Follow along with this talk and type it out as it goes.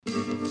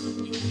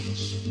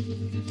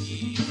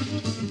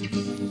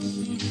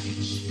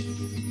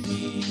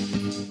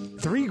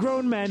Three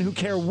grown men who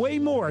care way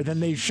more than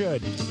they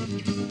should.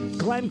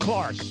 Glenn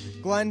Clark.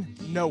 Glenn,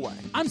 no way.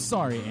 I'm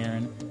sorry,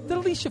 Aaron. Did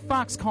Alicia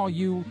Fox call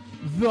you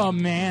the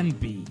man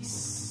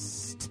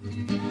beast?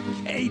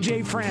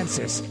 AJ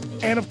Francis.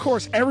 And, of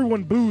course,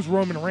 everyone boos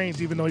Roman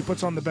Reigns, even though he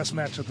puts on the best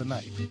match of the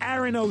night.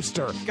 Aaron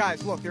Oster.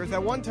 Guys, look, there was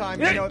that one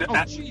time, Aaron.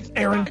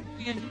 Aaron,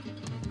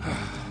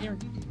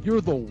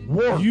 you're the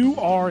worst. You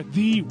are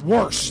the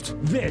worst.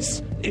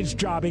 This is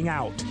Jobbing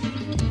Out.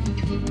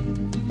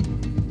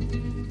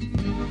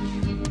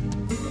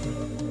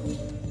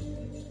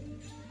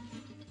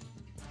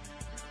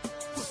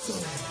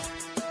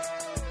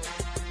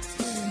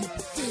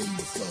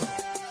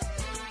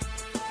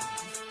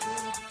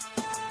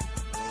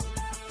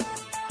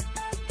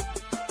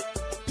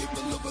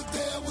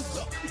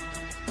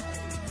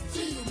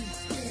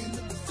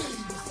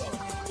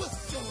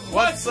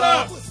 What's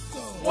up?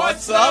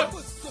 What's up?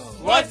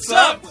 What's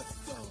up?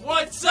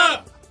 What's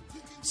up?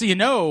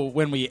 So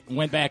when we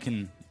went back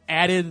and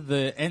added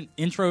the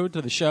intro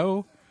to the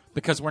show,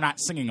 because we're not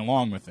singing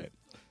along with it.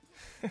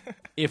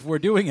 If we're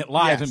doing it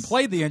live and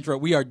played the intro,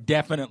 we are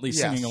definitely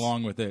singing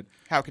along with it.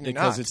 How can you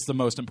Because not? it's the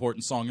most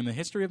important song in the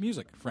history of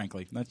music,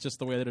 frankly. That's just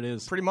the way that it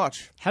is. Pretty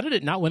much. How did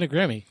it not win a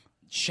Grammy?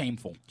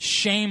 Shameful.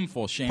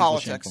 Politics.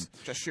 Shameful.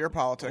 Just sheer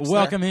politics.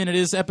 Welcome in. It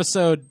is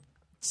episode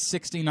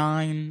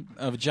 69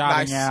 of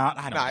Jobbing Nice. Out.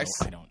 I don't Nice.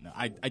 know. I don't know.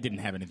 I didn't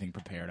have anything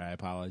prepared. I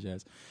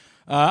apologize.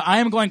 I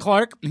am Glenn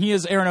Clark. He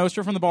is Aaron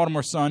Oster from the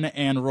Baltimore Sun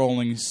and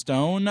Rolling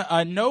Stone.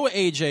 No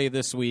AJ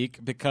this week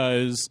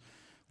because,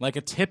 like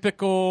a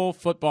typical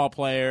football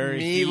player,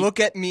 Look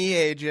at me, he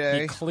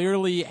AJ.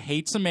 clearly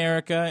hates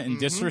America and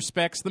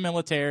disrespects the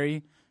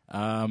military,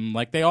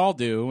 like they all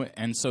do,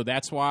 and so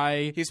that's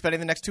why He's spending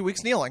the next 2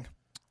 weeks kneeling.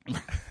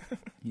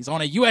 he's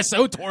on a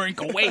USO tour in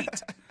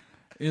Kuwait.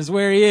 Is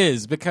where he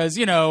is because,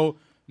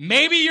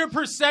 maybe your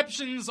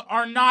perceptions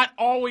are not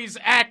always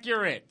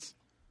accurate.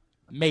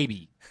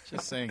 Maybe.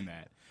 Just saying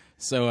that.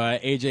 So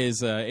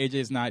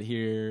AJ's not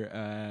here,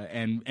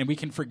 and we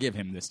can forgive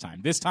him this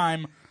time. This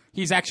time,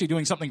 he's actually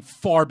doing something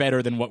far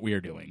better than what we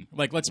are doing.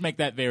 Like, let's make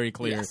that very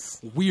clear. Yes.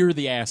 We're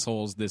the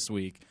assholes this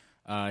week.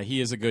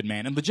 He is a good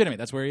man and legitimate.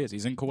 That's where he is.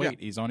 He's in Kuwait. Yeah.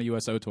 He's on a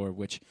USO tour,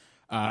 which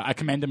I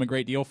commend him a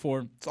great deal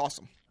for. It's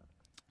awesome.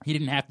 He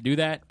didn't have to do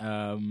that.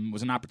 It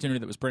was an opportunity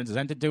that was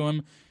presented to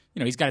him.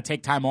 He's got to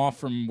take time off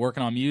from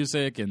working on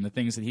music and the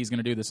things that he's going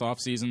to do this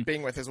offseason.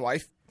 Being with his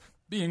wife.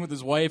 Being with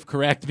his wife,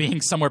 correct. Being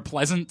somewhere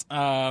pleasant.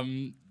 I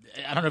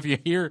don't know if you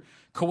hear,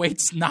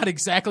 Kuwait's not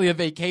exactly a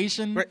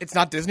vacation. It's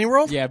not Disney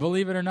World? Yeah,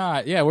 believe it or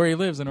not. Yeah, where he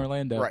lives in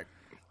Orlando. Right.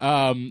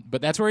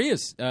 But that's where he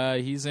is.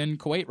 He's in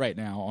Kuwait right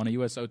now on a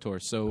USO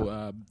tour.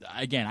 So,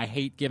 again, I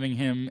hate giving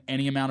him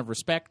any amount of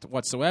respect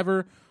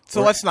whatsoever.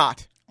 So let's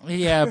not.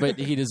 Yeah, but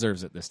he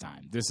deserves it this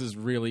time. This is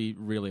really,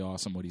 really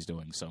awesome what he's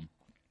doing. So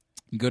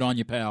good on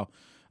you, pal.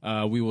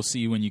 We will see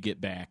you when you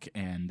get back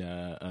and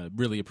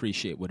really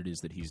appreciate what it is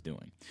that he's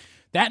doing.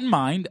 That in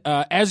mind,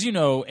 as you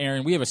know,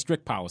 Aaron, we have a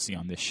strict policy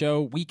on this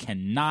show. We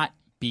cannot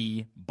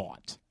be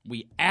bought.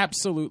 We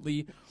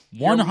absolutely 100%.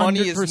 Your money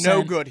is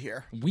no good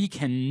here. We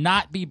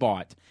cannot be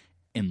bought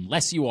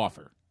unless you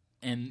offer.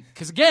 And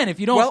because, again, if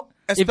you don't... Well,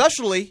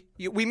 especially,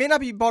 we may not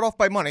be bought off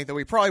by money, though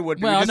we probably would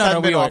be. Well, we just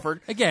haven't been we would.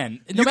 offered.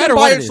 Again, no you matter can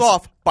what buy it us is,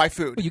 off by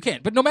food. Well, you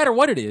can't. But no matter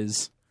what it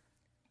is,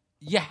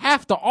 you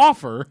have to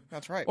offer.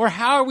 That's right. Or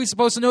how are we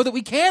supposed to know that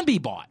we can be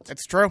bought?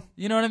 It's true.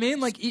 You know what I mean?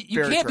 Like, you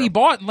Very can't true. be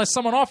bought unless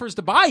someone offers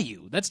to buy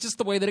you. That's just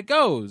the way that it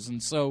goes.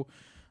 And so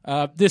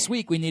this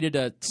week we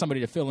needed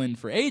somebody to fill in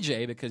for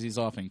AJ because he's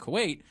off in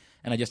Kuwait.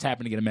 And I just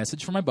happened to get a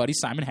message from my buddy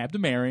Simon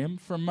Habdamariam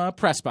from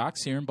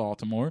Pressbox here in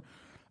Baltimore,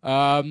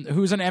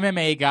 who's an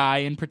MMA guy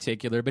in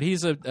particular, but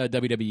he's a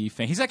WWE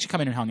fan. He's actually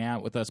come in and hung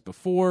out with us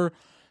before.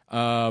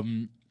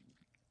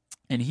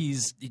 And he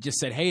just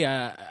said, "Hey,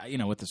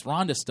 with this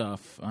Ronda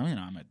stuff,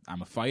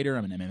 I'm a fighter.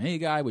 I'm an MMA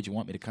guy. Would you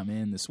want me to come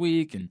in this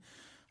week?" And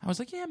I was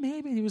like, "Yeah,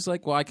 maybe." He was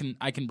like, "Well, I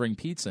can bring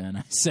pizza." And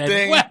I said,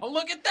 Ding. "Well,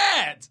 look at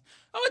that!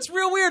 Oh, it's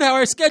real weird how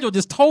our schedule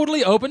just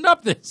totally opened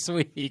up this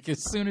week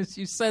as soon as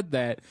you said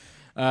that."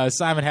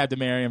 Simon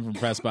Habdamariam from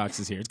Pressbox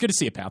is here. It's good to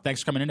see you, pal. Thanks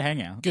for coming in to hang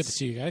out. Good to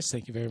see you guys.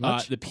 Thank you very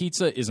much. The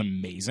pizza is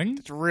amazing.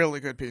 It's really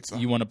good pizza.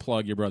 You want to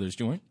plug your brother's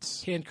joint?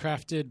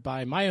 Handcrafted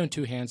by my own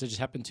two hands. I just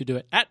happened to do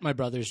it at my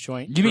brother's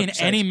joint. You mean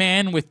Brookside. any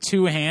man with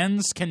two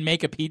hands can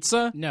make a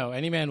pizza? No,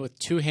 any man with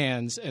two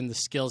hands and the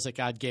skills that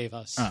God gave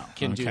us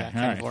can do that All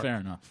kind right, of work. fair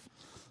enough.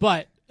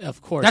 But,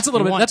 of course, That's a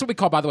little you bit. want- That's what we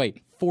call, by the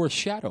way,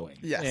 foreshadowing.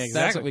 Yes. Exactly.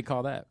 That's what we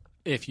call that.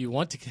 If you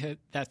want to get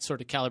that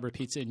sort of caliber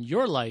pizza in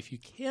your life, you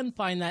can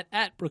find that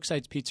at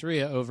Brookside's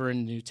Pizzeria over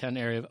in the Newtown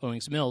area of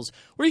Owings Mills,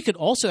 where you could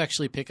also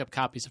actually pick up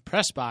copies of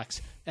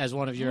Pressbox as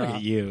one of your... Look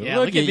at you. Yeah,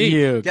 Look at me.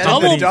 you. Get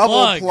Company- the double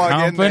plug. plug in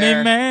Company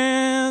there.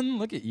 man.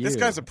 Look at you. This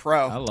guy's a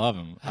pro. I love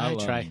him. I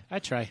love try. him. I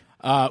try.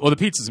 Well, the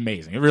pizza's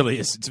amazing. It really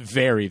is. It's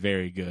very,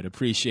 very good.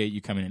 Appreciate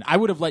you coming in. I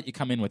would have let you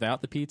come in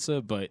without the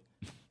pizza, but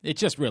It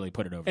just really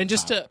put it over. And the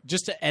just top.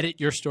 to edit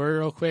your story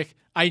real quick,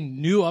 I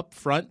knew up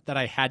front that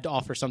I had to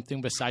offer something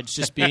besides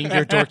just being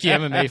your dorky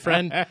MMA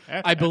friend.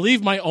 I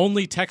believe my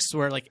only texts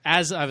were like,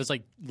 as I was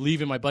like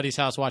leaving my buddy's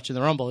house watching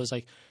the Rumble, it was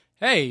like,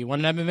 "Hey, you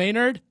want an MMA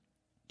nerd? ...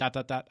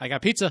 I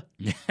got pizza."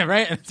 Yeah,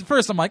 right. And at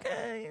first, I'm like,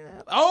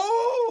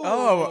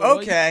 Oh,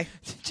 okay.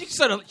 You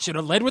should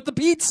have led with the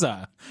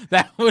pizza.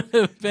 That would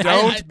have been.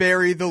 Don't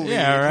bury the lead.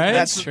 Yeah, right?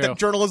 That's True.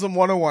 journalism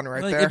 101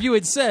 right Like, there. if you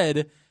had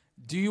said,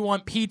 "Do you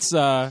want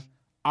pizza?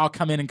 I'll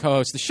come in and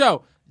co-host the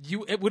show."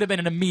 It would have been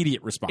an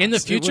immediate response. In the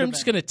It future, would I'm have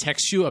just going to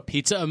text you a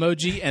pizza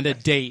emoji and a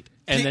date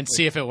and then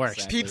see if it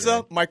works.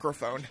 Pizza,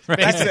 microphone.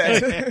 That's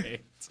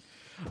it.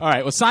 All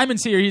right. Well,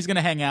 Simon's here. He's going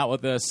to hang out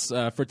with us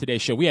for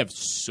today's show. We have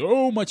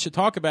so much to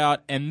talk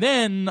about. And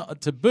then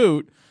to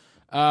boot,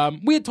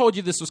 we had told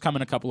you this was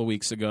coming a couple of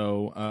weeks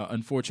ago.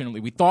 Unfortunately,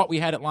 we thought we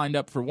had it lined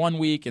up for 1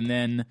 week, and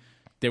then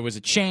there was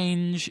a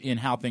change in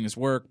how things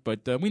work.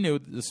 But we knew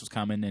that this was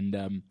coming,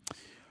 and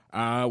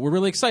we're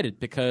really excited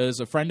because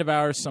a friend of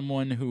ours,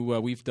 someone who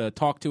we've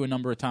talked to a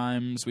number of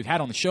times, we've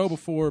had on the show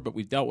before, but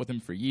we've dealt with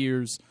him for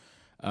years.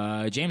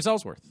 James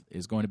Ellsworth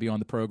is going to be on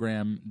the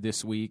program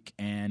this week,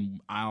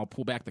 and I'll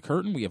pull back the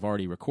curtain. We have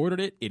already recorded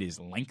it. It is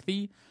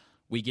lengthy.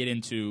 We get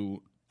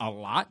into a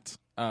lot.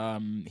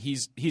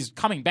 He's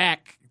coming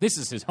back. This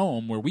is his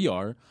home where we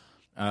are.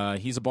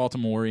 He's a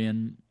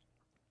Baltimorean,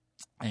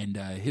 and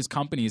his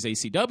company is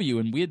ACW,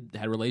 and we had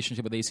a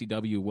relationship with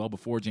ACW well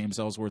before James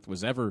Ellsworth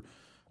was ever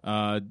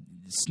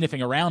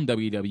sniffing around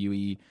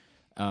WWE,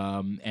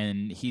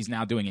 and he's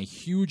now doing a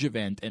huge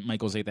event at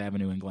Michael's 8th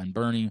Avenue in Glen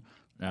Burnie.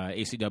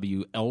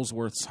 ACW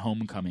Ellsworth's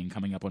Homecoming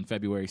coming up on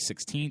February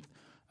 16th.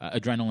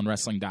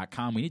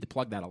 AdrenalineWrestling.com. We need to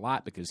plug that a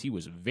lot because he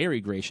was very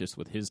gracious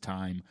with his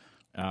time.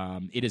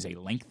 It is a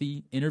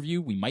lengthy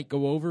interview. We might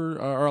go over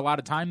a lot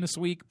of time this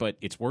week, but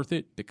it's worth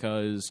it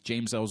because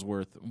James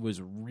Ellsworth was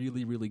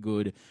really, really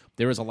good.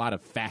 There is a lot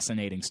of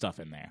fascinating stuff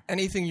in there.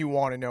 Anything you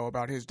want to know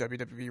about his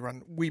WWE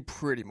run, we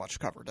pretty much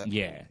covered it.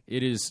 Yeah,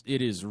 it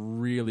is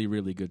really,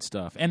 really good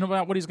stuff. And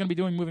about what he's going to be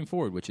doing moving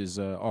forward, which is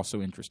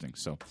also interesting.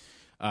 So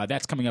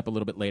that's coming up a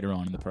little bit later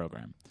on in the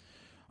program.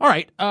 All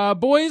right,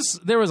 boys,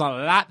 there was a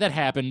lot that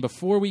happened.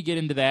 Before we get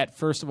into that,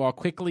 first of all,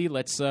 quickly,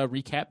 let's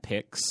recap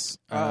picks.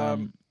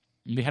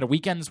 We had a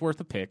weekend's worth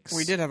of picks.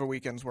 We did have a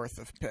weekend's worth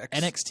of picks.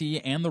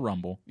 NXT and the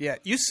Rumble. Yeah,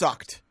 you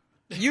sucked.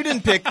 You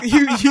didn't pick.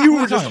 You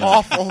were just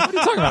awful. What are you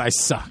talking about? I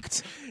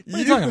sucked. What are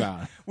you talking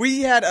about?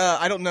 We had,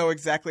 I don't know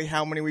exactly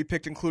how many we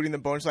picked, including the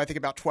bonus. I think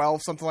about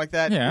 12, something like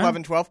that. Yeah.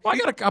 11, 12. Well, I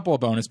got a couple of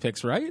bonus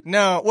picks, right?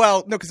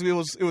 No, because it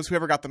was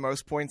whoever got the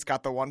most points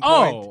got the 1 point.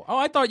 Oh,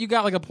 I thought you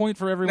got like a point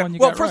for everyone you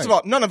well, got first right. of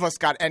all, none of us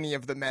got any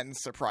of the men's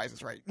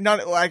surprises right.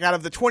 None, like out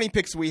of the 20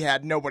 picks we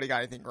had, nobody got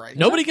anything right.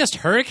 Nobody guessed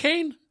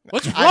Hurricane?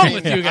 What's I wrong mean,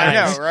 with you I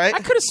guys? know, right? I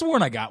could have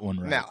sworn I got one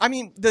right. No, I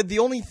mean the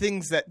only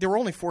things that there were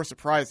only 4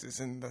 surprises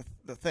in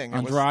the thing.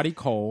 It was Andrade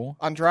Cole.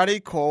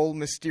 Andrade, Cole,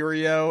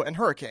 Mysterio, and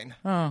Hurricane.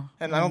 Oh,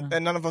 And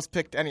and none of us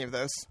picked any of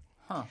those.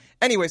 Huh.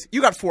 Anyways, you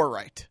got 4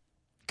 right.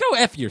 go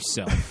F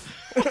yourself.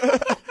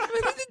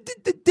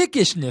 The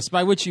dickishness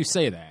by which you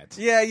say that.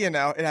 Yeah, you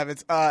know, it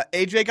happens.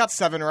 AJ got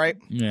 7 right.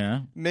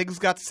 Yeah. Migs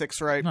got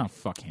 6 right. Oh,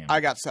 fuck him.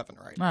 I got 7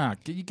 right. Ah,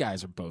 you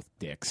guys are both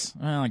dicks.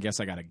 Well, I guess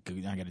I gotta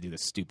do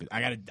this stupid.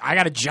 I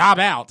gotta job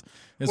out.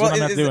 Is what I'm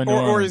gonna have to do in New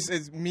or Orleans.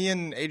 is me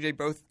and AJ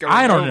both going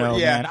I don't over? know,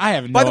 Yeah. man. I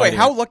have no By the way, idea.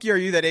 how lucky are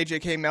you that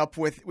AJ came up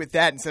with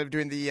that instead of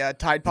doing the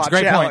Tide Pod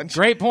Great challenge? point.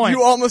 Great point.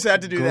 You almost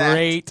had to do that.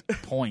 Great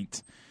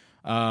point.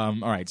 All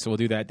right, so we'll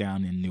do that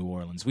down in New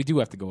Orleans. We do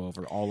have to go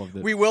over all of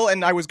the. We will,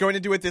 and I was going to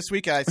do it this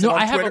week. And I said No, on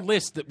I have Twitter, a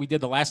list that we did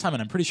the last time,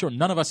 and I'm pretty sure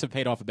none of us have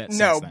paid off a bet.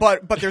 No, since then.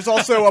 but there's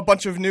also a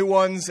bunch of new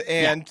ones,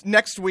 and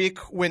next week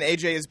when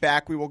AJ is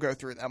back, we will go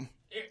through them.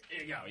 Here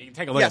you go. You can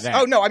take a look Yes. at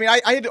that. Oh no, I mean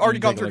I had already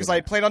can gone take a through look because at I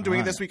that. planned on doing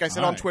it All this week. I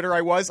said right. on Twitter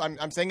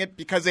I'm saying it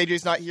because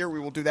AJ's not here. We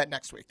will do that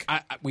next week.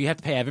 We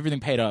have to have everything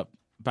paid up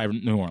by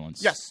New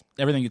Orleans. Yes.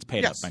 Everything gets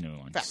paid Yes. up by New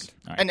Orleans. Fact.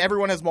 All right. And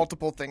everyone has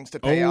multiple things to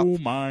pay up. Oh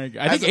my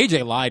God! I think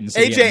AJ lied and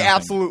said he AJ had nothing.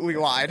 absolutely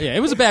lied. Yeah, it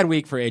was a bad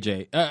week for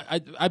AJ.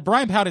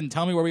 Brian Powell didn't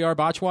tell me where we are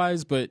botch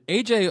wise, but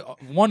AJ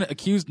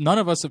accused none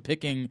of us of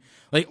picking.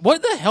 Like,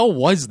 what the hell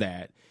was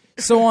that?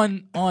 So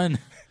on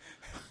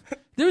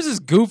there was this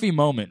goofy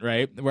moment,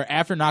 right, where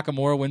after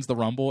Nakamura wins the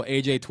Rumble,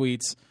 AJ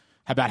tweets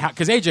about how,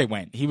 because AJ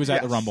went, he was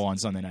at the Yes. Rumble on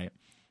Sunday night.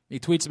 He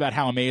tweets about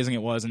how amazing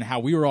it was and how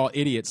we were all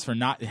idiots for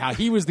not, how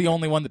he was the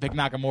only one that picked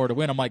Nakamura to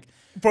win. I'm like,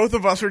 Both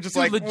of us were just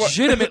like, what?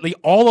 legitimately,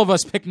 all of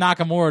us picked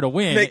Nakamura to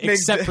win Migs-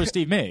 except for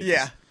Steve Miggs.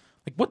 Yeah.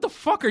 Like, what the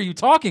fuck are you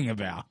talking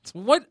about?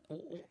 What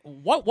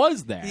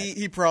was that?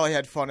 He probably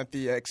had fun at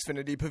the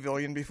Xfinity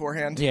Pavilion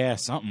beforehand. Yeah,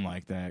 something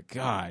like that.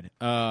 God.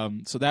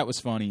 So that was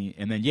funny.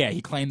 And then,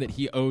 he claimed that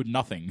he owed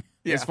nothing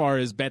as Yeah. far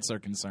as bets are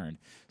concerned.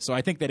 So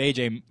I think that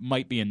AJ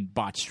might be in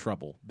botched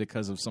trouble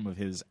because of some of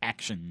his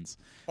actions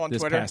On this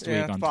Twitter, past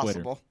yeah, week on it's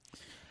possible.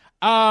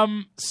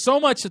 Twitter. So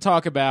much to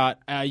talk about.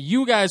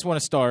 You guys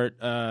want to start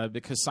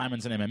because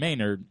Simon's an MMA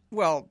nerd.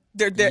 Well,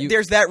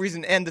 There's that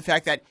reason, and the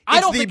fact that I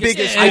it's don't the think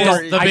biggest it is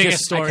story. the I biggest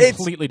just- story. I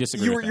completely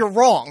disagree with that. You're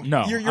wrong.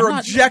 No, you're I'm not.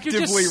 objectively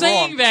You're just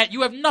saying wrong. that.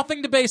 You have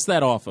nothing to base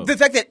that off of. The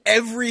fact that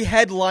every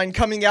headline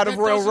coming out of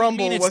That Royal doesn't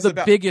Rumble mean it's was the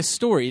about biggest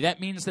story.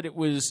 That means that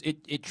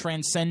it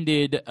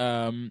transcended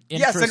interest.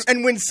 yes,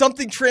 and when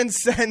something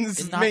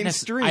transcends Not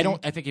mainstream,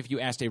 I think if you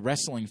asked a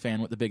wrestling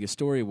fan what the biggest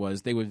story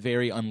was, they would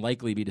very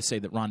unlikely be to say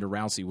that Ronda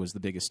Rousey was the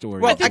biggest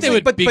story. Well, I think actually, they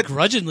would but-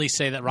 begrudgingly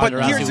say that Ronda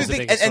But Rousey here's was the the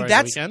thing, biggest and story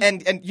that's of the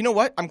weekend. and you know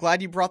what? I'm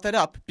glad you brought that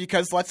up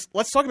because let's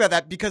talk about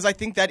that because I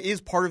think that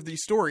is part of the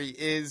story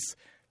is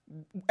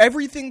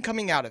everything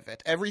coming out of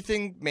it,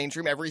 everything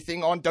mainstream,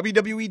 everything on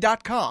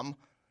WWE.com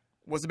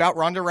was about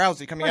Ronda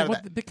Rousey coming out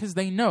of that. because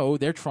they know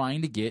they're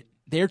trying to generate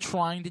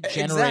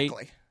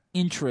Exactly.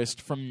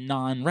 interest from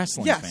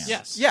non-wrestling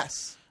fans.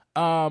 Yes.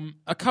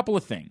 A couple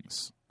of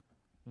things.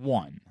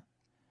 One,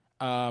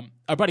 our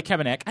buddy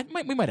Kevin Eck.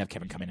 We might have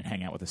Kevin come in and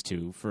hang out with us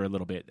too for a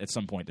little bit at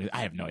some point.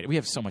 I have no idea. We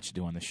have so much to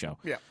do on this show.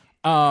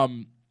 Yeah.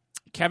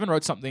 Kevin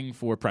wrote something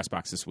for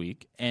Pressbox this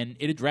week, and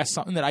it addressed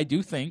something that I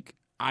do think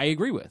I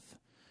agree with.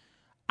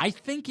 I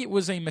think it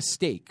was a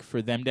mistake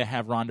for them to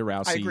have Ronda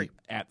I agree. Rousey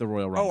at the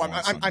Royal Rumble. Oh,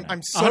 on Sunday night.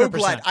 I'm so 100%.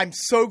 glad. I'm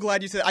so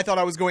glad you said. I thought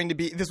I was going to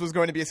be. This was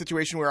going to be a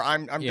situation where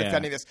I'm Yeah.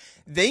 defending this.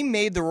 They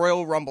made the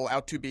Royal Rumble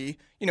out to be.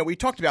 We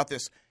talked about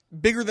this.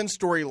 Bigger than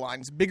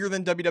storylines, bigger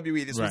than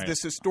WWE. This was Right.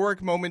 this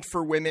historic moment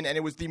for women, and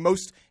it was the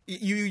most.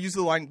 You use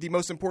the line, the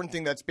most important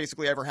thing that's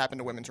basically ever happened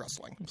to women's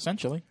wrestling,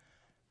 Essentially.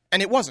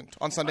 and it wasn't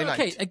on Sunday Okay,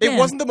 night. again, it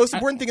wasn't the most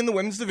important thing in the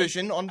women's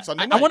division on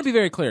Sunday night. I want to be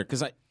very clear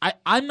because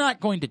I'm not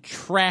going to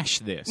trash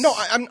this. No,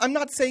 I'm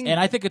not saying. and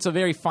I think it's a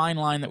very fine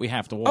line that we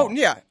have to walk. oh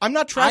yeah, I'm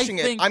not trashing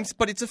I think- it.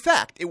 But it's a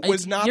fact. It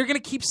was not. You're going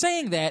to keep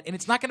saying that, and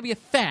it's not going to be a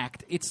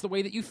fact. It's the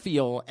way that you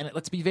feel, and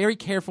let's be very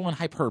careful in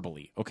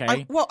hyperbole.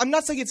 Okay. I'm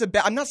not saying it's a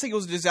bad. I'm not saying it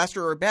was a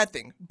disaster or a bad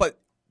thing, but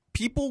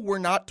people were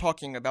not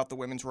talking about the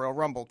Women's Royal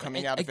Rumble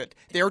coming out of it.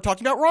 They were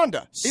talking about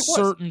Ronda. It was.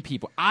 Certain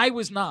people. I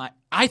was not.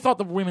 I thought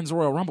the Women's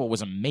Royal Rumble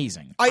was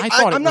amazing. I'm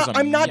was not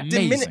amazing.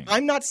 diminishing.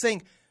 I'm not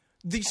saying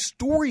the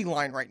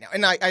storyline right now,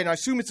 and I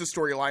assume it's a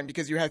storyline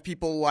because you have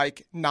people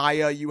like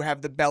Nia, you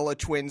have the Bella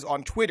twins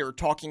on Twitter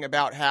talking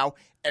about how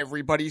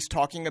everybody's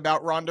talking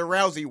about Ronda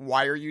Rousey.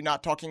 Why are you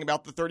not talking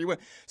about the 30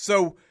 women?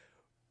 So,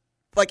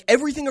 like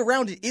everything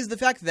around it is the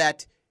fact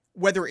that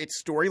whether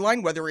it's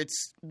storyline, whether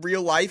it's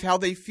real life, how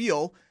they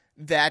feel.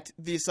 That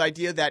this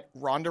idea that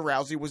Ronda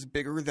Rousey was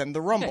bigger than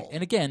the Rumble. Okay,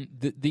 and again,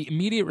 the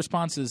immediate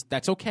response is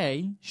that's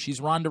okay. She's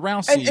Ronda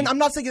Rousey. And I'm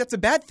not saying that's a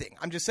bad thing.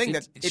 I'm just saying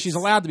that she's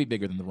allowed to be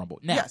bigger than the Rumble.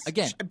 Now, Yes,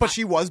 again, but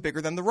she was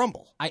bigger than the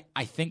Rumble. I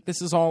think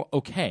this is all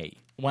okay.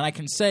 When I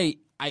can say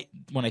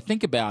when I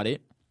think about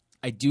it,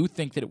 I do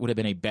think that it would have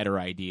been a better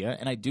idea,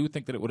 and I do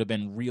think that it would have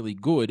been really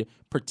good,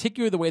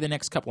 particularly the way the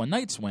next couple of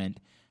nights went,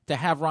 to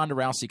have Ronda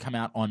Rousey come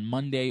out on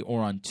Monday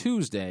or on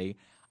Tuesday.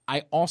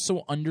 I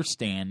also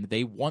understand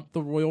they want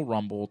the Royal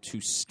Rumble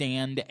to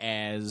stand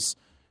as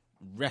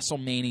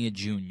WrestleMania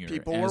Junior.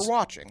 People were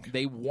watching.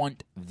 They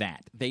want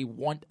that. They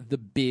want the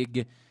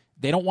big.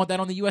 They don't want that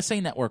on the USA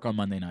Network on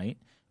Monday night.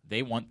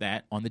 They want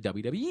that on the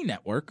WWE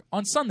Network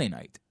on Sunday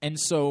night. And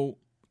so,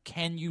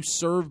 can you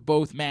serve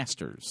both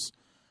masters?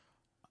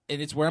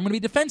 And it's where I'm going to be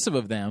defensive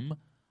of them.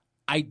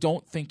 I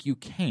don't think you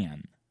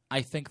can.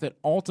 I think that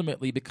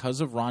ultimately,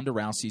 because of Ronda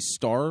Rousey's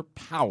star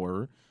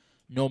power,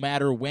 no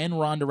matter when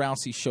Ronda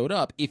Rousey showed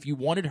up, if you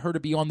wanted her to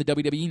be on the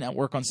WWE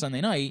Network on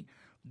Sunday night,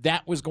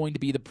 that was going to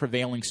be the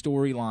prevailing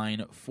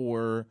storyline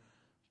for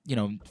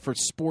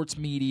sports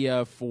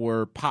media,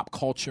 for pop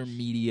culture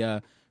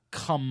media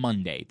come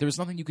Monday. There was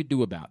nothing you could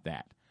do about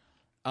that.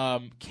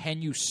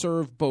 Can you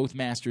serve both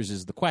masters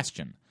is the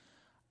question.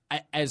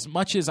 As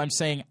much as I'm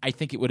saying I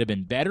think it would have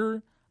been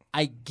better,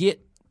 I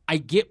get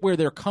where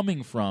they're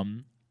coming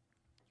from.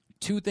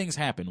 Two things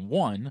happen.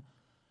 One,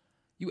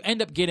 you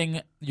end up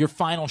getting your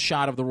final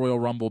shot of the Royal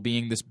Rumble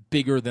being this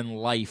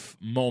bigger-than-life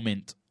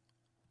moment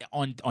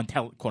on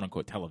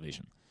quote-unquote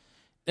television.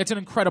 That's an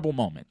incredible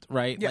moment,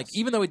 right? Yes. Like,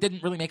 even though it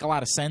didn't really make a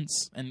lot of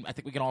sense, and I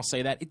think we can all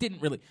say that, it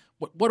didn't really –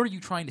 what are you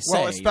trying to say?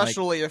 Well,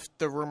 especially if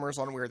the rumors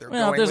on where they're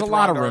Well, going there's a with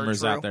lot of Ronda are rumors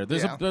true. out there.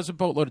 There's Yeah. there's a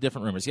boatload of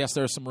different rumors. Yes,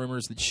 there are some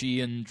rumors that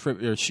she and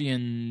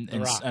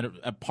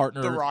a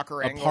partner, The Rock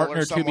or a Angle partner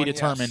or to be someone,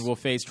 determined, yes. will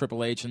face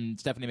Triple H and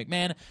Stephanie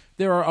McMahon.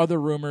 There are other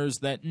rumors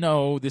that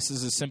no, this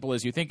is as simple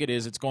as you think it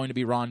is. It's going to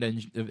be Ronda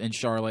and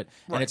Charlotte,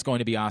 and it's going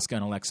to be Asuka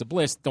and Alexa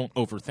Bliss. Don't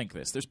overthink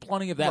this. There's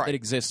plenty of that Right. that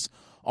exists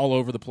all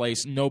over the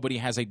place. Nobody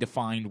has a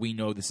defined. We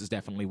know this is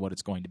definitely what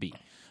it's going to be.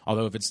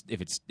 Although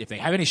if they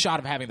have any shot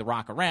of having The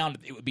Rock around,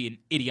 it would be an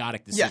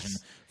idiotic decision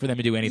Yes. for them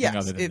to do anything Yes,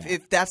 other than that.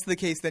 if that's the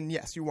case, then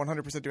yes, you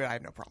 100% do it. I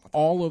have no problem with that.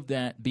 All of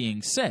that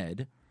being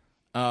said,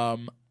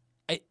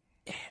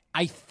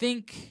 I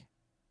think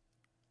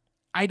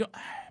I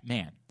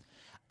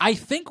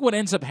think what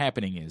ends up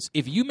happening is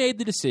if you made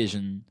the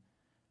decision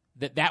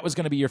that was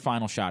going to be your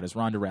final shot as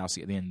Ronda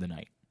Rousey at the end of the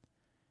night,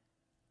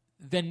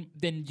 then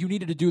you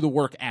needed to do the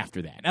work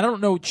after that. And I don't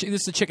know, this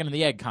is a chicken and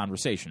the egg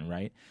conversation,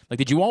 right? Like,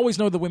 did you always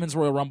know the Women's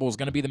Royal Rumble was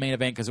going to be the main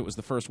event because it was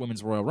the first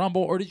Women's Royal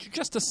Rumble, or did you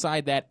just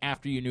decide that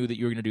after you knew that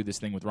you were going to do this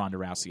thing with Ronda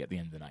Rousey at the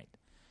end of the night?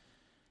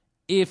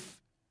 if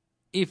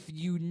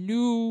you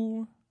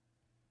knew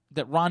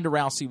that Ronda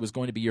Rousey was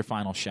going to be your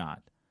final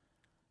shot,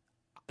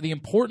 the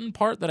important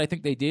part that I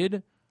think they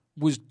did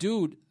was,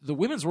 dude, the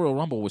Women's Royal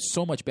Rumble was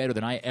so much better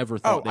than I ever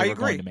thought they were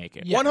going to make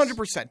it.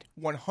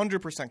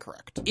 100%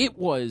 correct. It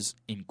was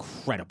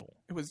incredible.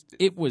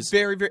 It was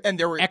very, very,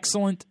 and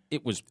excellent.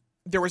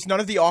 There was none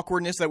of the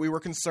awkwardness that we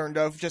were concerned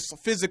of, just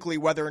physically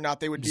whether or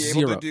not they would be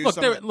able to do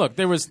something.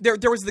 There was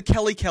the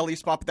Kelly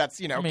spot, but that's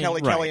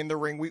Kelly right. in the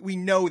ring. We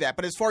know that,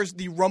 but as far as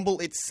the Rumble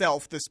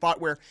itself, the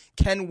spot where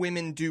can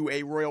women do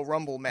a Royal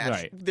Rumble match,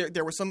 right.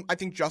 there was some, I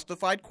think,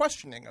 justified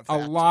questioning of that.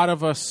 A lot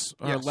of us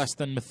are less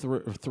than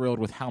thrilled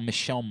with how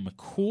Michelle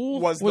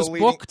McCool was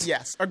booked.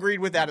 Yes,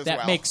 agreed with that as well.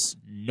 That makes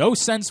no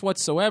sense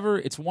whatsoever.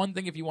 It's one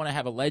thing if you want to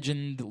have a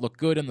legend look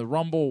good in the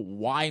Rumble.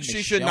 Why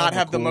she should not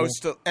have the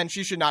most, and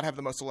she should not have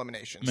the most eliminations.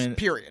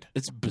 Period.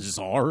 It's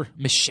bizarre.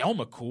 Michelle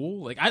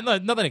McCool. Like, I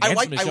nothing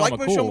against Michelle McCool. I like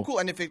Michelle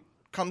McCool, and if it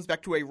comes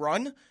back to a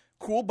run,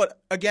 cool.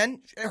 But again,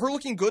 her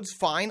looking good's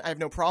fine. I have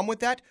no problem with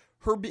that.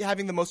 Her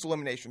having the most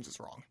eliminations is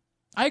wrong.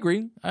 I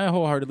agree. I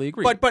wholeheartedly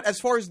agree. But as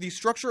far as the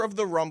structure of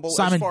the Rumble,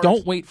 Simon,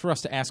 don't wait for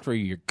us to ask for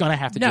you. You're gonna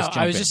have to just jump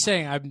in. I was just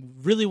saying. I'm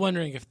really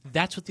wondering if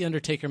that's what the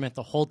Undertaker meant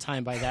the whole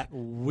time by that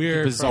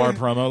weird, bizarre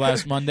promo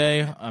last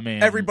Monday. I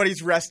mean,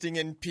 everybody's resting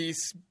in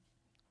peace.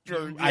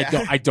 Yeah.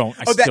 I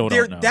still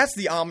don't know. That's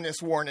the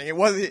ominous warning. It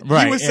was.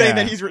 Right, he was saying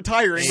that he's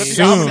retiring, but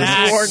soon, the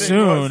ominous warning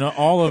soon, was,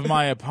 all of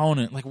my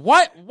opponent, like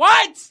what?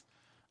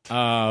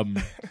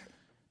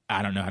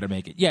 I don't know how to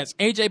make it. Yes,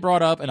 AJ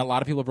brought up, and a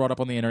lot of people brought up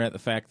on the internet, the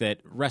fact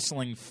that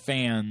wrestling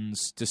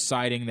fans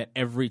deciding that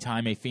every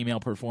time a female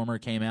performer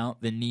came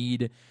out, the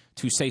need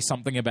to say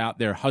something about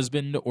their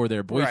husband or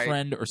their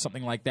boyfriend or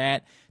something like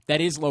that, that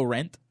is low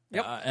rent.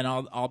 Yep. And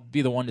I'll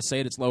be the one to say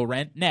it. It's low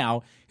rent.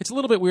 Now, it's a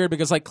little bit weird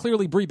because, like,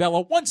 clearly Brie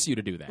Bella wants you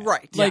to do that.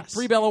 Right. Like, yes.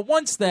 Brie Bella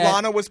wants that.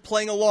 Lana was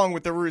playing along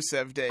with the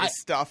Rusev Day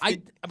stuff.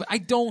 I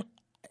don't.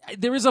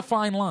 There is a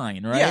fine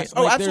line, right? Yes.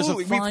 Like,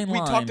 absolutely. There's a fine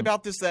line. We talked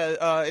about this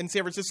in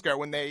San Francisco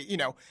when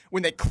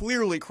they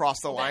clearly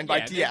crossed the line by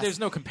TS. There's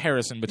no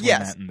comparison between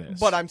that and this.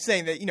 But I'm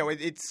saying that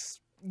it's.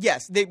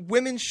 Yes,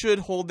 women should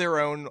hold their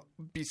own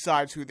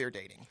besides who they're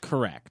dating.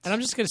 Correct. And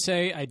I'm just going to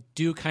say I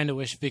do kind of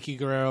wish Vicky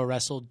Guerrero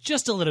wrestled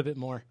just a little bit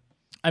more.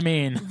 I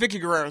mean, Vicky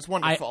Guerrero is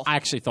wonderful. I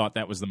actually thought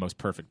that was the most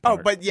perfect part.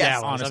 Oh, but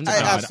yes, honest to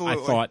absolutely.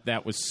 God, I thought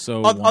that was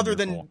so other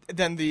wonderful.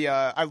 than the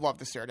I love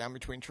the stare down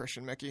between Trish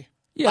and Mickey.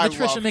 Yeah, the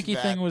Trish and Mickey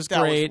thing was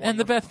great, and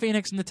the Beth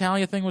Phoenix and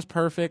Natalia thing was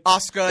perfect.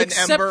 Asuka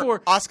and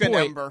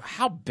Ember.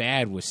 How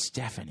bad was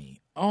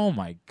Stephanie? Oh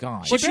my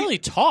God, She barely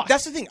talked.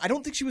 That's the thing. I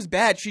don't think she was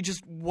bad. She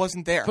just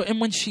wasn't there.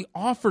 And when she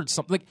offered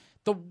something, like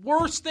the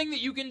worst thing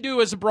that you can do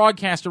as a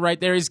broadcaster, right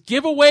there, is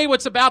give away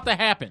what's about to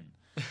happen.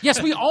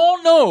 Yes, we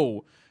all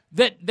know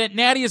that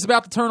Natty is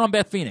about to turn on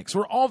Beth Phoenix.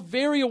 We're all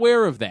very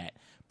aware of that.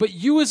 But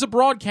you as a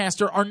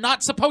broadcaster are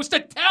not supposed to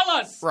tell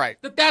us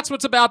that that's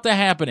what's about to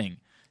happening.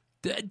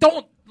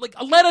 Don't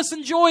let us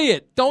enjoy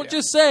it. Don't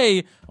just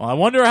say, "Well, I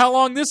wonder how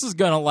long this is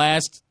going to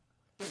last."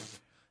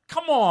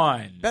 Come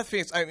on. Beth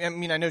Phoenix, I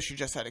mean, I know she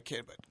just had a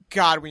kid, but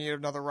God, we need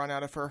another run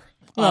out of her.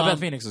 Well,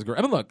 Beth Phoenix is great.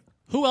 I mean, look.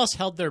 Who else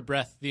held their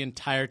breath the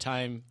entire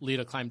time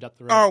Lita climbed up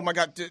the rope? Oh, my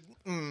God.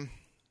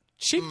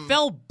 She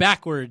fell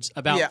backwards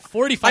about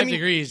 45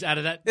 degrees out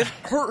of that.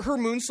 Her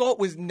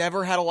moonsault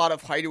never had a lot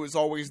of height. It was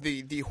always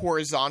the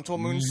horizontal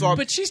moonsault.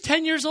 But she's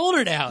 10 years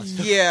older now.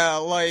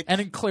 Yeah,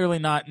 and clearly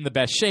not in the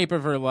best shape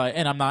of her life.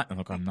 And I'm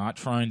not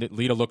trying to.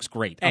 Lita looks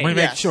great. I'm going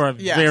to make sure I'm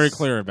very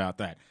clear about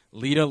that.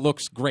 Lita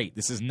looks great.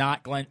 This is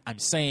not Glenn. I'm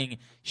saying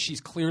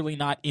she's clearly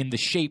not in the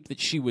shape that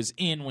she was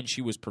in when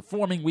she was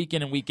performing week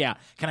in and week out.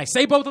 Can I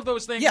say both of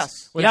those things?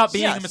 Yes. Without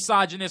being a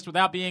misogynist,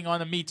 without being on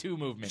the Me Too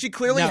movement. She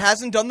clearly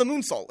hasn't done the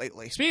moonsault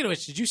lately. Speaking of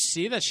which, did you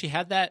see that she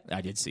had that?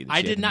 I did see that.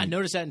 I did not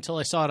notice that until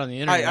I saw it on the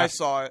internet. I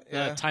saw it.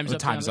 Yeah. Time's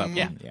Up.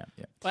 Yeah.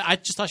 But I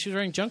just thought she was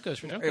wearing Junkos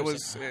for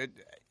Junkos.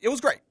 It was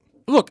great.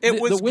 Look,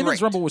 the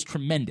Women's Rumble was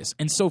tremendous.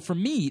 And so for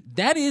me,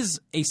 that is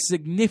a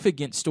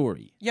significant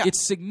story. Yeah.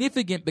 It's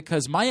significant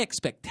because my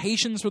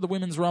expectations for the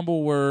Women's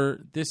Rumble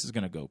were, this is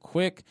going to go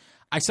quick.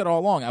 I said all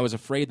along, I was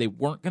afraid they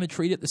weren't going to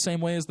treat it the same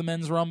way as the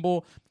Men's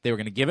Rumble. They were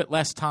going to give it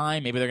less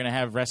time. Maybe they're going to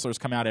have wrestlers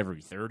come out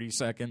every 30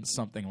 seconds,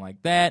 something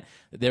like that.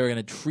 They were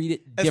going to treat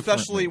it differently.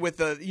 Especially with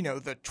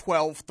the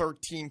 12,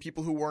 13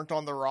 people who weren't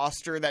on the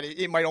roster, that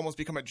it might almost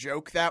become a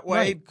joke that way.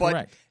 Right, but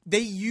correct. They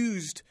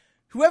used...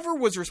 Whoever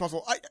was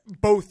responsible,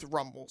 both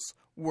Rumbles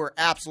were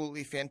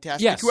absolutely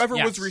fantastic. Yes, Whoever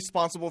was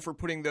responsible for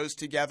putting those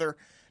together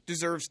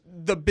deserves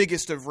the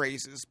biggest of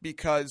raises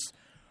because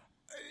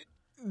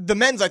the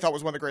men's I thought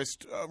was one of the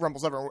greatest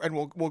Rumbles ever, and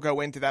we'll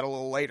go into that a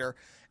little later.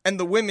 And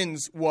the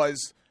women's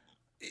was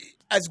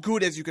as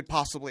good as you could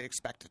possibly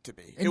expect it to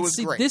be. It was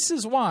great. This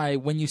is why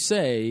when you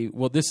say,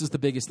 well, this is the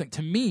biggest thing,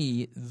 to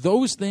me,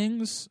 those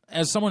things,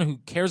 as someone who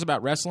cares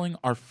about wrestling,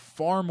 are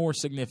far more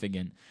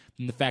significant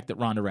than the fact that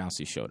Ronda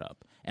Rousey showed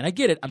up. And I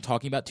get it. I'm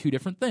talking about two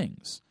different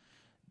things.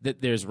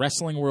 That there's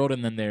wrestling world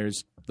and then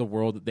there's the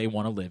world that they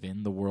want to live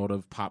in, the world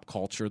of pop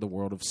culture, the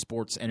world of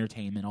sports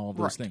entertainment, all of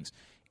those things.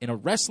 In a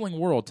wrestling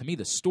world, to me,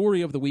 the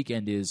story of the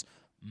weekend is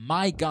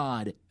my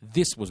God,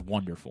 this was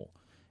wonderful.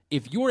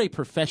 If you're a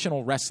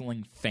professional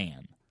wrestling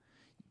fan,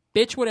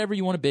 bitch whatever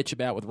you want to bitch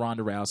about with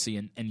Ronda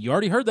Rousey, and you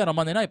already heard that on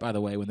Monday night, by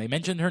the way. When they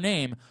mentioned her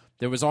name,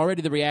 there was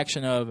already the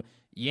reaction of,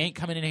 you ain't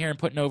coming in here and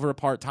putting over a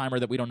part-timer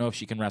that we don't know if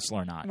she can wrestle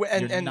or not.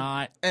 And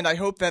I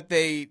hope that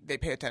they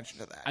pay attention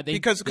to that.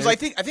 Because I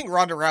think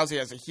Ronda Rousey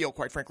as a heel,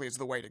 quite frankly, is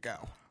the way to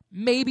go.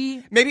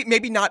 Maybe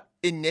not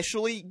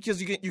initially,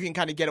 because you can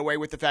kind of get away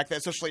with the fact that,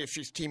 especially if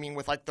she's teaming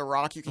with like The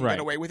Rock, you can get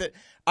away with it.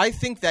 I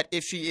think that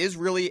if she is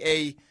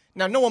really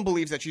now, no one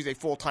believes that she's a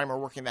full-timer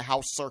working the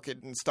house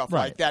circuit and stuff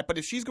like that, but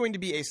if she's going to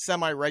be a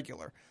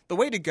semi-regular, the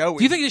way to go is...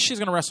 Do you think that she's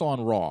going to wrestle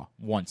on Raw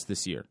once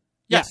this year?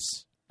 Yes.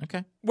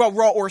 Okay. Well,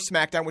 Raw or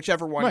SmackDown,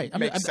 whichever one makes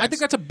sense. I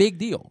think that's a big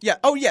deal. Yeah.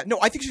 Oh, yeah. No,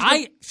 I think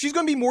she's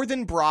going to be more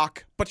than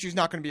Brock, but she's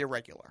not going to be a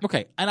regular.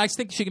 Okay. And I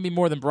think she can be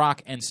more than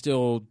Brock and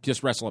still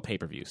just wrestle at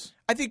pay-per-views.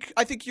 I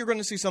think you're going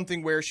to see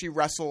something where she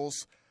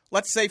wrestles,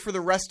 let's say for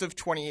the rest of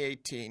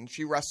 2018,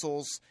 she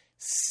wrestles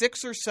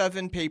 6 or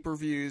 7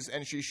 pay-per-views,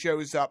 and she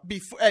shows up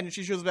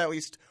at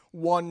least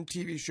one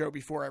TV show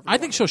before everyone. I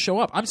think she'll show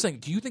up. I'm saying,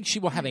 do you think she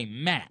will have a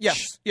match?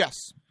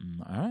 Yes.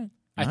 All right.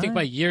 I think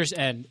by year's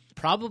end,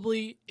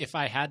 probably if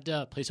I had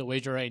to place a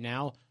wager right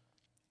now,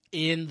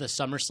 in the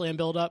SummerSlam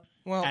build-up,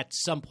 at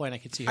some point I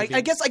could see her.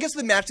 I guess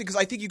the match, because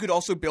I think you could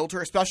also build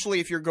her,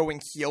 especially if you're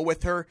going heel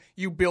with her.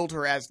 You build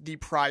her as the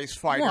prize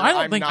fighter. Well,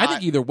 I think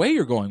either way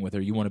you're going with her,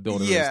 you want to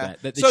build her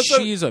as that.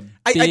 She's a big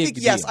I think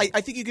deal. yes.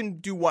 I think you can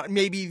do what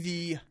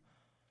maybe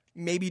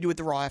do it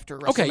the Raw after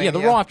WrestleMania. Okay, yeah, the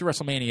Raw after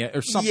WrestleMania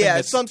or something. Yeah,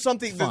 that's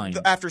something fine.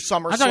 After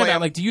SummerSlam. I'm talking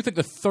about do you think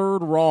the third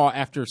Raw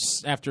after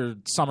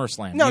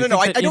SummerSlam? No.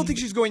 I don't think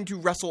she's going to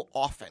wrestle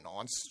often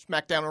on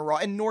SmackDown or Raw,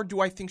 and nor do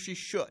I think she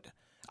should.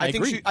 I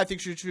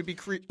think she should be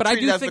treated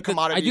as the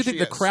commodity. I do think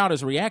the crowd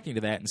is reacting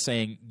to that and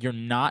saying you're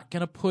not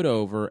going to put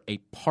over a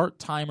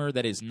part-timer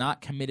that is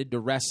not committed to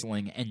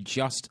wrestling and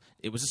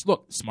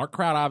smart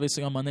crowd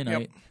obviously on Monday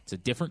night. Yep. It's a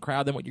different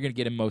crowd than what you're going to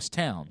get in most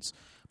towns.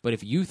 But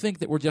if you think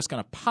that we're just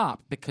going to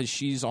pop because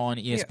she's on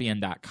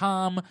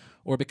ESPN.com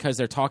or because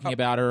they're talking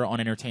about her on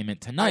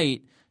Entertainment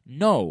Tonight,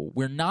 no,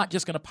 we're not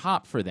just going to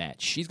pop for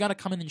that. She's got to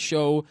come in and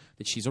show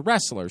that she's a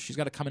wrestler. She's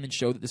got to come in and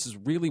show that this is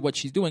really what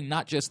she's doing,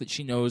 not just that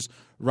she knows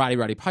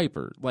Roddy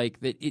Piper. Like,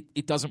 that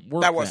it doesn't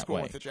work that way. That was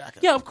cool with the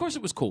jacket. Yeah, of course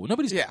it was cool.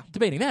 Nobody's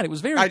debating that. It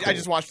was very cool. I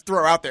just wanted to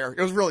throw out there.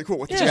 It was really cool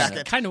with the jacket.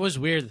 It kind of was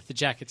weird that the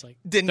jacket's like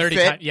didn't 30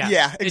 fit. times.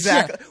 Yeah,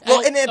 exactly.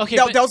 Well, and then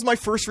that was my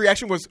first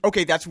reaction was,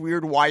 okay, that's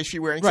weird. Why is she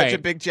wearing such a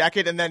big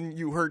jacket? And then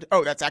you heard,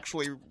 oh, that's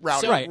actually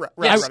Roddy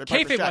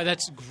Piper's jacket.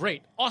 That's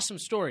great. Awesome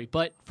story.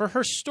 But for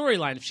her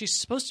storyline, if she's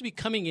supposed to be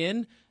coming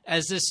in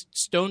as this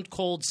stone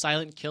cold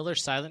silent killer,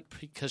 silent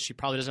because she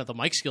probably doesn't have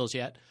the mic skills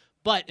yet.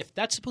 But if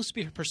that's supposed to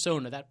be her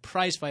persona, that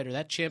prize fighter,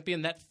 that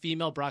champion, that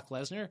female Brock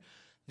Lesnar,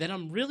 then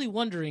I'm really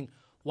wondering,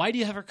 why do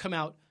you have her come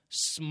out,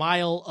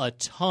 smile a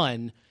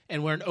ton,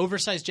 and wear an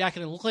oversized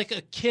jacket and look like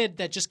a kid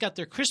that just got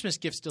their Christmas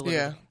gifts delivered?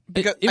 Yeah.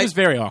 It was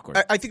very awkward.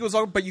 I think it was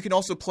awkward, but you can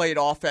also play it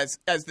off as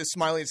the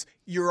smiley is,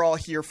 you're all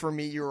here for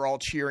me, you're all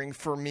cheering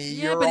for me,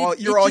 you're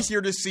all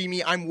here to see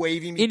me, I'm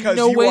waving because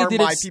you are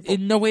my people.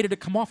 In no way did it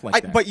come off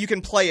like that. But you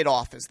can play it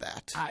off as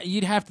that.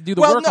 You'd have to do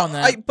the work on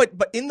that.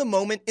 But in the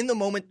moment,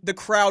 the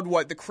crowd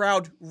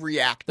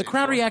reacted. The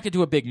crowd reacted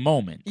to a big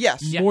moment.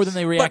 Yes. More than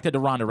they reacted to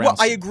Ronda Rousey. Well,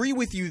 I agree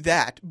with you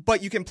that,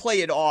 but you can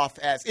play it off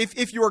as,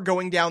 if you are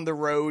going down the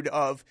road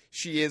of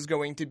she is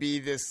going to be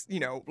this,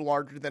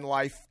 larger than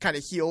life kind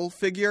of heel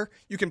figure,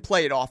 you can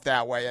play it off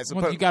that way as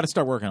opposed. Well, you got to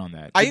start working on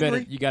that. I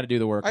agree. You got to do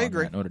the work on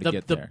that in order to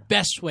get there.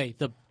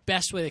 The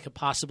best way they could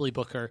possibly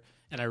book her,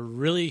 and I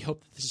really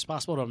hope that this is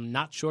possible, but I'm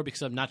not sure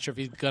because I'm not sure if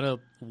he's going to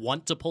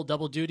want to pull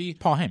double duty.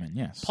 Paul Heyman,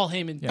 yes. Paul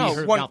Heyman be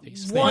her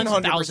mouthpiece.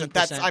 100%.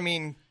 That's,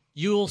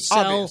 you'll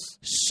sell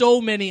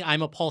so many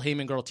I'm a Paul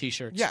Heyman girl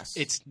t-shirts. Yes.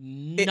 It's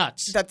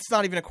nuts. That's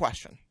not even a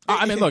question.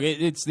 Look,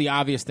 it's the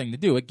obvious thing to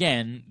do.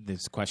 you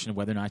this question of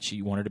whether or not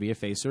you want her to be a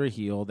face or a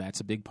heel,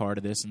 that's a big part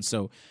of this. And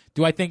so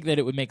do I think that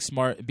it would be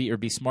smart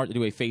to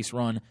do a face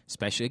run,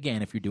 especially,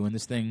 again, if you're doing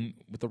this thing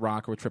with The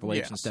Rock or with Triple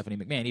H and Stephanie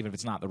McMahon, even if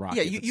it's not The Rock.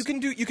 Yeah, you can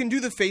do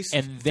the face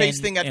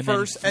thing at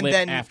first, and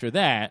then after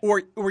that.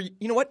 Or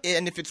you know what?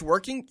 And if it's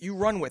working, you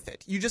run with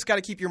it. You just got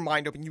to keep your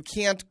mind open. You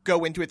can't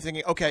go into it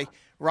thinking, okay,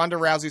 Ronda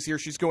Rousey's here,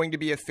 she's going to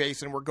be a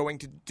face, and we're going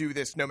to do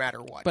this no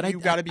matter what. But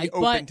you've got to be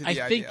open to the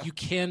idea. I think you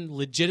can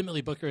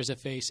legitimately book her as a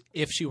face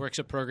if she works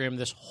a program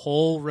this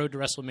whole road to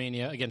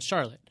WrestleMania against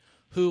Charlotte,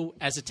 who,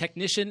 as a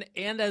technician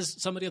and as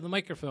somebody on the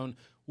microphone,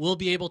 will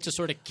be able to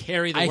sort of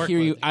carry the workload. I hear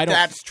you.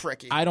 That's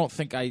tricky. I don't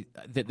think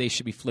that they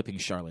should be flipping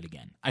Charlotte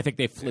again. I think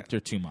they flipped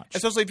her too much.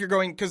 Especially if you're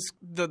going – because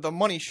the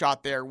money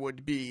shot there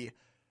would be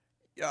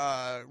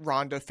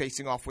Ronda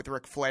facing off with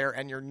Ric Flair,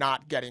 and you're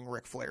not getting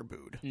Ric Flair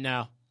booed.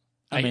 No.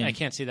 I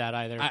can't see that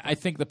either. I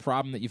think the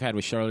problem that you've had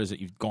with Charlotte is that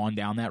you've gone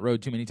down that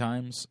road too many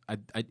times.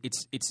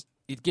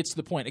 It gets to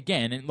the point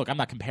again, and look, I'm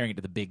not comparing it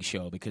to the Big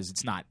Show because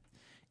it's not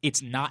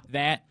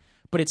that,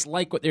 but it's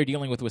like what they're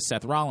dealing with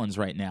Seth Rollins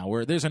right now,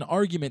 where there's an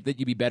argument that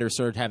you'd be better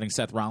served having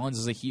Seth Rollins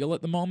as a heel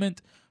at the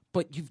moment,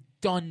 but you've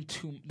done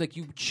too, like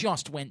you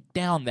just went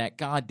down that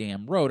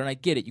goddamn road. And I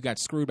get it. You got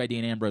screwed by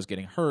Dean Ambrose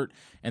getting hurt,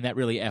 and that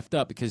really effed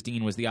up because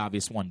Dean was the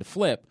obvious one to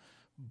flip.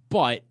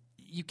 But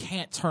you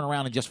can't turn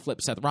around and just flip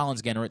Seth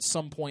Rollins again, or at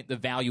some point the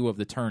value of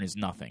the turn is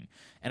nothing.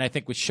 And I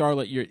think with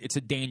Charlotte, it's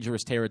a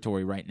dangerous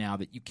territory right now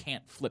that you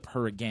can't flip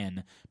her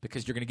again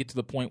because you're going to get to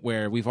the point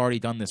where we've already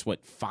done this,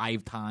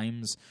 5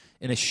 times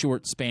in a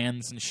short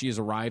span since she has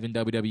arrived in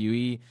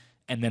WWE,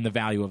 and then the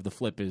value of the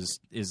flip is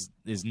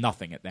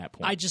nothing at that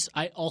point.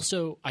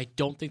 I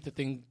don't think the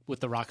thing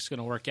with The Rock's going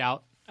to work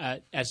out.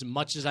 As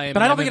much as I am,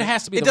 but I don't think it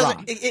has to be The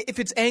Rock. If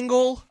it's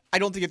Angle, I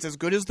don't think it's as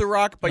good as The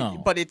Rock,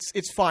 but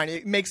it's fine.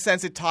 It makes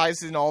sense. It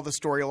ties in all the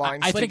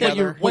storylines. I think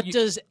together. What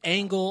does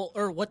Angle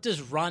or what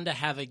does Ronda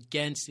have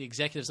against the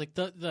executives? Like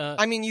the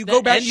I mean, you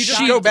go back. You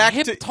just go back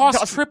hip to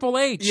toss Triple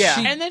H. Yeah,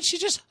 and then she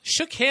just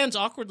shook hands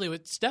awkwardly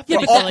with Stephanie.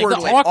 Yeah,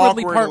 but the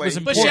awkwardly part was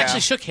important. But she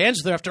actually shook hands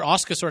with her after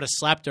Asuka sort of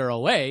slapped her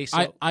away.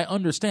 So. I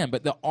understand,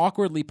 but the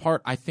awkwardly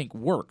part I think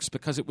works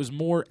because it was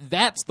more.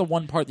 That's the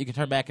one part that you can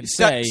turn back and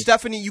say,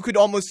 Stephanie, you can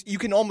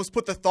almost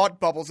put the thought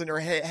bubbles in her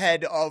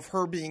head of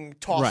her being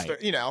tossed. Right.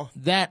 You know,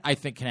 that I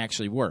think can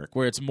actually work.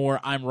 Where it's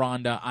more, I'm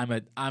Ronda.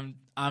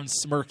 I'm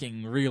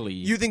smirking. Really,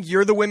 you think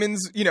you're the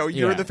women's?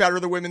 You're the founder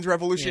of the women's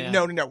revolution.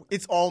 Yeah. No,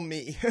 it's all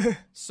me.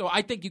 So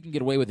I think you can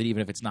get away with it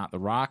even if it's not The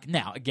Rock.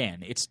 Now,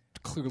 again, it's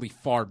clearly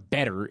far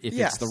better if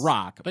it's The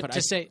Rock. But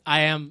to say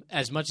I am,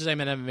 as much as I'm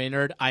an MMA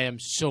nerd, I am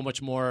so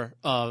much more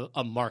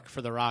a mark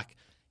for The Rock.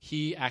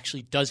 He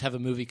actually does have a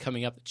movie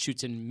coming up that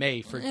shoots in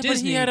May for Disney. But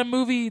he had a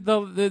movie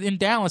in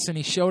Dallas, and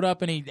he showed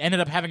up, and he ended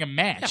up having a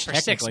match for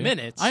 6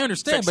 minutes. I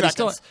understand, but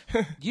still,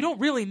 you don't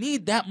really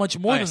need that much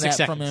more than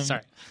that from him.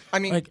 Sorry. I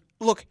mean,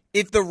 look,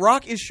 if The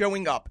Rock is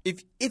showing up,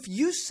 if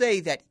you say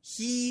that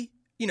he,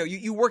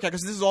 you work out,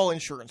 because this is all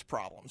insurance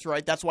problems,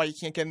 right? That's why you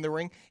can't get in the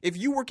ring. If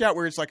you work out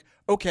where it's like,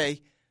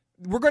 okay,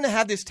 we're going to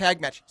have this tag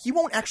match, he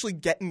won't actually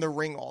get in the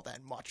ring all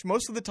that much.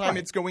 Most of the time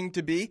it's going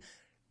to be,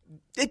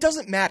 it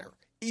doesn't matter.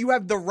 You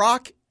have The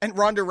Rock and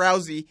Ronda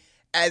Rousey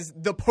as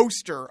the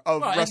poster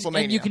of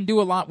WrestleMania. And you can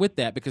do a lot with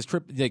that because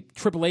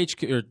Triple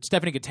H or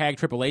Stephanie could tag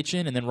Triple H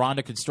in, and then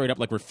Ronda could straight up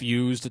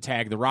refuse to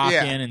tag The Rock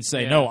in and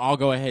say, no, I'll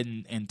go ahead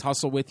and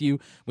tussle with you,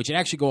 which would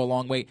actually go a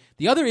long way.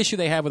 The other issue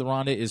they have with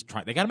Ronda is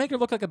they got to make her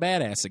look like a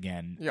badass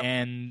again. Yep.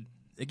 And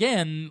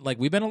again,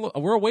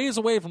 we're a ways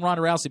away from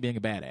Ronda Rousey being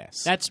a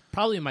badass. That's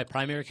probably my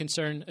primary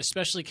concern,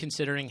 especially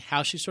considering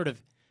how she sort of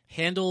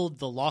handled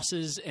the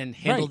losses and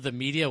handled the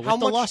media with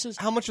the losses.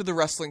 How much of the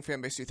wrestling fan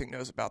base do you think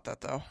knows about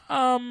that, though?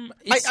 I'm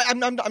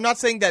not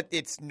saying that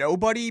it's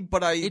nobody,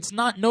 but it's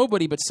not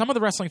nobody. But some of the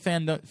wrestling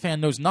fan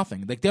knows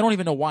nothing. Like they don't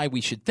even know why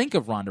we should think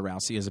of Ronda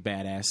Rousey as a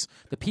badass.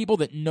 The people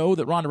that know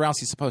that Ronda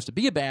Rousey is supposed to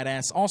be a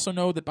badass also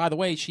know that, by the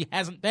way, she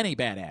hasn't been a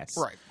badass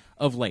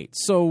of late.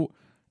 So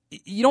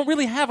you don't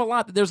really have a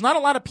lot. There's not a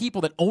lot of people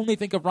that only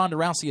think of Ronda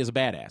Rousey as a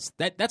badass.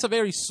 That's a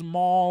very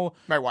small.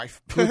 My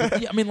wife.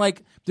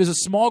 There's a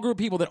small group of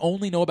people that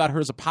only know about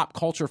her as a pop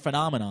culture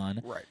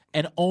phenomenon,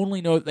 and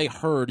only know that they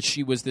heard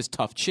she was this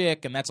tough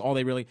chick, and that's all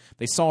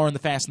they saw her in the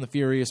Fast and the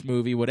Furious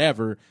movie,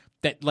 whatever.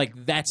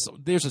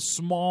 There's a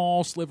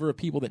small sliver of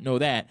people that know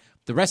that.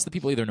 The rest of the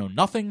people either know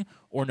nothing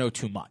or know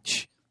too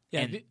much. Yeah,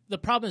 and the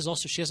problem is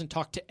also she hasn't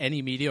talked to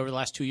any media over the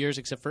last 2 years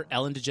except for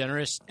Ellen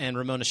DeGeneres and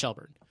Ramona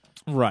Shelburne.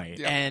 Right.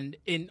 Yeah. And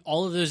in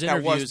all of those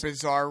interviews... That was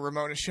bizarre,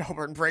 Ramona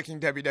Shelburne breaking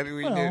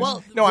WWE news.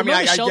 Well, no, I mean,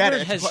 I get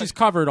it. She's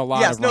covered a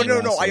lot of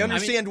Ronda Rousey. I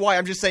understand why.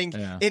 I'm just saying,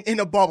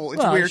 in a bubble,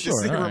 it's weird to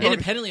see Ramona.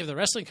 Independently of the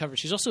wrestling coverage,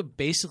 she's also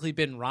basically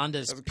been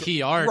Ronda's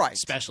PR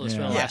specialist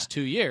for the last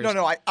 2 years.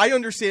 No, I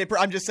understand it.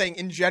 I'm just saying,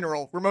 in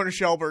general, Ramona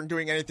Shelburne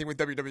doing anything with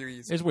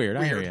WWE is weird.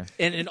 I hear you.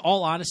 And in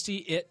all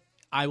honesty,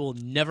 I will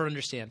never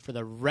understand for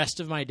the rest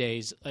of my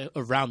days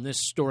around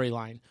this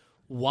storyline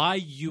why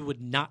you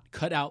would not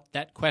cut out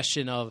that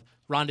question of,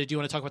 Ronda, do you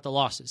want to talk about the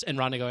losses? And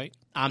Ronda going,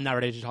 I'm not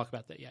ready to talk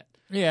about that yet.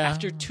 Yeah.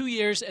 After 2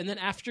 years, and then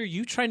after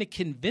you trying to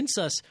convince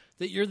us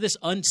that you're this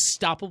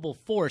unstoppable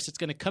force, it's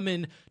going to come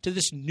in to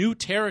this new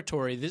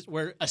territory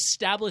where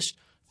established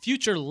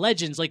future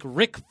legends like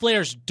Ric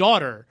Flair's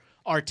daughter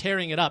are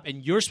tearing it up,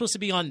 and you're supposed to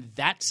be on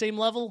that same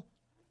level?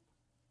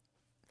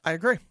 I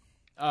agree.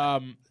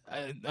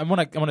 I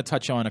want to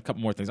touch on a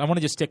couple more things. I want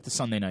to just stick to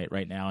Sunday night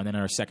right now, and then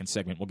in our second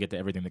segment, we'll get to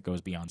everything that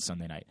goes beyond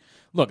Sunday night.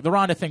 Look, the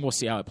Ronda thing, we'll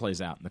see how it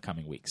plays out in the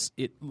coming weeks.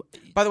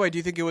 By the way, do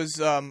you think it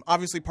was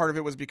obviously part of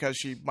it was because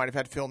she might have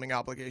had filming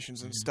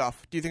obligations and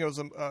stuff? Do you think it was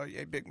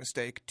a big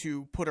mistake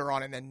to put her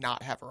on and then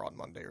not have her on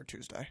Monday or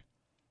Tuesday?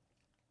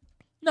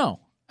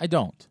 No, I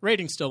don't.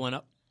 Ratings still went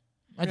up.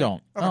 I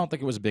don't. Okay. I don't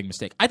think it was a big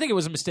mistake. I think it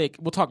was a mistake.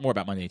 We'll talk more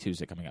about Monday and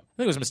Tuesday coming up. I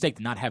think it was a mistake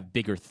to not have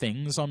bigger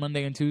things on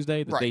Monday and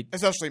Tuesday.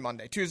 Especially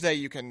Monday. Tuesday,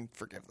 you can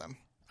forgive them.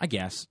 I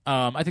guess.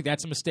 I think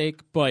that's a mistake,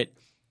 but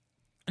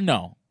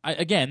no.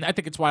 I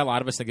think it's why a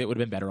lot of us think it would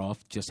have been better off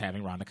just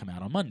having Ronda come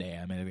out on Monday.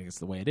 I mean, I think it's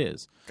the way it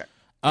is.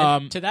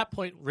 Okay. To that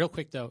point, real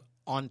quick though,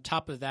 on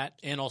top of that,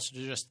 and also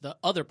to just the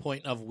other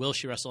point of will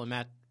she wrestle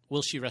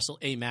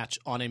a match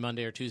on a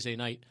Monday or Tuesday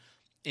night?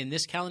 In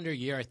this calendar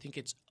year, I think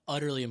it's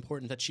utterly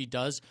important that she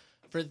does,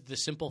 for the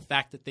simple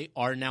fact that they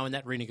are now in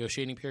that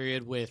renegotiating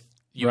period with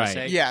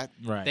USA. Right. Yeah.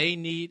 Right. They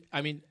need.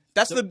 I mean,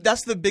 That's the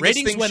biggest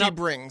ratings thing went she up.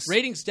 brings.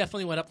 Ratings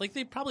definitely went up, like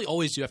they probably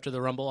always do after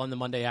the Rumble on the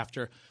Monday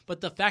after.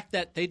 But the fact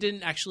that they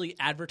didn't actually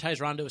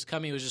advertise Ronda was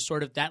coming, it was just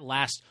sort of that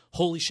last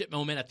holy shit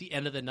moment at the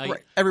end of the night.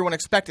 Right. Everyone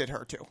expected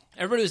her to.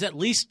 Everybody was at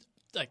least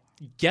like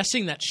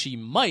guessing that she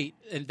might,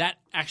 and that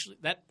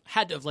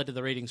had to have led to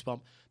the ratings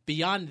bump.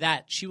 Beyond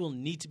that, she will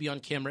need to be on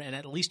camera and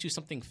at least do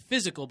something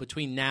physical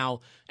between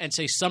now and,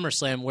 say,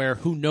 SummerSlam, where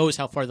who knows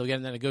how far they'll get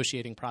in that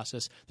negotiating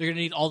process. They're going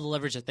to need all the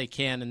leverage that they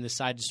can and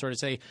decide to sort of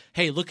say,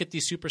 hey, look at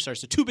these superstars.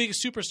 The two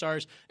biggest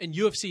superstars in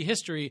UFC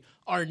history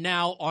are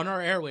now on our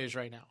airwaves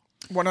right now.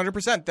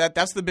 100%.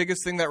 That's the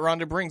biggest thing that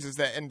Ronda brings is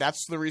that, and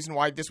that's the reason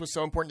why this was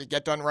so important to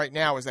get done right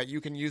now, is that you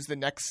can use the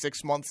next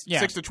 6 months, Yeah.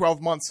 6 to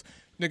 12 months,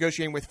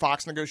 negotiating with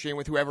Fox, negotiating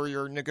with whoever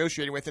you're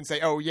negotiating with, and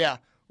say, oh yeah,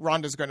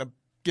 Ronda's going to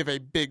give a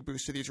big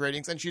boost to these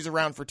ratings, and she's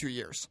around for 2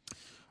 years.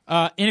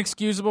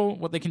 Inexcusable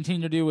what they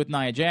continue to do with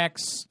Nia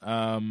Jax.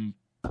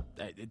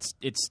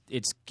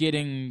 It's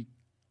getting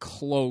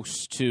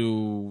close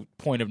to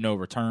point of no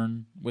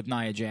return with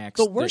Nia Jax.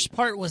 The worst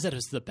part was that it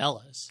was the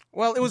Bellas.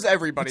 Well, it was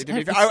everybody. To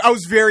be fair. I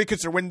was very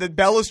concerned when the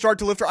Bellas started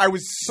to lift her. I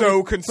was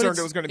so concerned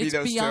it was going to be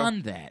those It's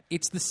beyond that.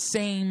 It's the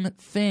same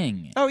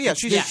thing. Oh yeah,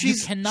 you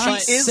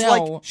cannot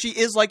sell. She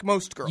is like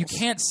most girls. You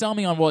can't sell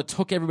me on it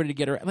took everybody to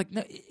get her. Like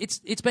no,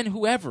 it's been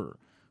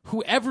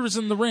whoever's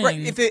in the ring.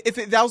 Right. If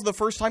that was the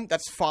first time,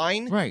 that's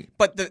fine. Right.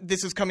 But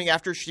this is coming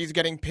after she's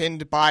getting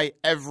pinned by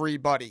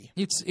everybody.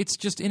 It's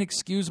just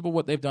inexcusable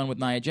what they've done with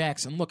Nia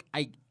Jax. And look,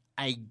 I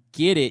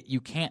get it. You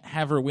can't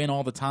have her win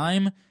all the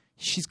time.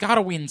 She's got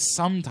to win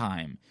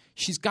sometime.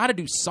 She's got to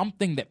do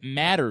something that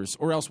matters,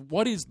 or else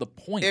what is the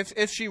point?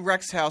 If she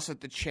wrecks house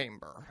at the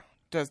Chamber,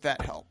 does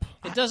that help?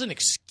 It doesn't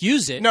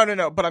excuse it.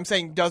 No. But I'm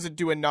saying, does it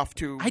do enough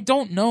to? I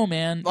don't know,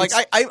 man. Like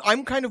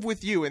I'm kind of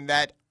with you in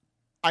that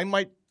I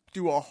might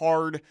do a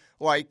hard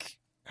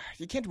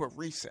you can't do a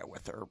reset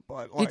with her,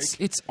 but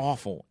it's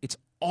awful. It's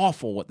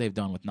awful what they've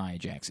done with Nia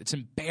Jax. It's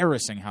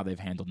embarrassing how they've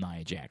handled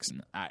Nia Jax.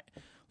 And I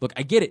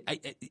get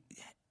it.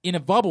 In a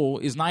bubble,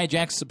 is Nia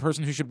Jax the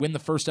person who should win the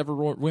first ever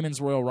Women's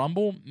Royal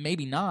Rumble?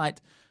 Maybe not.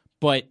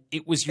 But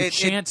it was your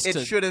chance it to.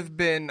 It should have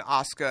been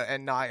Asuka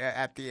and Nia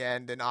at the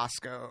end, and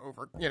Asuka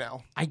over.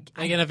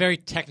 In a very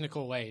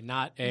technical way,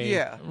 not a.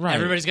 Yeah, right.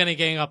 Everybody's going to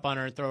gang up on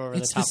her and throw her over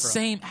the top rope. It's the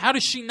same. How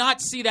does she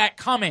not see that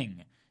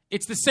coming?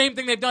 It's the same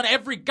thing they've done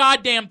every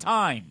goddamn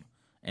time.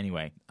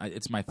 Anyway,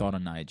 it's my thought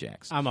on Nia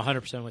Jax. I'm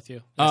 100% with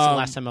you. That's the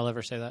last time I'll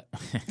ever say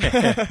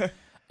that.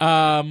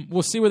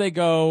 We'll see where they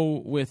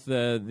go with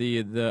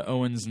the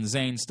Owens and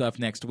Zayn stuff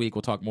next week.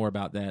 We'll talk more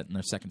about that in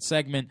our second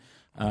segment.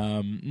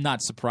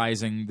 Not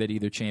surprising that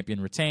either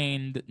champion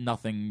retained.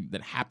 Nothing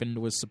that happened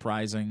was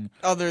surprising.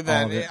 Other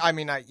than,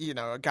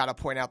 I got to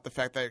point out the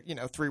fact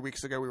that, 3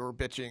 weeks ago we were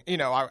bitching.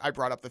 I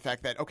brought up the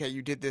fact that, okay,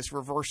 you did this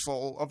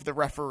reversal of the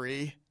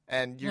referee,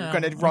 and you're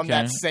going to run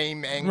that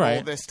same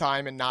angle this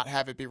time and not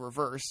have it be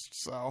reversed.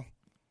 So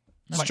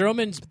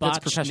Strowman's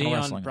botched knee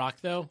wrestling. on Brock,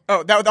 though.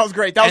 Oh, that was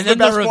great. That was and the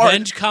best then the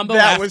revenge combo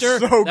that after. was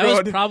so that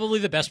good. was probably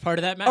the best part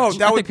of that match. Oh,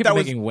 I think people are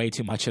making way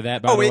too much of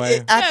that, by the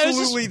way.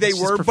 Absolutely they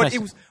just were, but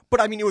professional.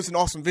 it was an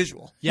awesome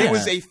visual. Yeah. It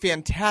was a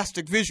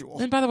fantastic visual.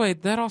 And by the way,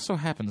 that also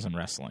happens in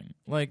wrestling.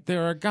 Like,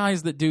 there are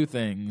guys that do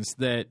things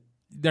that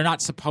they're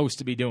not supposed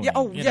to be doing. Yeah.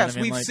 Oh, you know yes. what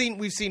I mean?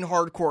 We've seen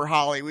Hardcore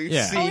Holly. We've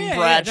seen Bradshaw.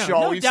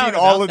 Bradshaw. No We've doubt seen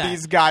all about of that.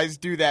 these guys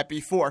do that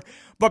before.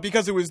 But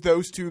because it was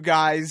those two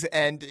guys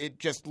and it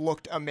just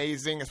looked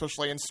amazing,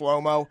 especially in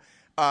slow mo,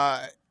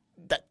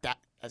 that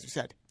as you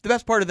said, the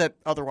best part of that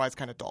otherwise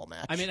kind of dull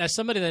match. I mean, as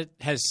somebody that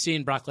has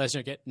seen Brock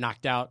Lesnar get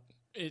knocked out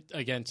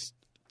against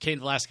Cain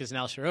Velasquez and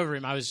Alistair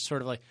Overeem, I was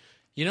sort of like,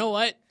 you know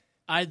what?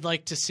 I'd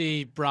like to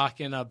see Brock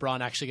and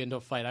Braun actually get into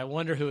a fight. I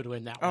wonder who would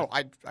win that one.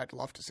 Oh, I'd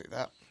love to see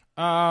that.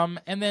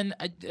 And then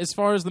as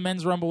far as the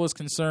men's rumble is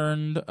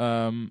concerned,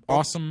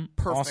 awesome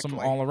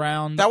all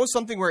around. That was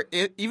something where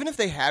even if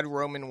they had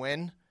Roman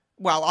win,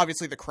 well,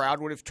 obviously the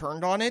crowd would have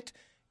turned on it.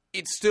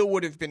 It still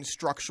would have been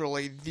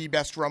structurally the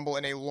best Rumble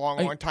in a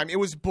long time. It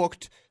was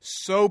booked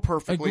so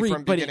perfectly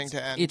from beginning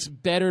to end. It's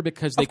better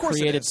because they Of course it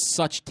created is.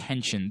 such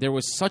tension. There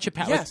was such a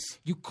Yes.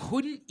 you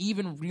couldn't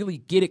even really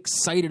get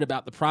excited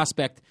about the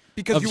prospect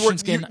because of you were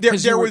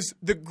Shinsuke, there was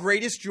the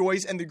greatest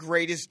joys and the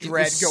greatest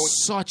dread it was going.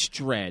 such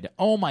dread.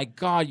 Oh my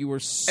God, you were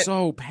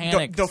so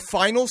panicked. The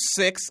final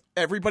six,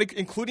 everybody,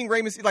 including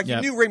Rey Mysterio,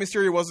 you knew Rey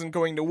Mysterio wasn't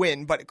going to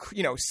win, but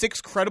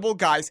 6 credible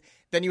guys.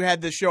 Then you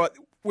had the show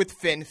with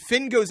Finn.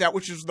 Finn goes out,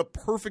 which is the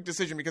perfect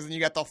decision because then you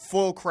got the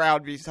full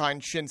crowd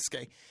behind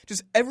Shinsuke.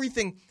 Just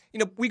everything.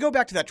 We go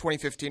back to that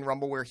 2015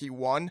 Rumble where he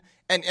won,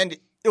 and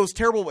it was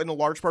terrible in a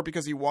large part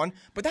because he won,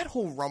 but that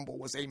whole Rumble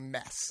was a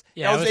mess.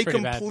 Yeah, that was a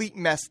pretty bad. complete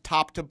mess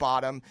top to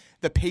bottom.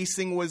 The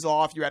pacing was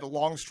off. You had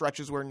long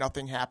stretches where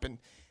nothing happened.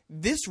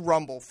 This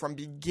Rumble, from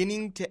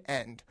beginning to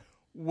end,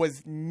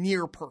 was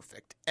near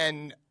perfect,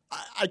 and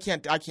I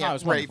can't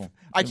rave.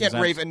 I can't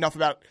rave enough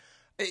about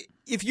it.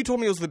 If you told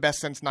me it was the best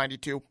since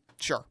 '92,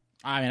 sure.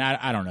 I mean,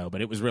 I don't know,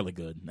 but it was really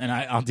good, and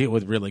I'll deal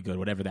with really good,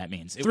 whatever that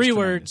means. It was 3 tremendous.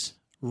 words: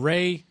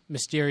 Rey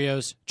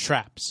Mysterio's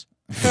traps.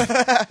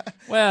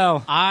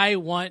 Well, I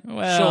want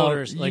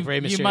shoulders like Rey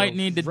Mysterio. You might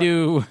need to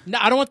do. No,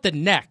 I don't want the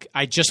neck.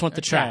 I just want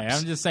the traps.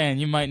 I'm just saying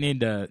you might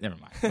need to. Never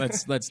mind.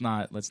 Let's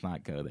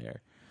not go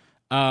there.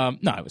 No,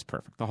 it was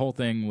perfect. The whole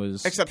thing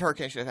was. Except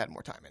Hurricane should have had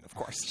more time in, of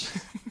course.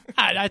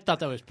 I thought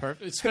that was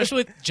perfect,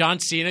 especially with John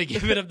Cena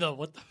giving him the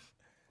what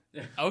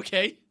the.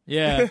 Okay.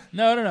 Yeah.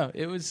 No.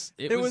 It was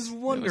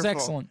wonderful. It was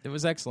excellent. It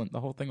was excellent.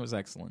 The whole thing was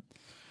excellent.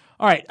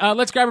 All right,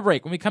 let's grab a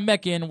break. When we come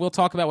back in, we'll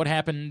talk about what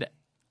happened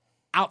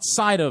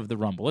outside of the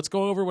Rumble. Let's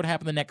go over what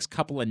happened the next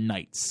couple of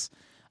nights.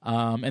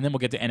 And then we'll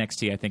get to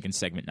NXT, I think, in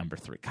segment number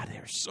 3. God,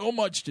 there's so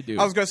much to do.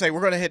 I was going to say,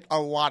 we're going to hit a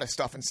lot of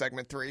stuff in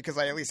segment 3 because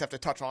I at least have to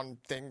touch on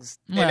things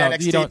in Well,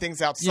 NXT,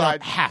 things outside. You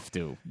don't have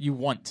to. You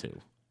want to.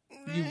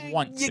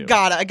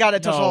 I gotta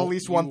touch on at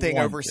least one thing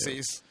want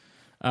overseas.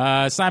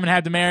 Simon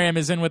Habdamariam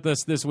is in with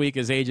us this week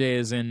as AJ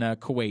is in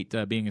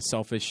Kuwait, being a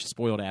selfish,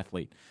 spoiled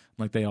athlete,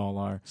 like they all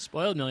are.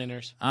 Spoiled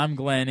millionaires. I'm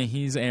Glenn.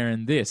 He's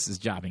Aaron. This is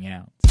Jobbing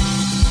Out.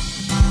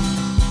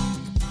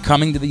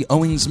 Coming to the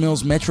Owings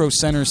Mills Metro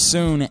Center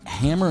soon,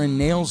 Hammer and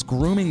Nails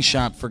Grooming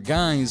Shop for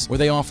guys, where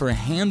they offer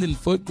hand and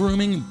foot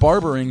grooming,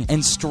 barbering,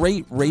 and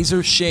straight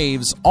razor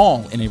shaves,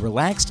 all in a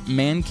relaxed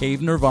man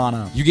cave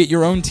nirvana. You get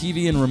your own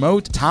TV and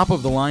remote,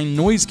 top-of-the-line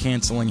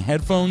noise-canceling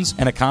headphones,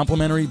 and a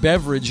complimentary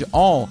beverage,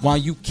 all while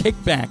you kick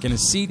back in a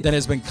seat that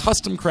has been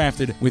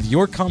custom-crafted with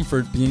your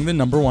comfort being the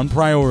 #1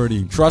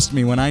 priority. Trust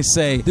me when I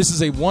say this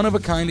is a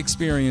one-of-a-kind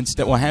experience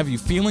that will have you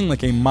feeling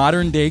like a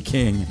modern-day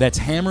king. That's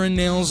Hammer and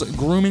Nails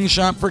Grooming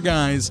Shop for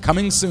guys,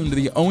 coming soon to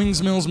the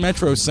Owings Mills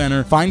Metro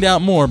Center. Find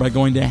out more by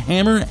going to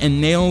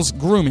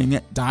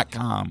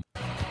hammerandnailsgrooming.com.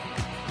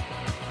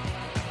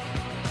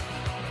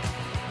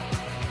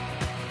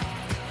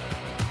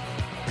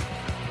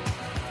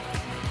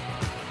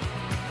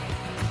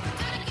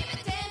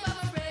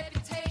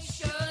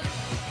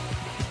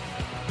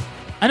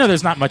 I know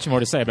there's not much more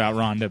to say about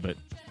Ronda, but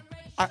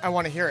I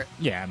want to hear it.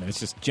 yeah, I mean, it's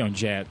just Joan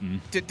Jett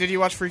and Did you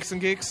watch Freaks and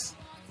Geeks?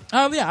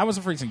 oh yeah, I was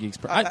a Freaks and Geeks.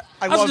 I love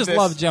also just this.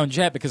 love Joan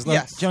Jett because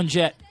Yes. Joan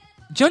Jett's,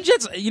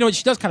 you know,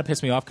 she does kind of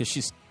piss me off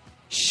because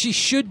she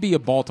should be a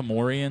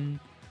Baltimorean,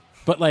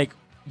 but like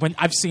when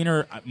I've seen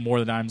her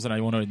more times than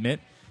I want to admit,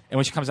 and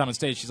when she comes out on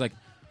stage, she's like,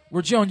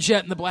 "We're Joan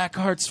Jett and the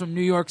Blackhearts from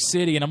New York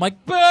City," and I'm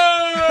like,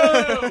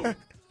 "Boo,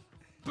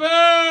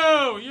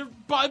 boo, you're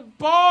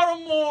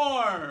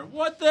Baltimore,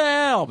 what the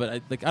hell?" But I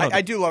don't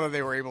I do love that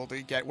they were able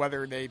to get,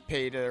 whether they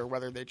paid it or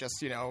whether they just,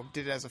 did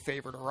it as a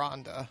favor to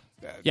Ronda.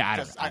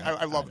 Yeah,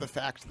 I love the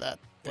fact that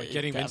they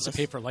Getting got Vince to this.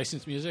 pay for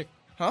licensed music.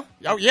 Huh?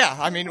 Oh, yeah.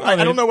 I mean,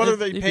 I don't know whether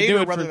they if paid you do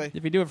or it whether for, they...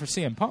 If you do it for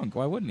CM Punk,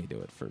 why wouldn't he do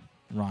it for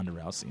Ronda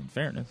Rousey, in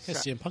fairness? Yeah,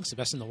 CM Punk's the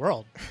best in the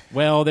world.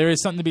 Well, there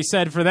is something to be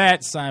said for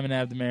that, Simon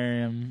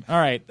Habdamariam. All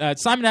right,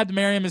 Simon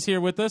Habdamariam is here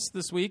with us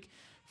this week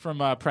from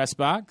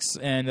Pressbox,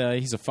 and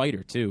he's a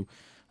fighter, too.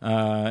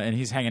 And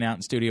he's hanging out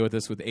in studio with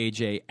us with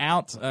AJ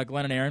out.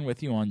 Glenn and Aaron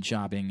with you on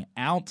Jobbing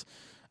Out.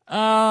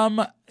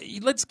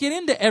 Let's get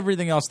into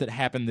everything else that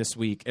happened this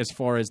week as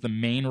far as the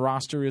main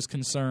roster is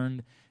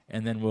concerned,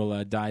 and then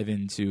we'll dive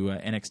into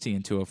NXT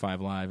and 205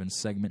 Live in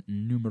segment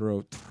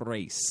numero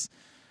 3.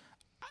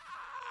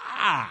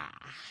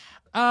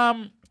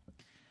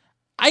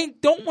 I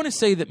don't want to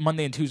say that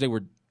Monday and Tuesday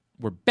were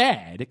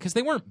bad, because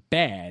they weren't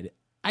bad.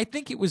 I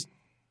think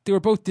they were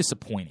both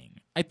disappointing.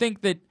 I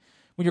think that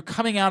when you're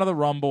coming out of the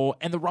Rumble,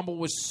 and the Rumble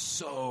was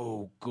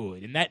so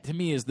good, and that to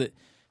me is that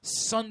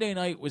Sunday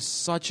night was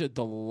such a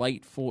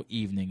delightful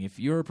evening. If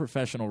you're a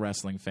professional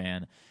wrestling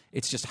fan,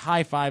 it's just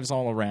high fives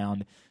all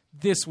around.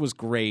 This was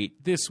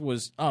great. This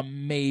was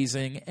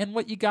amazing. And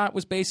what you got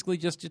was basically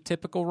just your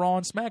typical Raw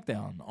and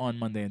SmackDown on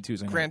Monday and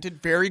Tuesday night.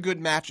 Granted, very good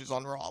matches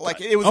on Raw. Like,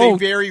 it was Oh, a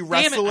very damn it.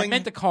 wrestling... I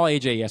meant to call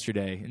AJ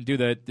yesterday and do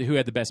the who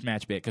had the best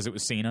match bit, because it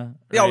was Cena.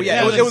 Oh, right?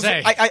 yeah. I was It was.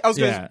 gonna say. I was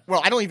going Yeah. to...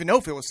 Well, I don't even know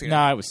if it was Cena.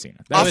 No, it was Cena.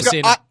 That was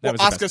Cena. That was the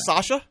best Asuka match.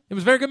 Sasha? It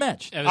was a very good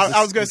match. It was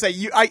I was going to say,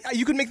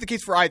 you could make the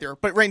case for either,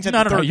 but Reigns had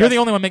No, the no, third you're best. the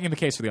only one making the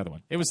case for the other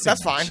one. It was Cena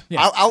That's fine. match.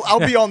 Yeah. I'll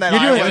be on that You're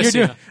doing, island.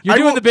 you're I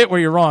doing will- the bit where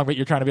you're wrong, but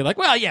you're trying to be like,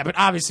 well, yeah, but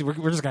obviously we're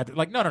just going to...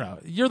 Like, no.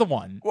 You're the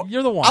one.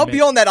 You're the one. I'll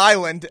be on that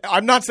island.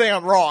 I'm not saying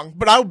I'm wrong,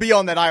 but I'll be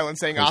on that island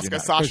saying Course you're Asuka not.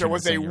 Course Sasha you're not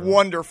was a saying you're wrong.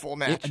 wonderful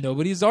match.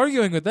 Nobody's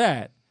arguing with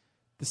that.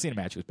 The Cena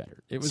match was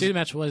better. It was... Cena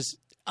match was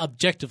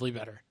objectively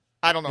better.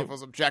 I don't know if it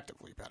was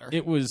objectively better.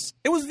 It was...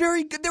 It was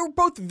very good. They were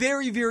both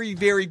very, very,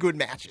 very good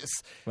matches.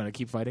 Want to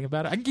keep fighting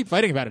about it? I can keep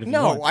fighting about it if you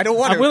No, want. I don't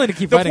want to. I'm willing to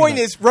keep The fighting point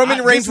about is, Roman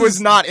it. Reigns This was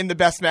is- not in the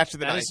best match of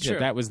the That night. is true. Yeah,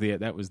 that was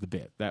the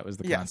bit. That was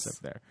the Yes.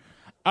 concept there.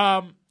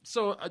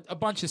 So a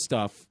bunch of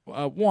stuff.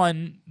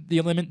 One,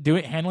 handling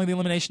the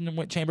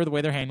elimination chamber the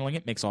way they're handling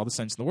it makes all the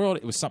sense in the world.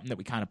 It was something that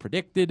we kind of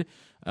predicted,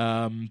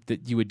 that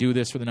you would do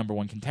this for the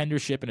 #1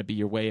 contendership, and it'd be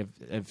your way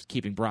of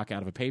keeping Brock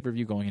out of a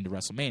pay-per-view going into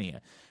WrestleMania.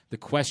 The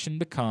question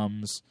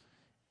becomes,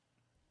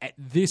 at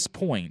this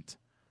point,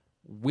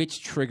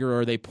 which trigger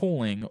are they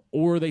pulling,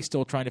 or are they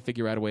still trying to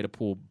figure out a way to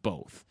pull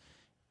both?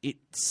 It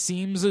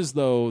seems as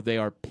though they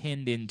are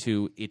pinned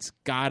into, it's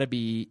got to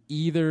be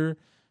either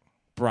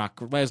Brock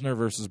Lesnar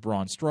versus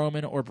Braun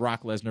Strowman or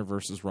Brock Lesnar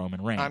versus Roman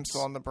Reigns. I'm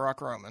still on the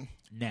Brock Roman.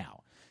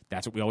 Now,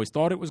 That's what we always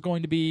thought it was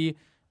going to be.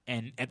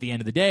 And at the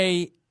end of the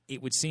day,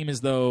 it would seem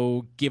as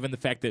though, given the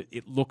fact that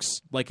it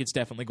looks like it's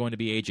definitely going to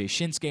be AJ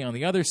Shinsuke on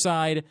the other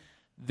side,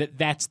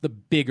 that's the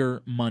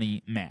bigger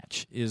money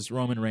match, is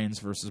Roman Reigns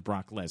versus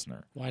Brock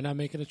Lesnar. Why not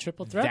make it a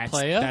triple threat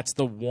play? That's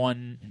the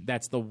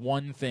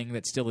one thing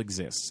that still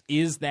exists.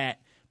 Is that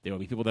there will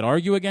be people that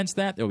argue against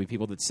that. There will be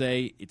people that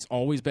say it's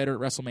always better at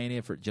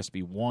WrestleMania for it just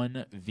be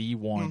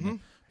 1v1.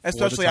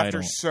 Especially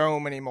after so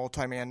many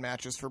multi-man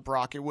matches for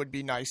Brock, it would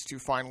be nice to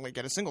finally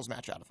get a singles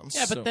match out of him.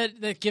 Yeah, but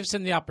that gives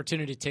him the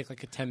opportunity to take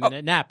like a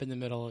 10-minute nap in the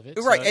middle of it.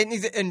 Right,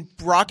 So. and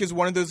Brock is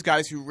one of those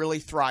guys who really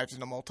thrives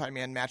in a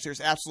multi-man match.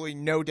 There's absolutely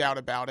no doubt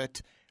about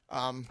it.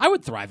 I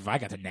would thrive if I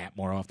got to nap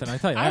more often. I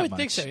tell you that I would much.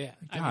 think so, yeah.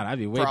 God, I'd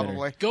be way Probably.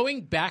 better.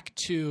 Going back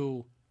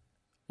to,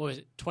 what was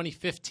it,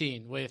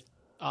 2015 with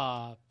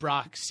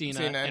Brock, Cena,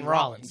 and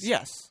Rollins.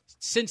 Yes.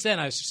 Since then,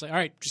 I was just like, all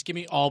right, just give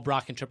me all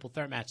Brock and triple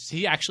threat matches.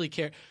 He actually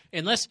cares.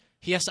 Unless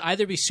he has to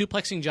either be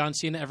suplexing John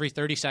Cena every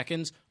 30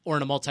 seconds or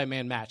in a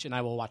multi-man match, and I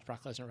will watch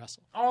Brock Lesnar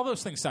wrestle. All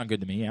those things sound good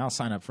to me. I'll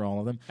sign up for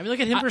all of them. I mean, look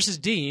at him versus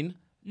Dean.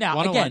 Now,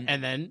 one-on-one, again,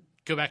 and then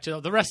go back to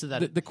the rest of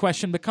that. The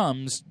question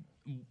becomes,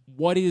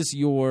 what is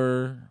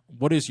your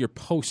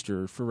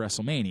poster for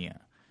WrestleMania?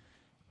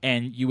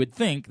 And you would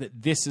think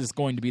that this is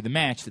going to be the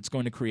match that's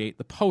going to create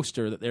the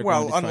poster that they're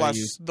going to try unless to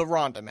use. the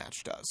Ronda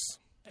match does.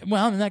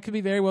 Well, and that could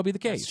be very well be the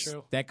case. That's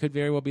true. That could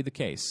very well be the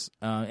case.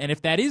 And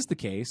if that is the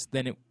case,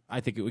 then I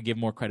think it would give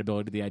more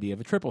credibility to the idea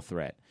of a triple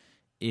threat.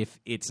 If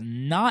it's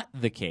not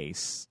the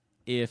case,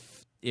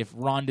 if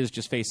Ronda's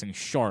just facing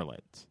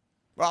Charlotte.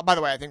 Well, by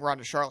the way, I think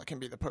Ronda Charlotte can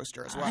be the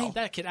poster as I well. think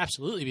that could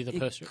absolutely be the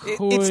poster.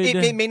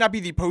 It may not be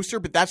the poster,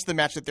 but that's the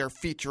match that they're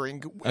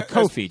featuring. A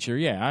co-feature,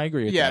 yeah, I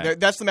agree with that. Yeah,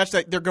 that's the match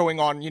that they're going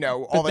on,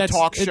 all But the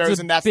talk it's shows,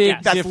 a and that's big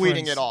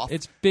leading difference. it off.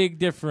 It's big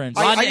difference.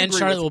 Ronda I and agree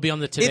Charlotte with- will be on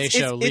the Today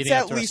Show leading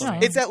up to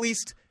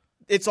WrestleMania.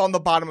 It's on the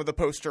bottom of the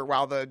poster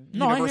while the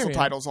No, I hear Universal you.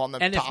 title's on the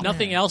And top. if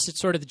nothing else, it's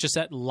sort of just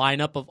that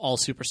lineup of all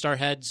superstar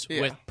heads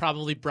Yeah. with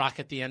probably Brock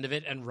at the end of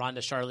it and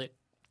Ronda Charlotte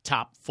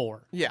top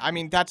 4. Yeah, I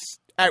mean, that's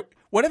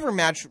whatever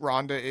match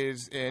Ronda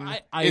is in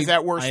I is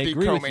at worst I the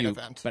agree with co-main you,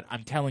 event. But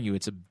I'm telling you,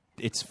 it's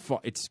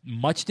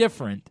much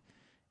different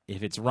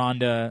if it's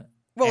Ronda.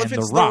 Well, and if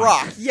it's The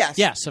Rock. yes.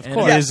 Yes, of And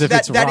course. it is if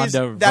it's that Ronda is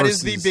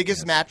the versus- biggest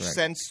yes, match correct.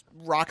 since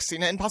Rock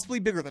Cena, and possibly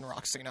bigger than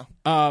Rock Cena.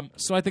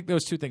 So I think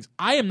those two things.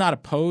 I am not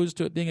opposed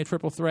to it being a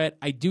triple threat.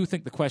 I do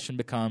think the question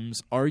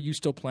becomes, are you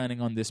still planning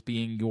on this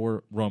being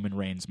your Roman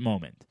Reigns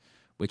moment?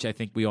 Which I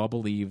think we all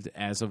believed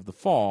as of the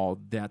fall,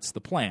 that's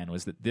the plan,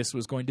 was that this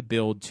was going to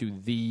build to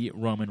the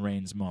Roman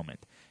Reigns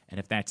moment. And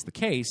if that's the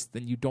case,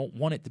 then you don't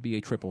want it to be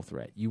a triple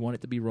threat. You want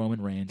it to be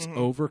Roman Reigns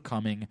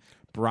overcoming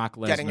Brock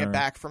Lesnar. Getting it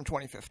back from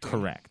 2015.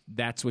 Correct.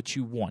 That's what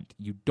you want.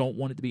 You don't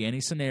want it to be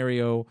any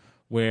scenario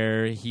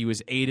where he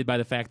was aided by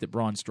the fact that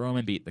Braun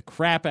Strowman beat the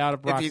crap out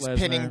of Brock If he's Lesnar.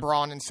 pinning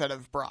Braun instead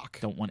of Brock.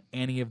 Don't want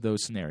any of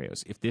those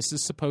scenarios. If this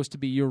is supposed to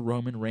be your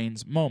Roman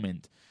Reigns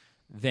moment,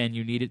 then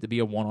you need it to be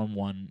a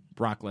one-on-one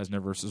Brock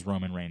Lesnar versus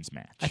Roman Reigns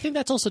match. I think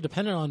that's also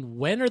dependent on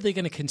when are they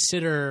going to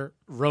consider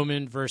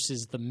Roman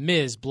versus The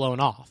Miz blown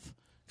off.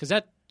 Because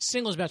that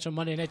singles match on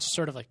Monday night just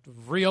sort of like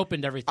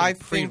reopened everything I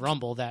think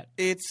pre-Rumble.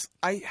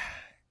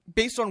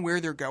 Based on where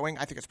they're going,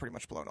 I think it's pretty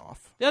much blown off.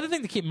 The other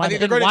thing to keep in I mind, think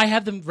Then they're gonna- why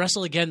have them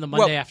wrestle again the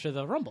Monday after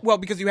the Rumble? Well,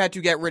 because you had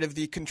to get rid of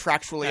the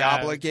contractually Okay.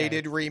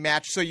 obligated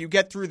rematch. So you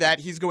get through that.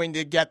 He's going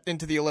to get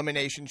into the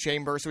Elimination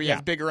Chamber, so he Yeah.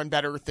 has bigger and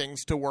better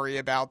things to worry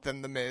about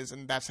than The Miz,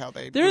 and that's how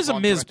they there is move a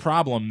on to Miz it.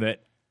 problem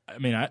that, I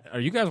mean, are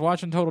you guys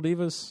watching Total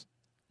Divas?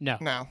 No.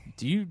 No.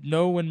 Do you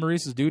know when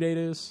Maurice's due date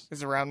is?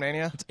 Is it around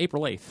Mania? It's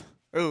April 8th.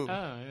 Ooh, Oh,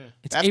 yeah.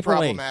 It's that's April 8th.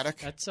 problematic.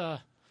 That's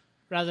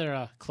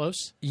rather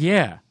close.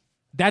 Yeah.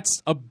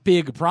 That's a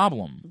big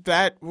problem.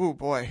 Oh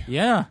boy.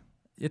 Yeah,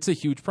 it's a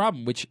huge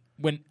problem. Which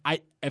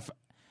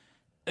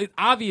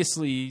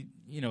obviously,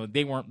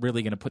 they weren't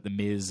really going to put the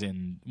Miz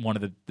in one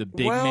of the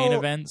big main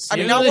events. I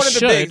mean, Yeah, not they one of the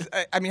should.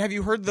 big. I mean, have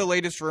you heard the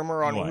latest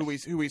rumor on What?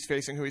 who he's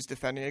facing, who he's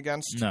defending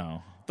against?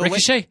 No, The la-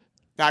 Ricochet?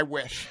 I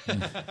wish.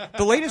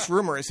 The latest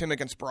rumor is him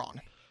against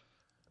Braun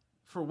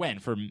for when?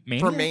 For Mania?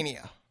 for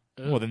Mania.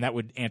 Well, then that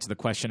would answer the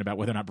question about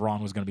whether or not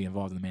Braun was going to be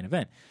involved in the main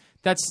event.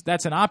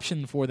 That's an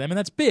option for them, and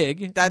that's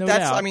big. no That's.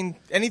 doubt. I mean,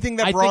 anything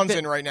that I think Braun's that-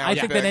 in right now. I is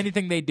think big. that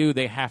anything they do,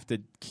 they have to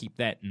keep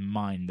that in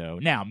mind, though.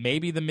 Now,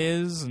 maybe the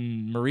Miz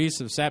and Maurice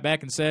have sat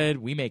back and said,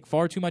 "We make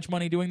far too much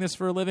money doing this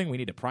for a living. We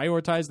need to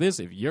prioritize this.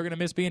 If you're going to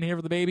miss being here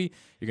for the baby,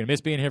 you're going to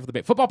miss being here for the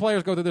baby." Football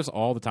players go through this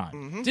all the time.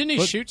 Mm-hmm. Didn't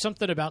he shoot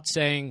something about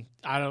saying,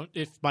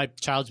 if my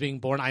child's being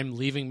born, I'm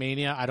leaving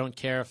Mania. I don't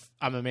care if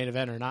I'm a main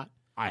event or not.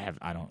 I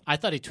don't. I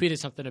thought he tweeted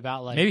something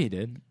about like Maybe he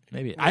did.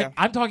 Maybe Yeah.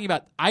 I'm talking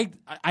about. I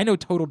know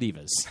Total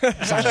Divas.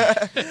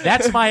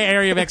 That's my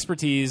area of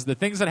expertise. The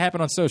things that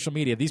happen on social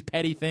media, these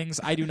petty things,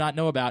 I do not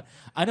know about.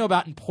 I know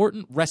about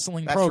important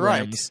wrestling That's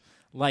programs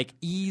like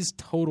E's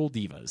Total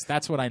Divas.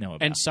 That's what I know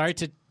about. And sorry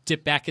to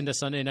dip back into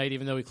Sunday night,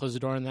 even though we closed the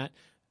door on that.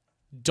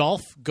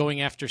 Dolph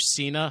going after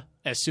Cena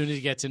as soon as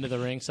he gets into the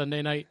ring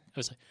Sunday night. I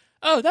was like,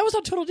 Oh, that was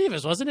on Total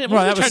Divas, wasn't it?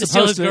 Well, Wasn't that he trying was to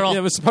steal his supposed to. girl? It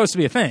was supposed to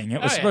be a thing.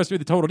 It was Oh, supposed to be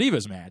the Total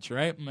Divas match,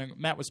 right?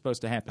 Matt was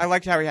supposed to happen. I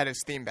liked how he had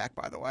his theme back,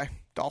 by the way,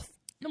 Dolph.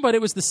 No, but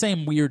it was the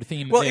same weird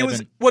theme. That Well, they it had was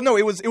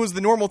been- it was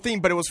the normal theme,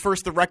 but it was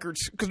first the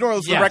records because normally it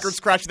was the Yes. record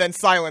scratch then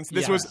silence.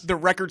 This was Yes. the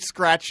record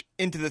scratch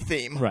into the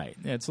theme. right.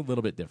 Yeah, it's a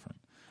little bit different.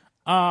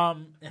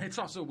 And it's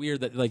also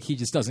weird that like he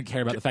just doesn't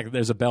care about the fact that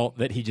there's a belt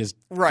that he just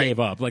Right. gave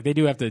up. Like they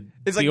do have to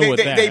It's like deal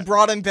with that. they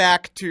brought him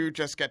back to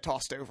just get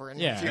tossed over. In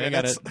a yeah, few they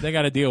minutes.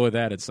 got to deal with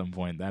that at some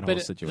point. That whole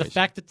But situation. the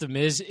fact that The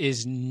Miz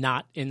is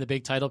not in the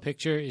big title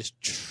picture is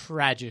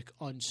tragic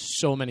on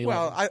so many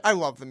Well, levels. I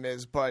love the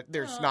Miz, but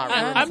there's not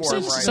room I'm for saying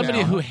him this right is somebody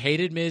now. who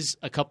hated Miz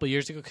a couple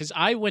years ago because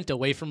I went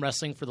away from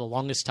wrestling for the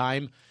longest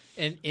time,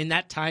 and in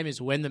that time is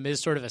when the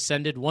Miz sort of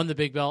ascended, won the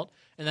big belt,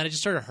 and then I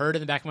just sort of heard in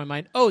the back of my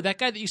mind, oh, that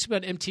guy that used to be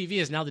on MTV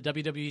is now the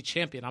WWE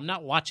champion. I'm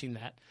not watching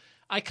that.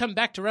 I come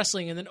back to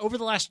wrestling, and then over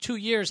the last 2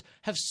 years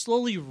have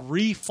slowly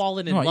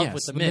re-fallen in Oh, love yes,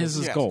 with the the Miz. Miz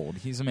is Yes. gold.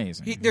 He's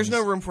amazing. There's no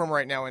He's- room for him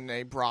right now in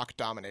a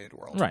Brock-dominated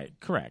world. Right,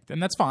 correct,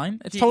 and that's fine.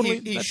 It's He, totally.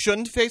 he that's-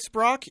 shouldn't face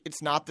Brock.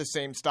 It's not the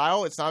same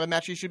style. It's not a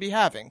match he should be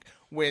having.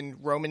 When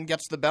Roman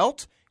gets the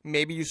belt,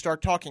 maybe you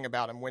start talking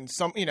about him. When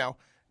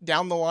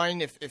down the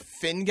line, if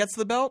Finn gets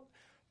the belt,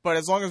 but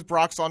as long as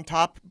Brock's on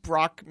top,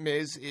 Brock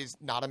Miz is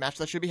not a match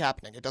that should be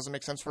happening. It doesn't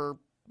make sense for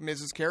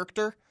Miz's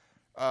character.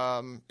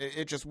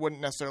 It just wouldn't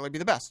necessarily be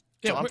the best.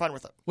 So Yeah, I'm we're- fine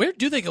with it. Where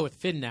do they go with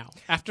Finn now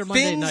after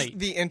Monday Finn's night?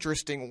 the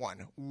interesting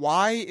one.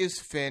 Why is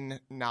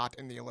Finn not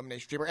in the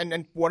Elimination Chamber?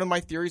 And one of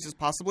my theories is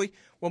possibly,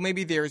 well,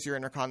 maybe there's your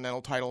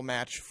Intercontinental title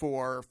match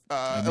for make a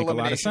lot of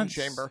Elimination sense.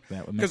 Chamber.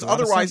 That would make Because a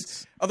lot of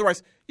sense.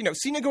 otherwise,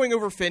 Cena going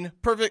over Finn,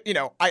 perfect.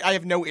 I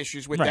have no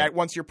issues with Right. that.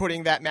 Once you're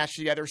putting that match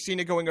together,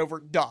 Cena going over,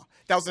 duh.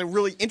 That was a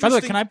really By the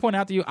interesting. way, can I point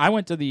out to you? I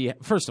went to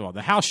first of all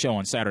the house show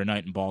on Saturday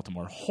night in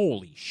Baltimore.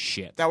 Holy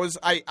shit! That was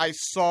I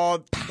saw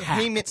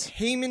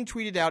Heyman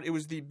tweeted out it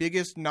was the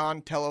biggest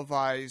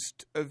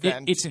non-televised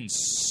event It's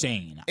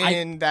insane.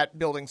 in that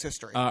building's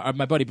history.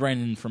 My buddy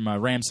Brandon from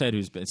Ramshead,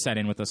 who's sat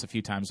in with us a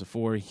few times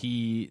before,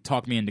 he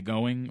talked me into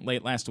going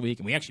late last week,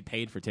 and we actually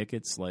paid for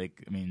tickets.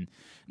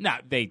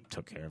 They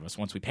took care of us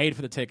once we paid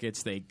for the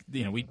tickets.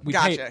 We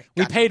Gotcha.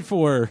 paid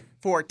for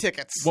for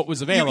tickets. what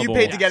was You available.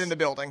 paid to get in the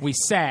building. We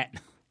sat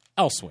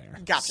elsewhere,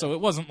 Gotcha. so it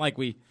wasn't like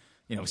we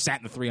sat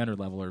in the 300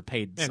 level or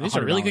paid. Man, these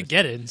are really good $100.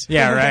 get-ins.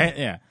 Yeah, right.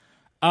 Yeah.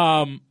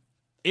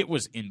 It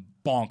was in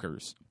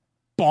bonkers.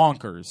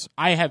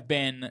 I have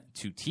been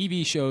to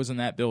TV shows in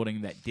that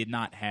building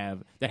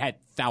that had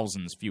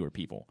thousands fewer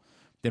people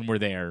than were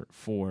there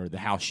for the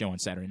house show on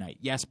Saturday night.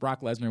 Yes,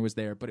 Brock Lesnar was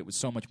there, but it was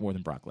so much more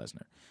than Brock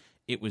Lesnar.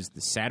 It was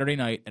the Saturday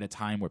night at a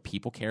time where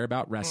people care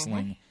about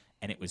wrestling,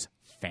 and it was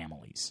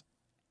families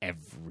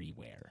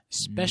everywhere.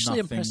 Especially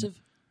Nothing-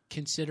 impressive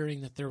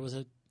considering that there was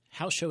a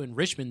house show in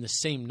Richmond the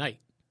same night.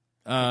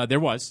 There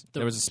was a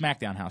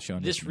SmackDown house show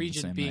in This Richmond the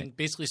region same being night.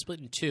 basically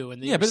split in two.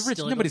 And they Yeah, were but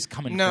still nobody's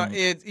coming. No, from,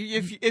 if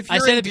you're I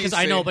said in it because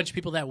I DC know a bunch of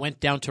people that went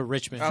down to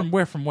Richmond from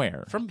where? From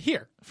where? from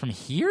here. From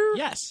here?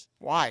 Yes.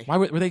 Why? Why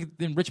were they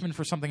in Richmond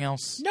for something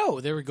else?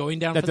 No, they were going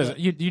down That for doesn't.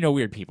 the, You know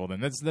weird people. Then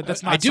that's not.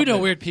 I do know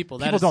something- weird people.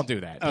 That People is- don't do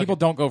that. Okay. People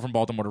don't go from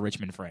Baltimore to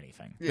Richmond for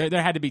anything.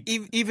 There had to be.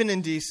 Even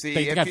in DC,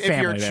 They got if you're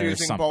family there or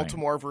choosing something.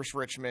 Baltimore versus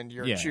Richmond,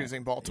 you're Yeah,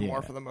 choosing Baltimore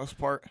yeah. for the most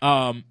part.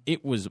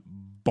 It was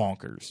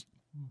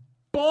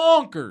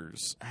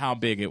bonkers, how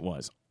big it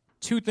was.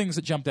 Two things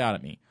that jumped out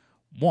at me.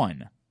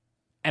 One,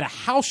 at a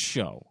house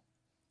show,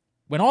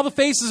 when all the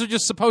faces are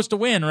just supposed to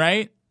win,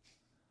 right?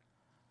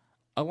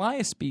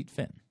 Elias beat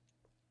Finn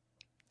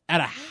at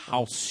a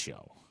house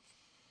show.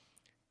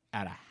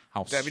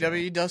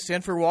 WWE does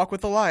stand for Walk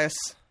with Elias.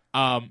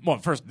 Well,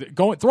 first,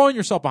 throwing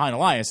yourself behind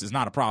Elias is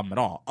not a problem at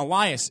all.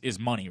 Elias is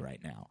money right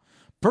now.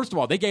 First of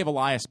all, they gave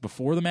Elias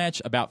before the match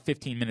about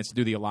 15 minutes to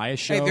do the Elias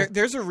show. Hey,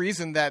 there's a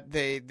reason that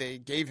they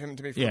gave him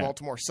to me for the Yeah.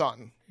 Baltimore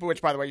Sun,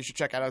 which, by the way, you should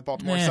check out at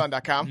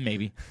BaltimoreSun.com.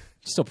 Maybe.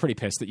 Still pretty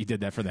pissed that you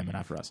did that for them and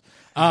not for us.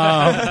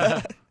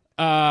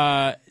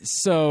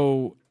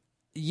 So,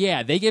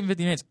 yeah, they gave him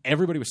 15 minutes.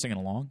 Everybody was singing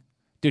along.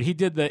 Dude, he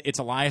did It's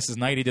Elias's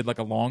Night. He did like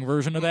a long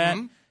version of that.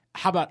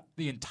 How about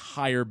the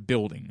entire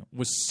building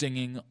was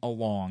singing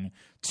along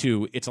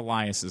to It's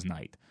Elias's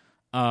Night?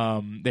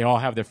 They all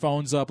have their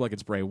phones up like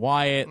it's Bray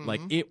Wyatt.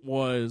 Like, it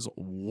was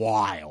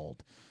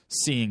wild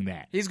seeing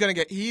that. He's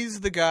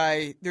the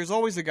guy. There's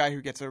always the guy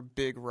who gets a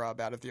big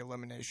rub out of the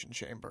Elimination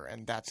Chamber,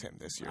 and that's him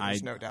this year.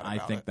 There's no doubt about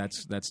it. I think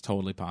that's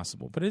totally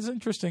possible. But it's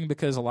interesting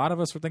because a lot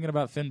of us were thinking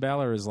about Finn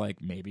Balor as like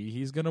maybe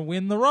he's going to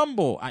win the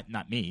Rumble.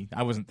 Not me.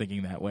 I wasn't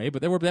thinking that way.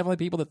 But there were definitely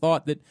people that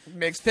thought that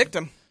Migs picked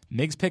him.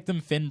 Migs picked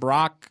him. Finn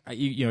Brock.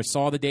 You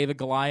saw the David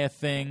Goliath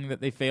thing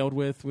that they failed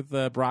with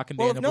Brock and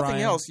Well, Daniel if nothing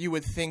Bryan. else, you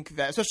would think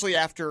that, especially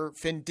after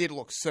Finn did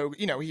look so,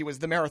 he was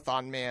the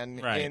marathon man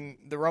Right. in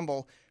the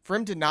Rumble. For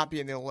him to not be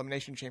in the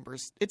Elimination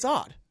Chambers, it's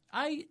odd.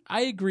 I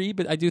agree,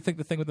 but I do think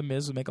the thing with the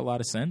Miz would make a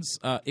lot of sense.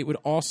 It would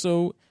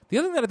also the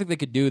other thing that I think they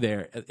could do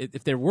there,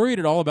 if they're worried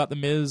at all about the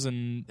Miz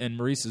and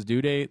Maurice's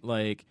due date,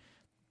 like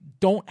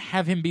don't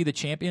have him be the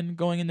champion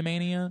going into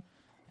Mania.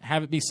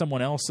 Have it be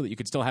someone else so that you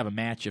could still have a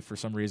match if for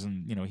some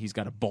reason he's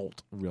got to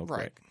bolt real Right.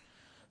 quick.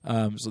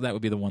 So that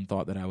would be the one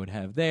thought that I would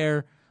have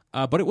there.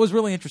 But it was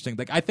really interesting.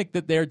 Like, I think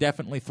that they're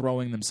definitely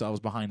throwing themselves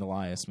behind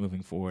Elias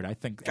moving forward. I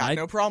think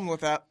no problem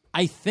with that.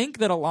 I think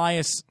that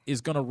Elias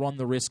is going to run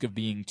the risk of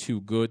being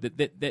too good.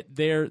 That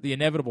they're the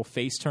inevitable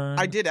face turn.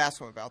 I did ask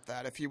him about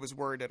that, if he was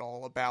worried at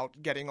all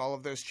about getting all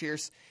of those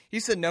cheers. He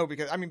said no,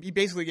 because he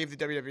basically gave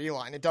the WWE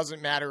line. It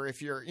doesn't matter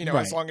if you're, Right,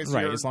 as long as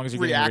right, you're as long as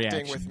you're reacting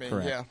getting a with me. reaction,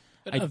 correct. Yeah.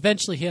 But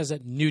eventually, he has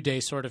that New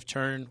Day sort of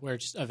turn where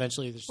just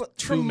eventually there's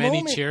too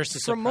many cheers to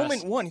suppress. From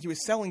moment one, he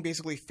was selling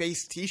basically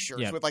face T-shirts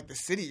Yeah. with like the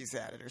cities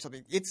at it or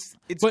something. It's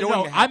But going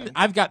no, to happen.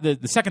 I've got the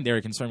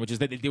secondary concern, which is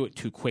that they do it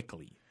too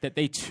quickly. That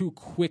they too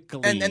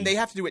quickly and they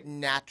have to do it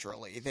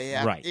naturally. They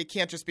have, Right. It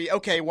can't just be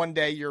okay. One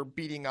day you're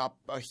beating up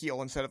a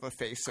heel instead of a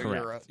face, so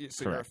you're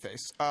a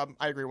face. I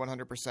agree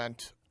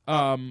 100%.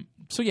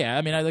 So yeah,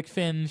 I like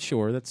Finn.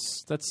 Sure,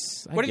 that's.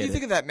 What did you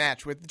think of that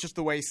match with just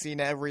the way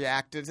Cena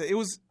reacted? It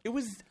was.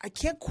 I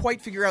can't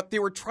quite figure out. They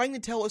were trying to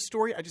tell a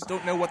story. I just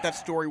don't know what that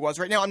story was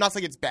right now. I'm not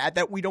saying it's bad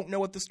that we don't know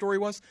what the story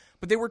was,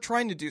 but they were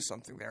trying to do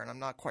something there, and I'm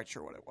not quite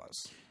sure what it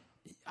was.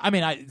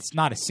 It's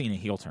not a Cena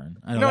heel turn.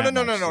 I know No.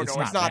 that much.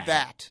 It's not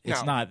that. It's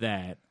No. not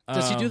that.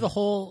 Does he do the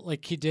whole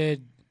like he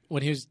did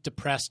when he was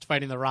depressed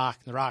fighting The Rock?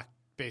 And The Rock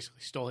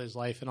basically stole his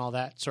life and all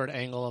that sort of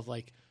angle of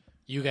like,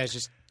 you guys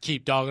just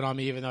keep dogging on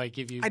me even though I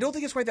give you. I don't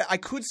think it's quite that. I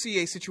could see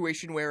a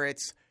situation where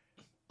it's,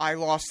 I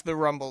lost the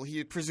Rumble.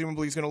 He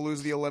presumably is going to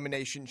lose the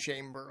Elimination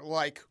Chamber.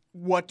 Like,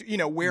 what,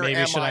 where maybe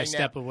am should I now?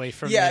 step away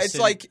from Yeah, this it's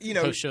and like,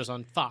 post shows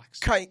on Fox.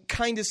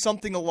 Kind of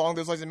something along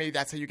those lines, and maybe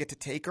that's how you get to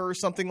take her or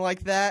something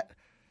like that.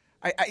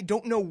 I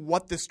don't know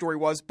what the story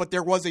was, but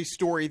there was a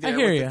story there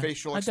with the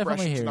facial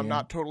expressions, and I'm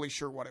not totally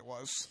sure what it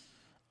was.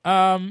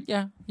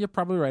 Yeah, you're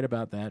probably right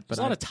about that. But There's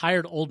a lot of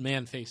tired old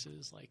man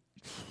faces, like,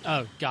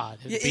 oh God,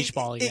 his beach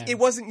ball again. It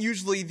wasn't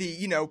usually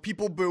the,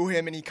 people boo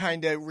him and he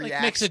kind of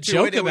reacts makes a to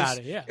joke it. about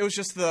it, yeah. It was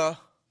just the,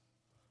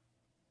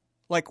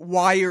 like,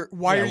 why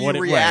are you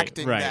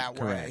reacting that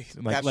way?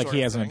 Right. Like he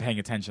hasn't been paying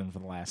attention for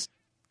the last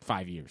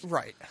 5 years.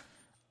 Right.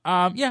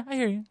 Yeah, I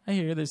hear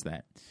you. There's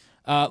that.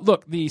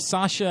 Look, the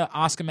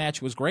Sasha-Asuka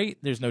match was great.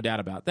 There's no doubt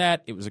about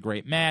that. It was a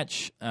great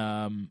match.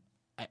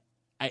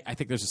 I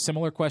think there's a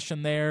similar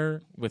question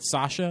there with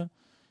Sasha.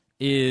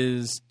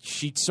 Is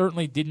she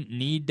certainly didn't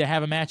need to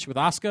have a match with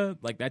Asuka.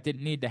 Like, that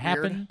didn't need to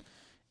happen. Weird.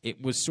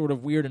 It was sort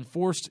of weird and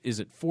forced. Is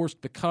it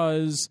forced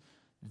because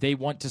they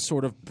want to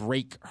sort of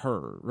break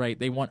her, right?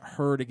 They want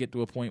her to get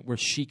to a point where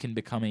she can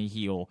become a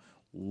heel.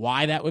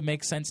 Why that would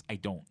make sense, I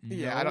don't know.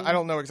 Yeah, I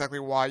don't know exactly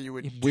why you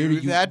would Where do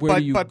do you- that, where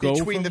do you but go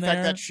between from the fact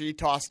there? that she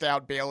tossed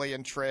out Bayley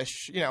and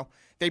Trish,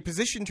 they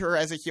positioned her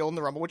as a heel in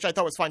the Rumble, which I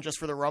thought was fine just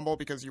for the Rumble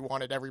because you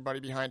wanted everybody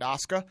behind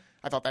Asuka.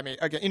 I thought that made,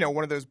 again,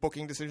 one of those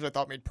booking decisions I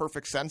thought made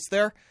perfect sense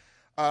there.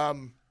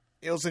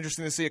 It was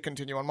interesting to see it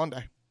continue on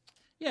Monday.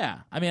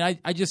 Yeah, I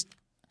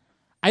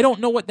don't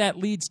know what that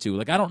leads to.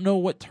 Like, I don't know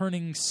what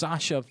turning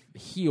Sasha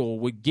heel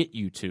would get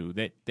you to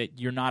that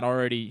you're not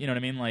already. You know what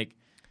I mean? Like,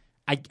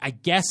 I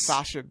guess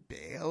Sasha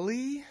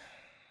Bayley.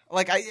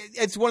 Like,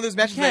 it's one of those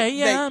matches Okay,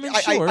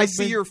 sure, I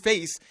see your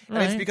face, and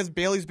it's Right. because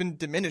Bayley's been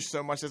diminished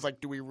so much. It's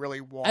like, do we really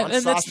want and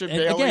that's- Sasha and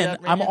Bayley? again, at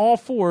I'm Mania? all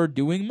for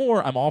doing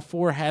more. I'm all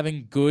for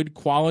having good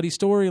quality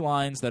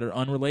storylines that are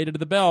unrelated to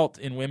the belt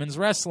in women's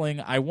wrestling.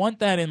 I want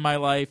that in my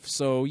life.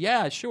 So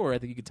yeah, sure. I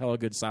think you could tell a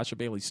good Sasha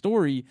Bayley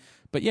story.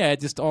 But yeah,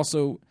 it just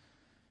also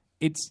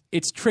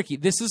it's tricky.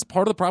 This is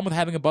part of the problem with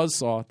having a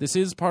buzzsaw. This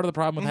is part of the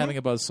problem with having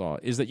a buzzsaw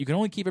is that you can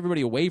only keep everybody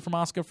away from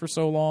Asuka for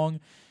so long.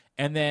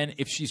 And then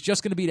if she's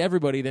just going to beat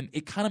everybody, then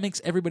it kind of makes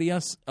everybody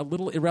else a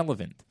little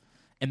irrelevant.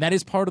 And that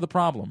is part of the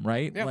problem,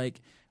 right? Yep. Like,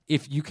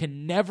 if you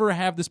can never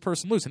have this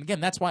person lose. And again,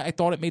 that's why I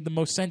thought it made the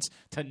most sense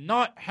to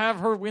not have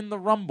her win the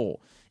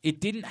Rumble. It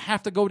didn't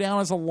have to go down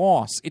as a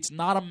loss. It's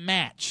not a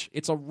match.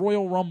 It's a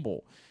Royal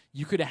Rumble.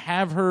 You could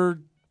have her...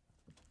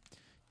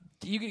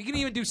 You can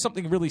even do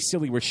something really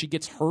silly where she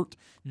gets hurt,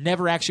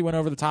 never actually went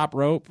over the top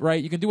rope,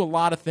 right? You can do a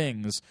lot of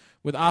things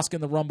with Asuka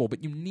in the Rumble,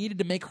 but you needed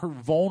to make her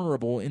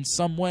vulnerable in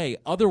some way.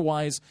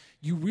 Otherwise,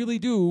 you really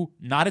do,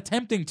 not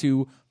attempting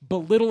to,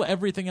 belittle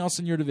everything else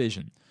in your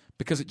division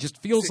because it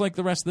just feels like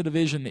the rest of the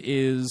division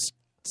is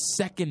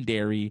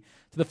secondary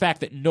to the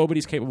fact that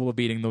nobody's capable of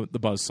beating the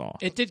buzzsaw.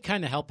 It did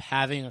kind of help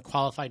having a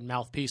qualified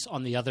mouthpiece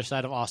on the other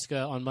side of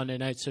Asuka on Monday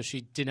night, so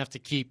she didn't have to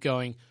keep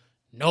going,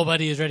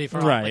 nobody is ready for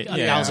her, Right, like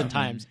a yeah. thousand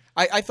times.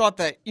 I thought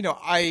that,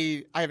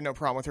 I have no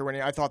problem with her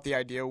winning. I thought the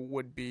idea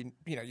would be,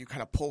 you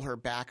kind of pull her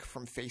back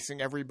from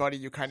facing everybody.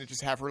 You kind of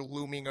just have her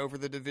looming over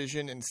the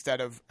division instead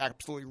of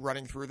absolutely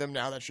running through them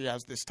now that she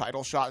has this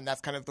title shot. And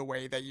that's kind of the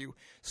way that you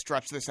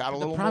stretch this out a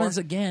little The problem more. is,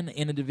 again,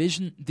 in a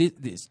division,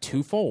 this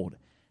twofold.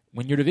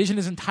 When your division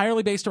is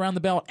entirely based around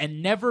the belt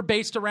and never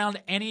based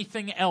around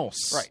anything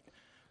else. Right.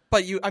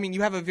 But you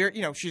have a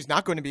very, she's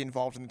not going to be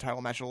involved in the title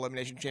match at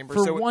Elimination Chamber.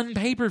 For so one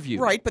pay-per-view.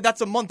 Right, but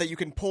that's a month that you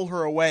can pull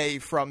her away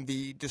from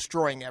the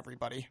destroying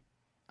everybody.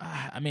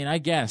 I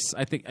guess.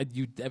 I think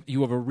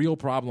you have a real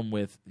problem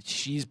with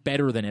she's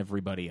better than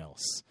everybody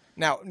else.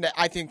 Now,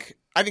 I think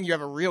you have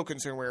a real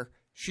concern where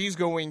she's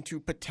going to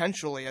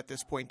potentially, at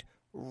this point,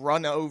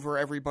 run over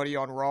everybody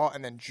on Raw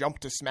and then jump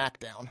to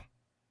SmackDown.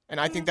 And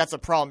I think that's a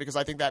problem because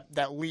I think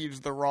that leaves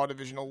the Raw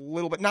division a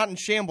little bit not in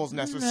shambles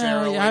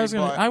necessarily.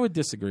 No, I would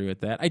disagree with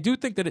that. I do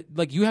think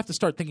that you have to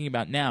start thinking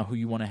about now who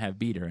you want to have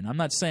beat her, and I'm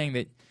not saying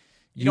that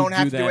you don't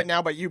have to do it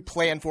now, but you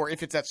plan for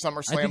if it's at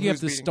SummerSlam. I think you have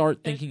to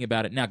start thinking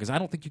about it now because I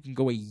don't think you can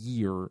go a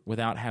year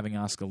without having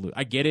Asuka lose.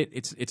 I get it;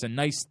 it's a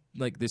nice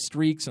like the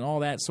streaks and all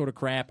that sort of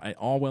crap.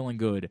 All well and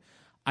good.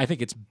 I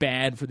think it's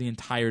bad for the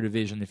entire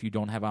division if you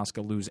don't have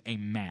Asuka lose a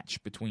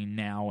match between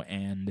now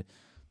and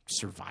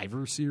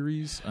Survivor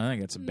Series. I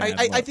think it's a bad.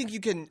 I think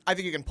you can. I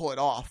think you can pull it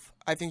off.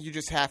 I think you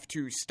just have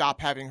to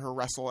stop having her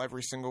wrestle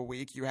every single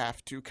week. You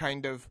have to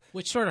kind of,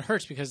 which sort of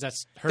hurts because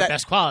that's her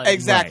best quality.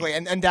 Exactly,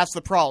 right. and that's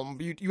the problem.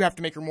 You have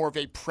to make her more of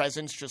a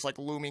presence, just like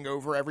looming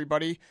over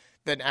everybody,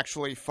 than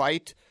actually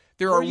fight.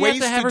 There are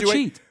ways to do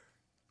it.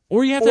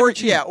 Or you have to have her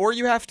cheat. Yeah, or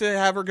you have to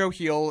have her go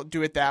heel,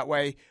 do it that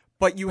way.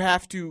 But you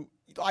have to.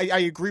 I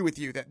agree with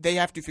you that they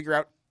have to figure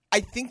out. I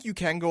think you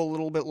can go a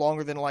little bit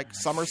longer than like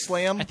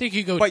SummerSlam. I think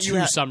you go to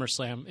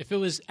SummerSlam. If it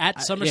was at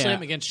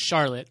SummerSlam against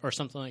Charlotte or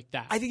something like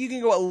that. I think you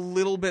can go a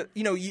little bit,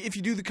 if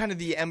you do the kind of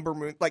the Ember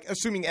Moon, like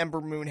assuming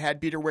Ember Moon had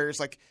beat her where it's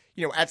like,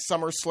 at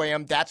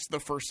SummerSlam, that's the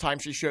first time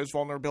she shows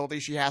vulnerability.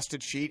 She has to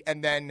cheat.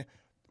 And then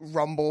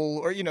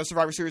Rumble or,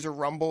 Survivor Series or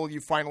Rumble,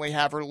 you finally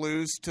have her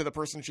lose to the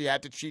person she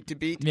had to cheat to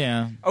beat.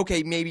 Yeah.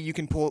 Okay, maybe you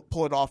can pull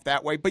it off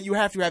that way, but you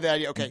have to have that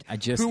idea. Okay,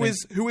 who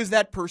is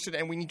that person,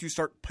 and we need to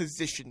start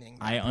positioning.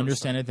 I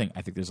understand anything.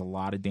 I think there's a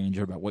lot of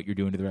danger about what you're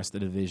doing to the rest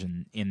of the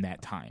division in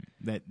that time.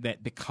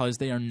 That because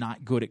they are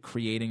not good at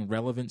creating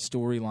relevant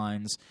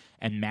storylines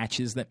and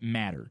matches that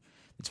matter.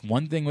 It's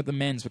one thing with the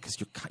men's because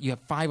you have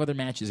 5 other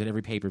matches at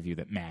every pay-per-view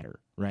that matter,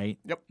 right?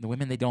 Yep. The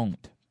women, they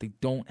don't. They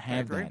don't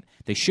have that.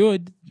 They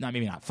should,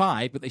 maybe not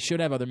 5, but they should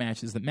have other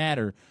matches that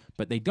matter,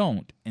 but they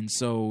don't. And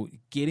so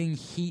getting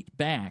heat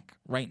back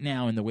right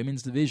now in the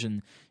women's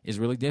division is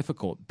really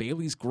difficult.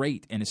 Bayley's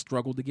great and has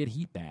struggled to get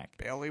heat back.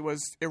 Bayley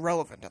was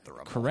irrelevant at the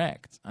Rumble.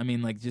 Correct. I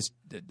mean,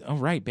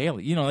 right,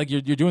 Bayley.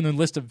 You're doing the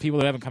list of people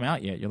that haven't come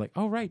out yet. You're like,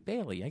 oh, right,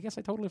 Bayley. I guess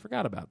I totally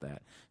forgot about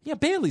that. Yeah,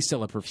 Bayley's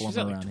still a performer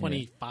around here. She's at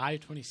 25,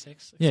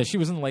 26? Yeah, she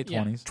was in the late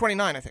 20s.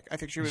 29, I think. I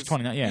think she was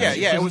 29.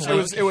 Yeah. It was in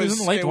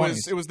the late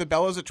 20s. It was the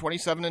Bellas at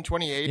 27 and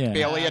 28, Yeah.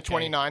 Bayley at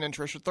 29, and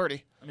Trish at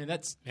 30. I mean,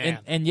 that's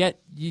and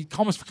yet you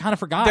almost kind of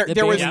forgot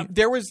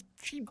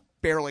she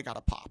barely got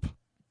a pop.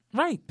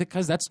 Right,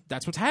 because that's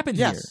what's happened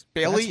here. Yes,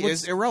 Bayley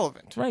is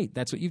irrelevant. Right,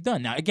 that's what you've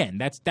done. Now, again,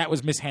 that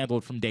was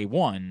mishandled from day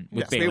one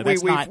with Bayley.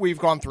 We've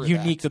gone through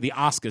unique to the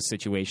Asuka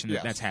situation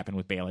that's happened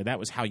with Bayley. That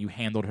was how you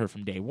handled her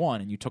from day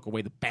one, and you took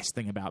away the best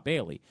thing about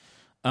Bayley.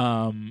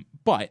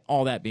 But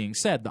all that being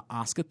said, the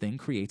Asuka thing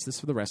creates this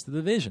for the rest of the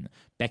division.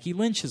 Becky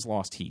Lynch has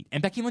lost heat,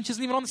 and Becky Lynch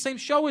isn't even on the same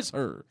show as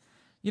her.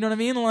 You know what I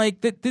mean?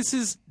 Like there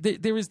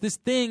is this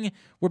thing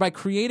where by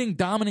creating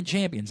dominant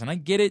champions, and I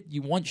get it,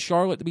 you want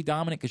Charlotte to be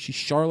dominant because she's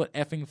Charlotte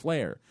effing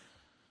Flair.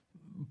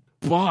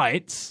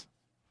 But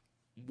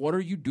what are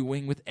you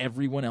doing with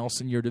everyone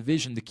else in your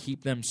division to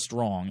keep them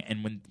strong?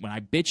 And when I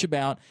bitch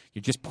about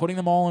you're just putting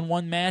them all in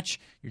one match,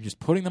 you're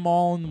just putting them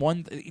all in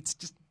one. It's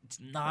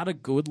not a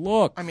good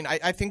look. I mean,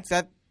 I think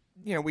that.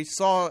 We've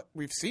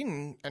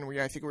seen, and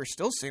I think we're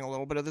still seeing a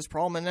little bit of this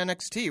problem in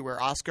NXT, where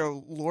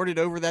Asuka lorded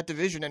over that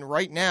division, and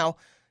right now,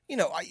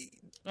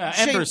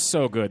 Ember's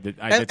so good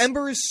that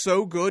Ember is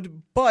so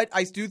good, but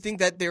I do think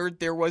that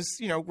there was,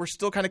 we're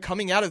still kind of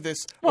coming out of this.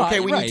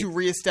 We need to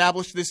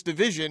reestablish this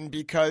division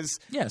because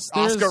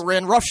Asuka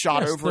ran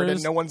roughshod over it,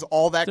 and no one's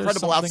all that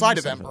credible outside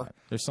of Ember.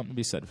 There's something to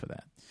be said for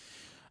that.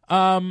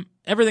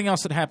 Everything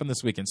else that happened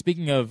this weekend.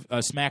 Speaking of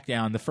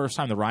SmackDown, the first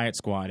time the Riot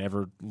Squad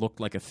ever looked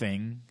like a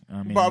thing.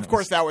 Well, of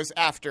course, that was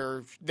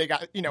after they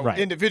got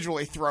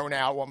individually thrown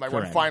out one by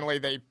one. Finally,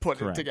 they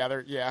put it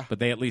together. Yeah, but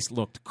they at least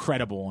looked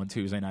credible on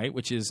Tuesday night,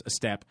 which is a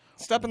step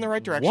in the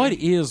right direction. What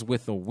is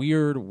with the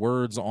weird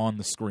words on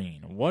the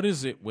screen? What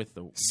is it with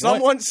the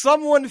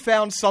someone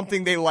found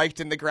something they liked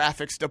in the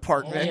graphics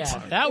department? Oh,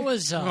 yeah, that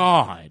was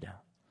God.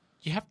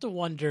 You have to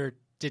wonder: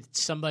 did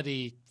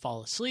somebody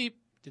fall asleep?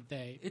 Did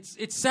they?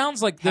 It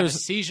sounds like there's a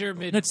seizure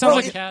mid. It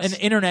sounds like an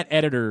internet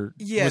editor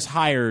was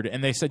hired,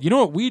 and they said, "You know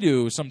what we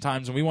do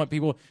sometimes when we want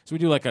people? So we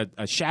do like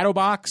a shadow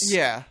box,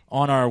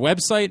 on our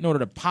website in order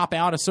to pop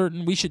out a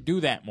certain. We should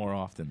do that more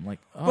often." Like,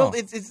 well,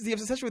 it's the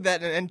obsession with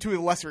that, and to a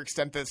lesser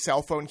extent, the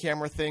cell phone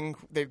camera thing.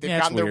 They've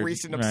gotten their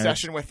recent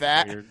obsession with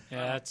that. Weird.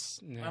 Yeah,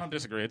 I don't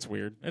disagree. It's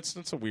weird.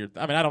 It's a weird.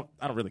 I mean, I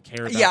don't really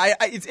care. About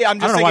I'm just I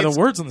don't know why the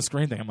words on the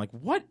screen thing. I'm like,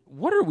 what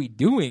are we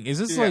doing? Is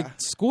this like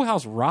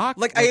Schoolhouse Rock?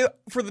 Like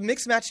for the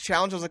mixed match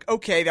challenge, I was like,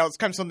 okay, that was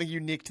kind of something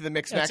unique to the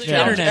mixed match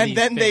challenge, and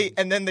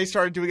then they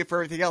started doing it for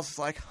everything else. It's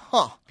like,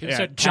 huh? People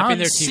started tapping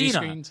their TV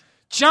screens.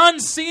 John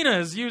Cena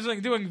is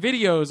doing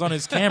videos on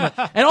his camera,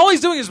 and all he's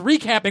doing is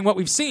recapping what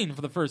we've seen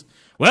for the first.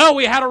 Well,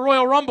 we had a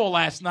Royal Rumble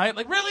last night.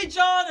 Like, really,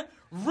 John?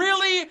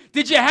 Really?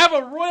 Did you have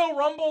a Royal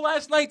Rumble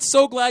last night?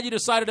 So glad you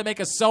decided to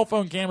make a cell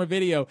phone camera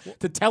video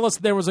to tell us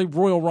there was a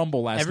Royal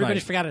Rumble last Everybody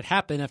night. forgot it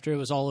happened after it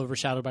was all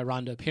overshadowed by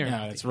Ronda appearing.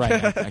 No, that's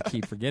right. I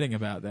keep forgetting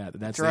about that.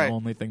 That's the right.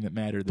 only thing that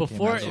mattered. That Before,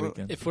 came out this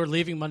weekend. if we're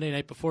leaving Monday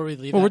night, before we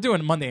leave, Well, we're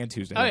doing Monday and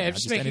Tuesday. Oh, right yeah, now. I'm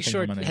just making anything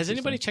sure. from Monday Has and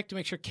anybody Tuesday. checked to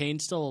make sure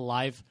Kane's still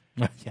alive?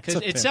 Yes, Because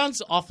okay. it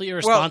sounds awfully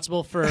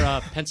irresponsible for a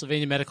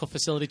Pennsylvania medical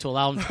facility to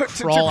allow him to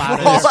crawl out of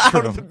crawl there.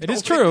 out of the It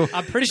is true.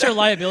 I'm pretty sure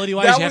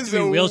liability-wise, That you have was to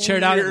be a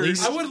wheelchaired out at weird-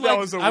 least. I would- That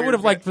was a I would weird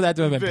have liked for that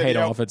to have been paid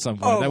video. off at some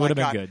point. Oh, that would have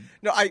my been God. good.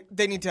 No,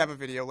 they need to have a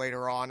video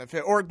later on,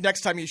 or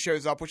next time he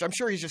shows up, which I'm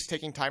sure he's just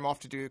taking time off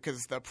to do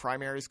because the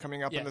primary is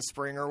coming up Yeah. in the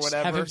spring or Just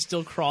have whatever. him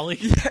still crawling.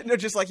 No,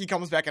 just like he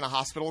comes back in a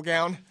hospital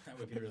gown. That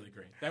would be really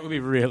great. That would be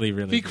really,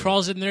 really He good.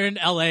 crawls in there in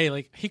L.A.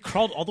 Like he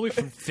crawled all the way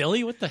from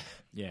Philly. What the?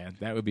 Yeah,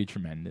 that would be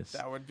tremendous.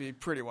 That would be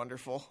pretty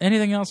wonderful.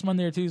 Anything else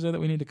Monday or Tuesday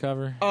that we need to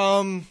cover?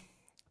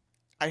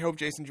 I hope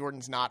Jason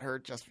Jordan's not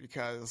hurt just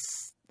because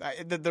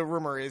the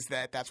rumor is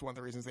that that's one of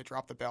the reasons they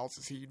dropped the belts.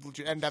 Is he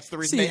legit, and that's the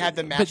reason they had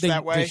the match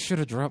that way. They should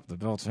have dropped the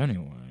belts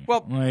anyway.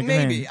 Well, Like,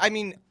 maybe. I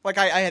mean,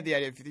 I had the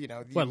idea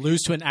of, What,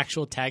 lose to an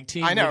actual tag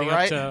team? I know, leading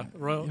right? Up to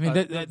Royal, I mean,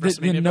 the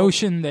WrestleMania belt?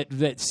 notion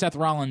that Seth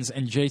Rollins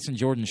and Jason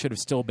Jordan should have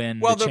still been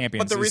the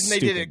champions but the is reason they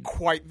stupid. did it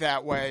quite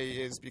that way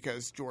is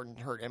because Jordan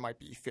hurt and might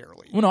be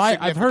fairly. Well, no,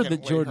 I've heard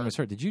that significantly Jordan was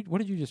hurt. What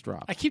did you just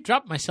drop? I keep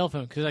dropping my cell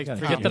phone because I gotta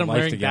forget get that your I'm life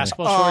wearing together.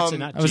 basketball shorts and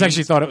not I was jeans.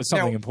 actually thought it was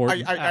something Now,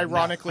 important.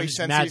 Ironically, I'm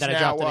since mad he's that I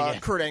now dropped it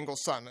again. Kurt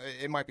Angle's son,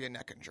 it might be a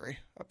neck injury,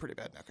 a pretty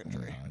bad neck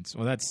injury.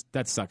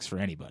 That sucks for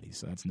anybody.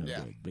 So that's no Yeah.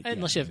 good. But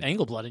Unless you have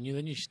angle blood in you,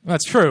 then you should.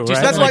 that's true. Just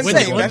right? That's like what I'm win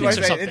the saying. That's why Olympics or I'm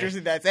saying. something.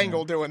 Interesting that's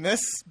Angle doing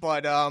this,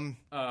 but All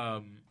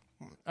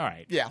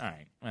right. Yeah. All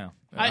right. Well,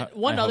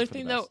 One I other hope for the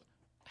thing, best. though,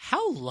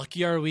 how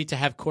lucky are we to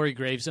have Corey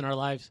Graves in our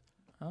lives?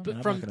 Oh, But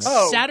I'm from not gonna-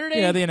 Oh. Saturday,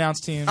 yeah, the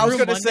announced team. I was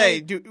Through going to say,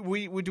 Monday?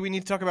 do we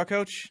need to talk about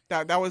Coach?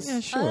 That was Yeah,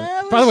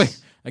 sure. By the way,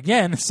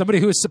 again, somebody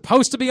who was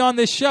supposed to be on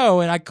this show,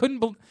 and I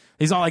couldn't.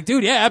 He's all like,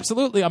 "Dude, yeah,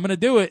 absolutely, I'm going to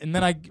do it." And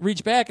then I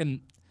reach back,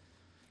 and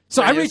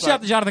so I Right, reached it's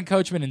out to Jonathan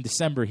Coachman in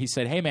December. He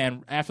said, "Hey,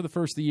 man, after the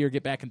first of the year,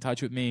 get back in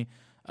touch with me.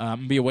 I'm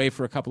gonna be away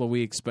for a couple of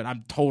weeks, but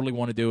I'm totally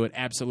want to do it.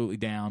 Absolutely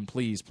down.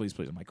 Please, please,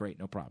 please." I'm like, "Great,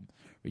 no problem."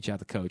 Reach out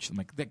to Coach. I'm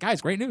like,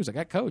 "Guys, great news. I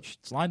got Coach.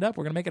 It's lined up.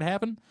 We're gonna make it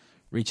happen."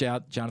 Reach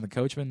out, Jonathan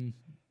Coachman.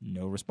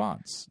 No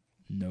response.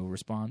 No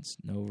response.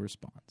 No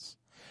response.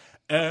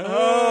 Oh,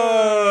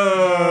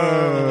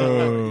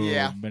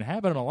 Yeah. been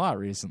happening a lot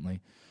recently.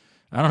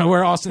 I don't know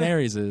where Austin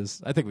Aries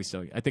is. I think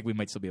we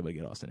might still be able to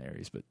get Austin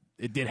Aries, but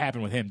it did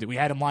happen with him. We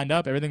had him lined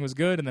up, everything was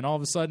good, and then all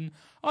of a sudden,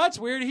 oh, that's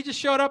weird. He just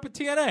showed up at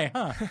TNA,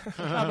 huh?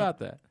 How about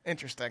that?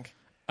 interesting.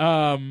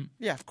 Um,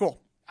 Yeah, cool.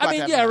 I Glad mean,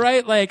 to have yeah, that.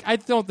 right. Like, I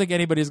don't think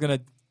anybody's gonna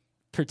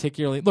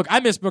particularly look. I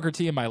miss Booker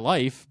T in my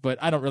life, but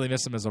I don't really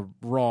miss him as a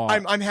Raw.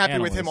 I'm happy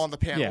with analyst. him on the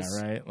panels.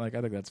 Yeah, right. Like,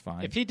 I think that's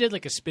fine. if he did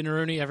like a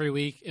spinneroonie every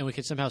week and we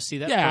could somehow see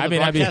that Yeah, from I the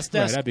mean, I'd be- broadcast right,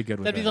 desk, I'd be good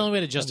with that'd be that. the only way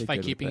to I'd be justify good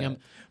with keeping that. him.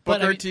 But I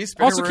Booker mean, T.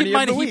 Also, keep in Spinneroonie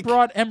mind of the he week.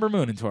 brought Ember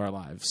Moon into our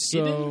lives, He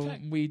did, in so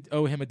fact. we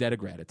owe him a debt of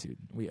gratitude.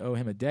 We owe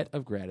him a debt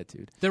of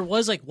gratitude. there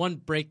was like one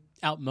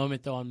breakout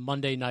moment though on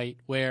Monday night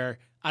where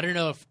I don't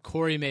know if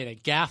Corey made a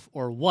gaffe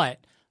or what.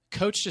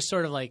 Coach just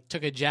sort of like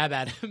took a jab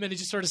at him and he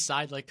just sort of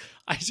sighed like,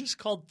 I just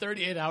called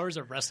 38 hours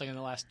of wrestling in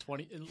the last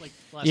 20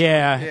 last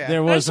Yeah, Yeah.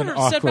 there And I was sort an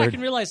of sat back awkward.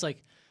 and realized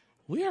like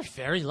we are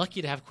very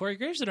lucky to have Corey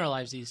Graves in our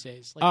lives these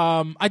days. Like,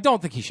 I don't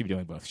think he should be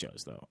doing both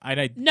shows though.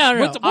 No,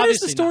 What is the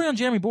obviously story not. on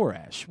Jeremy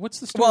Borash? What's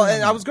the story? Well, on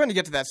and I that? was going to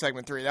get to that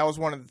segment 3. That was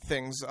one of the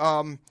things.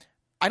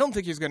 I don't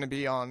think he's going to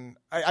be on.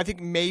 I think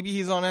maybe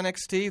he's on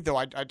NXT, though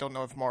I don't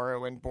know if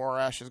Mauro and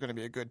Borash is going to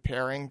be a good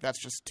pairing. That's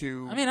just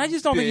too. I mean, I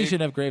just don't think you big.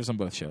 should have Graves on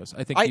both shows.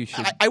 I think I, you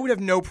should. I would have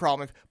no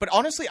problem if, but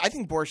honestly, I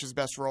think Borash's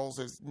best roles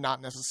is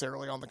not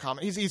necessarily on the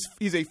comment.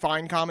 He's a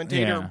fine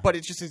commentator, Yeah. but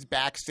it's just his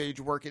backstage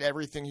work and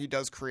everything he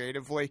does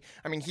creatively.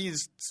 I mean,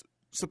 he's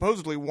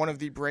supposedly one of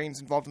the brains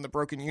involved in the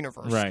Broken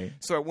Universe, Right.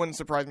 So it wouldn't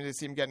surprise me to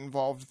see him get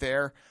involved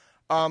there.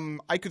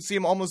 I could see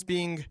him almost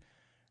being.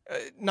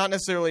 Not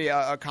necessarily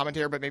a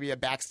commentator, but maybe a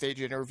backstage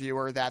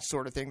interviewer, that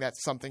sort of thing.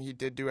 That's something he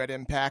did do at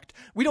Impact.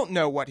 We don't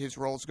know what his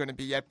role is going to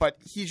be yet, but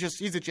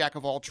he's a jack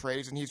of all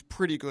trades, and he's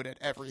pretty good at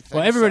everything.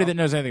 well, everybody so. that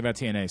knows anything about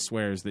TNA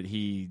swears that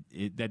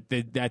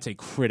that's a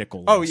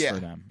critical loss yeah. for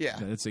them. Yeah.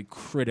 That's a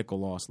critical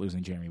loss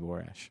losing Jeremy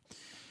Borash.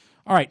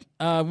 All right,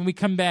 when we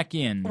come back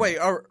in, Wait,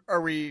 are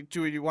we?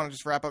 Do we want to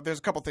just wrap up? There's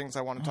a couple things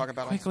I want to talk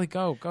about. quickly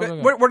go.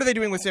 What are they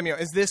doing with Simeo?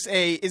 Is this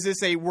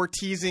a we're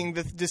teasing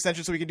the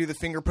dissension so we can do the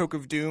finger poke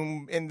of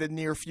doom in the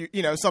near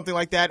future, something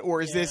like that,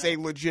 or is this a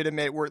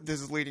legitimate where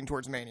this is leading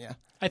towards Mania?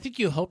 I think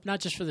you hope not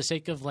just for the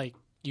sake of like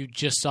you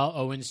just saw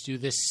Owens do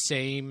this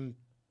same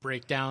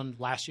breakdown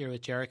last year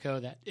with Jericho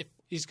that if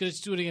he's going to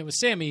do it again with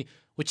Sammy,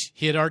 which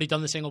he had already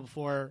done this angle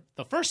before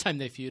the first time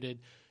they feuded,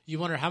 you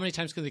wonder how many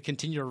times can they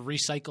continue to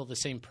recycle the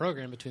same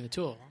program between the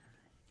two of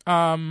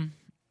them?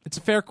 It's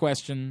a fair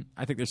question.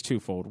 I think there's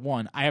twofold.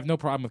 One, I have no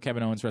problem with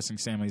Kevin Owens wrestling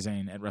Sami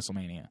Zayn at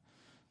WrestleMania.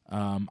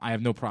 I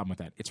have no problem with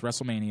that. It's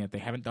WrestleMania. They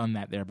haven't done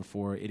that there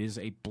before. It is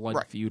a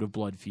blood feud of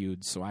blood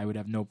feuds, so I would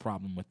have no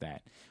problem with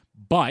that.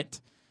 But,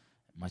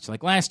 much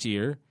like last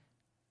year,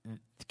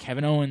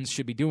 Kevin Owens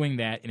should be doing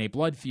that in a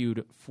blood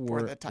feud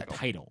for the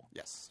title.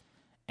 Yes.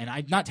 And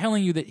I'm not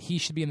telling you that he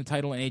should be in the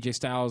title and AJ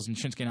Styles and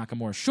Shinsuke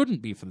Nakamura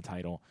shouldn't be for the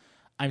title.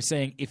 I'm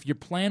saying if your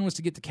plan was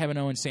to get the Kevin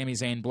Owens, Sami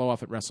Zayn blow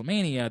off at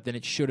WrestleMania, then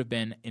it should have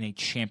been in a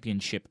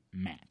championship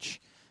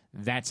match.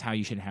 That's how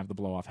you should have the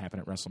blow off happen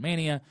at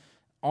WrestleMania.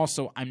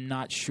 Also, I'm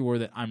not sure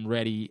that I'm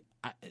ready.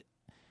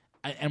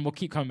 And we'll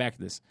keep coming back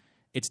to this.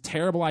 It's a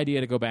terrible idea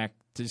to go back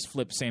to just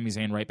flip Sami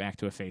Zayn right back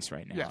to a face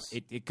right now. Yes.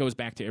 It goes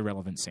back to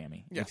irrelevant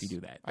Sami if you do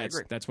that. I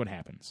agree. That's what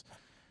happens.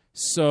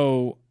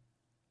 So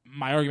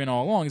my argument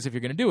all along is if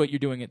you're going to do it, you're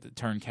doing it to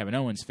turn Kevin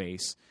Owens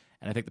face.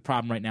 And I think the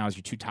problem right now is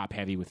you're too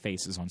top-heavy with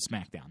faces on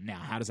SmackDown. Now,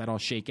 how does that all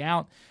shake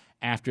out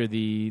after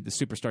the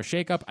Superstar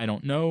shakeup? I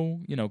don't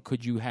know.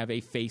 Could you have a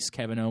face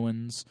Kevin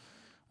Owens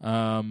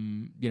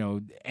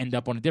end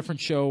up on a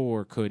different show,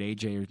 or could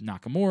AJ or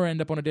Nakamura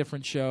end up on a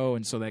different show,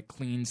 and so that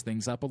cleans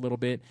things up a little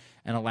bit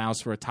and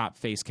allows for a top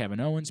face Kevin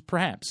Owens?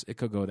 Perhaps it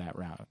could go that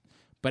route.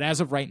 But as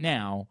of right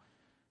now,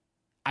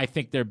 I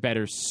think they're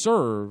better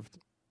served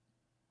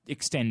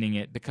extending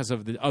it because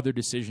of the other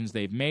decisions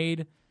they've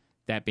made.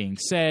 That being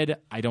said,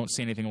 I don't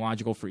see anything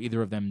logical for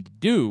either of them to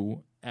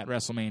do at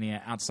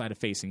WrestleMania outside of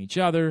facing each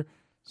other.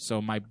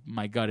 So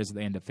my gut is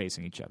they end up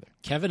facing each other.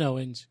 Kevin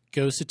Owens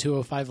goes to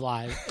 205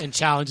 Live and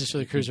challenges for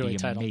the Cruiserweight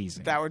title.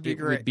 Amazing. That would be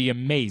great. It would be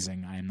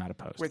amazing. I am not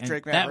opposed. With And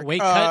Drake Maverick. That weight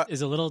cut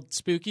is a little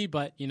spooky,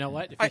 but you know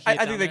what? If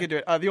I think they could do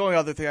it. The only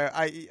other thing,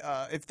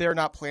 if they're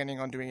not planning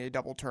on doing a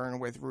double turn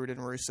with Rude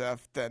and Rusev,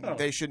 then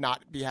they should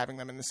not be having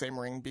them in the same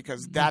ring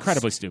because that's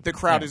incredibly stupid. The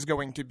crowd Yeah. is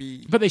going to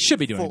be. But they should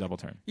be doing a double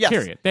turn. Yes.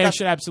 Period. They That's-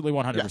 should absolutely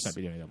 100% Yes.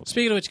 be doing a double turn.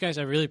 Speaking of which, guys,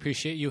 I really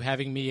appreciate you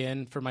having me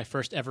in for my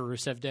first ever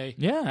Rusev Day.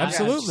 Yeah,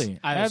 absolutely.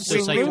 I was so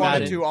Absolutely. psyched We about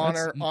wanted it. to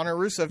honor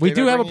Rusev. We Day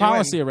do by have a bringing you in.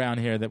 policy around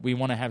here that we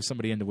want to have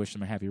somebody in to wish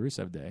them a happy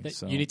Rusev Day.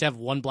 So. You need to have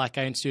one black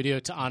guy in studio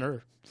to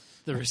honor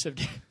the Rusev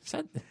Day. Is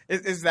that-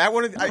 Is that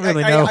one of the, I don't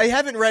really know. I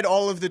haven't read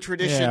all of the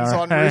traditions Yeah,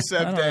 on I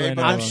Rusev don't Day, really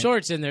but know. I'm sure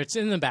it's in there. It's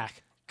in the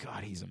back.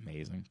 God, he's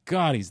amazing.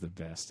 God, he's the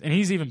best. And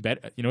he's even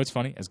better. You know what's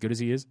funny? As good as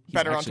he is, he's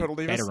Better on actually Total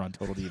Divas? Better on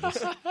Total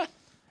Divas.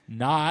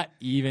 Not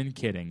even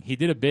kidding. He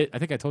did a bit, I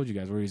think I told you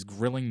guys, where he's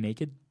grilling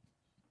naked.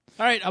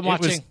 All right, I'm It was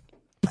watching.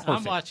 I'm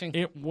Perfect. watching.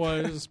 It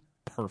was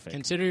perfect.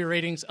 Consider your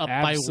ratings up by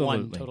one,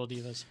 Absolutely. Total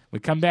Divas. We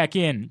come back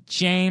in.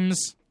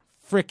 James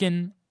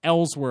frickin'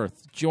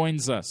 Ellsworth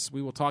joins us.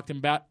 We will talk to him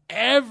about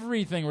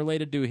everything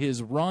related to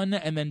his run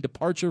and then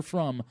departure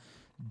from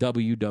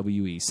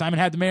WWE. Simon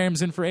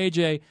Habdamariam's in for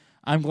AJ.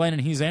 I'm Glenn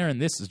and he's Aaron.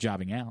 This is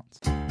Jobbing Out.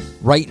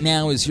 Right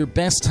now is your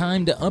best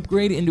time to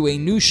upgrade into a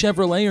new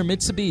Chevrolet or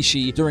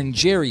Mitsubishi during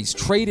Jerry's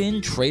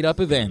Trade-In, Trade-Up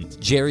event.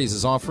 Jerry's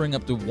is offering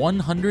up to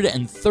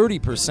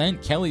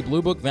 130% Kelley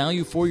Blue Book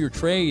value for your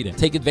trade.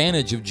 Take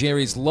advantage of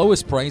Jerry's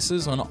lowest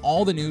prices on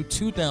all the new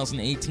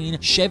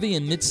 2018 Chevy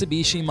and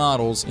Mitsubishi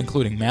models,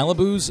 including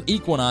Malibus,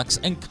 Equinox,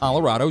 and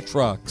Colorado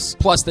trucks.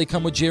 Plus, they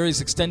come with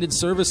Jerry's extended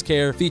service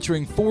care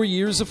featuring 4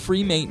 years of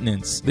free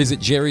maintenance. Visit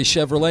Jerry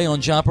Chevrolet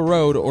on Joppa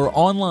Road or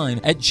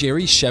online at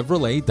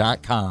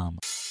jerrychevrolet.com.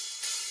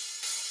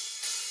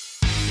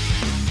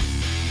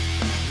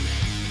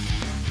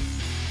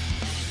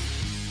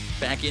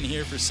 Back in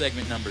here for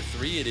segment number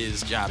 3. It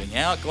is Jobbing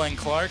Out. Glenn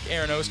Clark,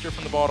 Aaron Oster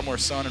from the Baltimore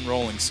Sun and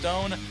Rolling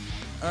Stone.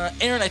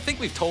 Aaron, I think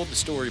we've told the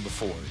story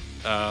before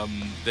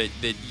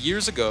that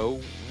years ago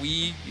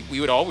we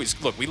would always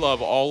look. We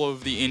love all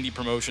of the indie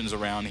promotions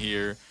around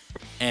here,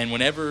 and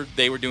whenever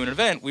they were doing an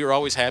event, we were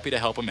always happy to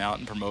help them out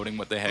in promoting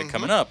what they had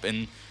coming up.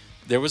 And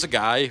there was a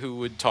guy who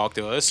would talk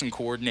to us and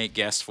coordinate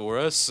guests for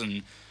us,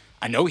 and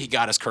I know he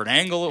got us Kurt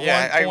Angle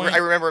at one point. I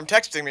remember him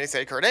texting me and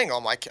say Kurt Angle.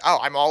 I'm like, oh,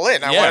 I'm all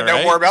in. I Yeah, want to know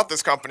right? more about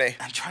this company.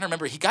 I'm trying to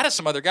remember. He got us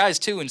some other guys,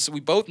 too, and so we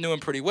both knew him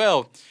pretty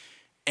well.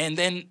 And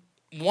then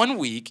one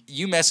week,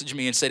 you messaged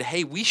me and said,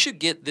 hey, we should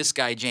get this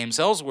guy, James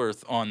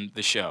Ellsworth, on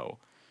the show.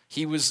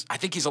 I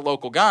think he's a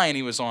local guy, and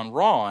he was on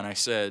Raw. And I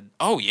said,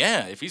 oh,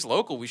 yeah, if he's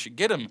local, we should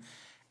get him.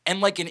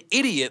 And like an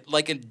idiot,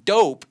 like a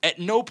dope, at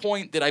no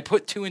point did I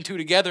put 2 and 2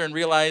 together and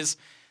realize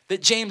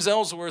that James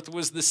Ellsworth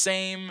was the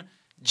same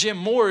Jim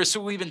Morris,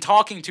 who we've been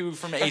talking to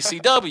from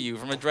ACW,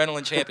 from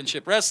Adrenaline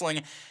Championship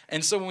Wrestling.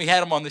 And so when we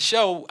had him on the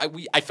show,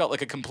 I felt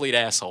like a complete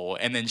asshole.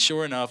 And then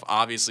sure enough,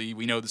 obviously,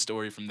 we know the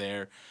story from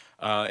there.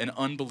 An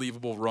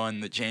unbelievable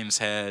run that James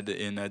had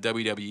in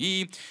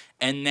WWE.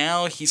 And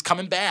now he's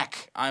coming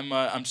back.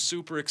 I'm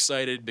super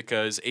excited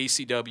because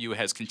ACW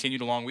has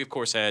continued along. We, of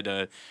course, had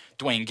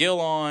Dwayne Gill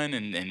on,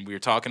 and we were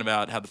talking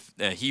about how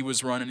he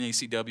was running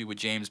ACW with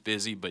James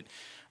busy, but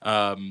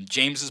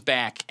James is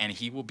back, and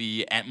he will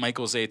be at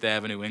Michael's 8th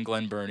Avenue in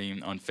Glen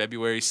Burnie on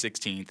February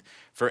 16th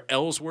for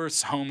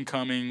Ellsworth's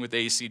homecoming with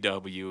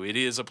ACW. It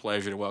is a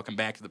pleasure to welcome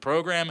back to the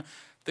program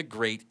the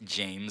great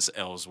James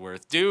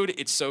Ellsworth. Dude,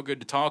 it's so good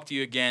to talk to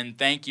you again.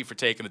 Thank you for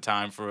taking the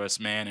time for us,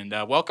 man, and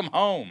welcome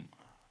home.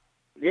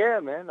 Yeah,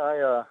 man.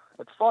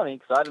 It's funny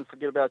because I didn't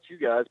forget about you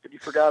guys, but you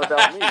forgot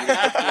about me. You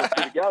put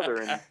two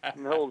together, and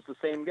Hill was the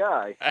same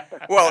guy.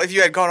 Well, if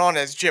you had gone on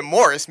as Jim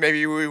Morris,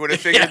 maybe we would have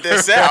figured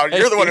this out.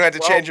 You're the one who had to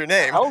change your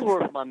name.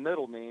 Ellsworth is my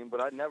middle name,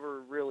 but I never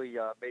really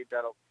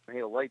made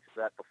a light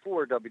to that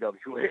before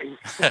WWE.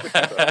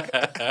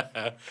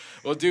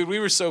 Well, dude, we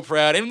were so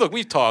proud. And look,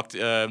 we've talked,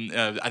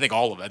 I think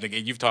all of it. I think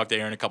you've talked to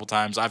Aaron a couple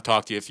times. I've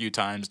talked to you a few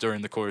times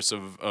during the course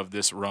of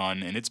this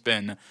run, and it's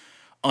been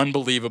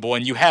unbelievable.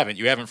 And you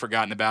haven't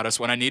forgotten about us.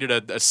 When I needed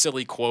a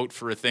silly quote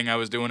for a thing I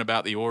was doing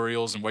about the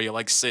Orioles and where you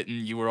like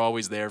sitting, you were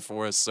always there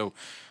for us. So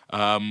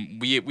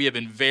we have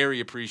been very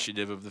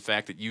appreciative of the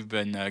fact that you've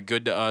been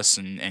good to us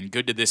and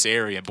good to this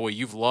area. Boy,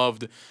 you've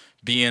loved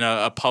being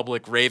a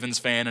public Ravens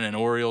fan and an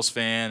Orioles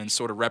fan and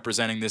sort of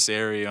representing this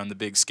area on the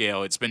big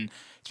scale. It's been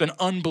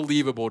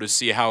unbelievable to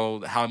see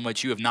how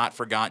much you have not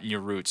forgotten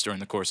your roots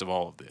during the course of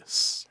all of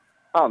this.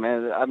 Oh,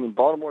 man, I mean,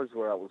 Baltimore is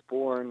where I was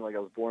born. Like, I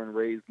was born and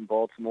raised in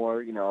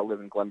Baltimore. You know, I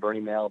live in Glen Burnie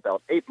now,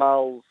 about 8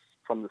 miles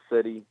from the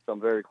city, so I'm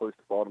very close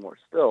to Baltimore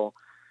still.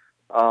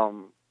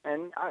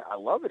 And I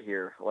love it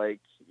here.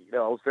 Like, you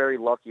know, I was very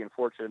lucky and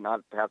fortunate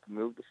not to have to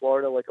move to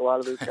Florida like a lot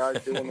of those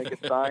guys do when they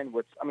get signed,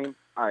 which, I mean,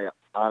 I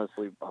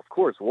honestly, of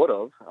course, would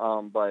have.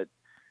 But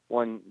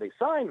when they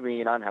signed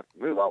me and I didn't have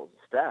to move, I was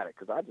ecstatic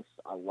because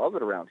I love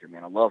it around here,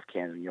 man. I love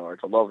Camden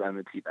Yards. I love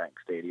M&T Bank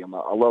Stadium.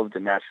 I love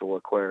the National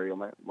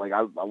Aquarium. Like,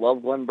 I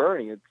love Glen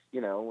Burnie. It's, you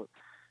know,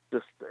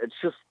 it's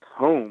just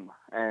home,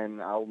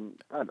 and I'll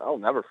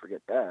never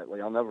forget that.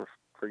 Like, I'll never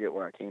forget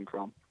where I came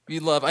from.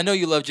 I know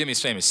you love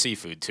Jimmy's Famous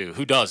Seafood too.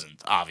 Who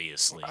doesn't?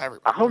 Obviously. I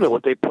don't know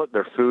what they put in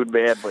their food,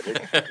 man, but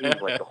it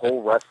seems like the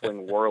whole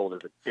wrestling world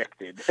is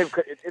addicted.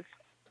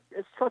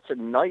 It's such a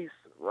nice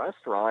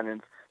restaurant,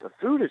 and the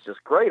food is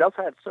just great. I've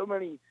had so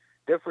many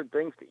different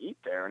things to eat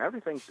there, and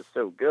everything's just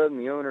so good. And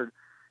the owner,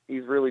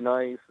 he's really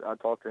nice. I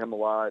talk to him a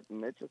lot,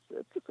 and it's just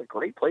a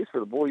great place for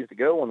the boys to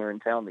go when they're in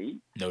town to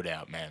eat. No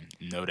doubt, man.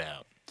 No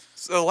doubt.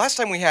 So the last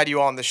time we had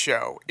you on the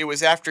show, it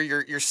was after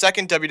your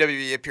second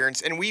WWE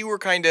appearance, and we were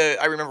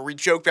I remember we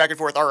joked back and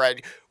forth, all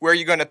right, where are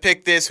you going to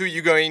pick this? Who are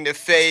you going to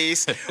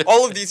face?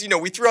 All of these,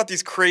 we threw out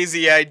these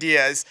crazy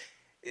ideas.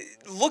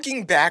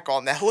 Looking back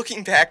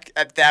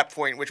at that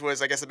point, which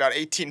was, I guess, about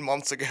 18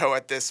 months ago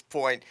at this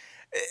point,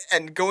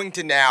 and going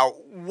to now,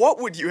 what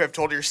would you have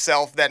told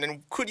yourself then,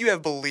 and could you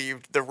have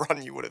believed the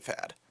run you would have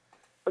had?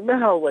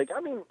 No, like,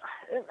 I mean,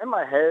 in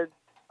my head,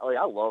 like,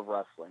 I love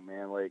wrestling,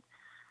 man. Like,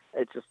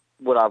 it's just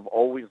what I've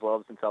always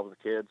loved since I was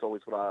a kid. It's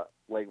always what I,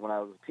 like, when I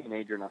was a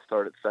teenager and I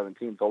started at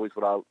 17, it's always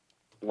what I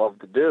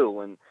loved to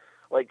do. And,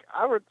 like,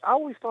 I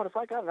always thought if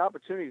I got an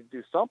opportunity to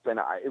do something,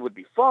 it would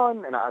be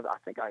fun, and I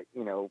think I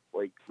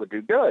would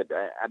do good.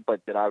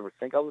 But did I ever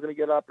think I was going to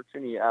get an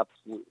opportunity?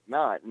 Absolutely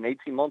not. And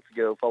 18 months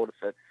ago,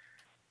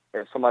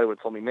 if somebody would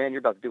have told me, man, you're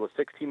about to do a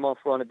 16-month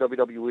run at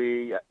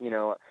WWE,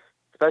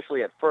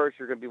 especially at first,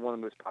 you're going to be one of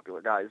the most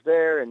popular guys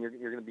there, and you're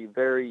going to be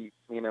very,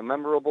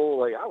 memorable.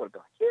 Like, I would have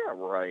been like, yeah,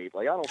 right.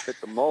 Like, I don't fit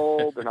the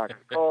mold. They're not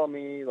going to call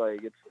me. Like,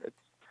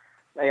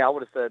 hey, I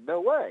would have said, no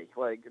way.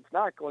 Like, it's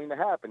not going to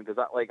happen because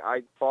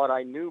I thought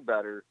I knew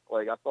better.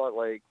 Like, I thought,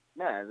 like,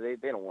 man, they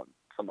don't want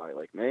somebody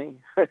like me.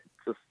 It's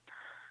just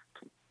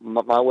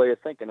my way of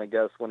thinking, I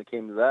guess, when it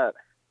came to that.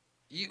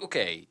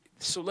 Okay,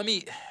 so let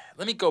me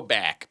go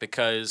back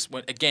because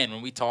when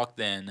we talked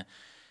then,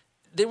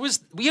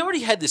 we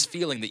already had this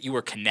feeling that you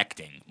were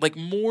connecting, like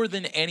more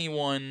than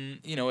anyone,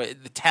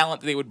 the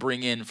talent they would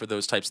bring in for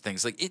those types of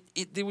things. Like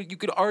you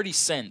could already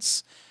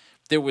sense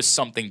there was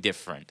something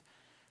different.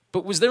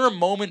 But was there a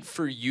moment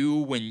for you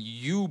when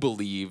you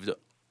believed,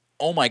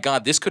 oh my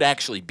God, this could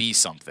actually be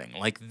something?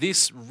 Like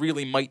this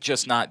really might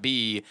just not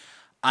be,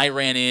 I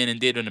ran in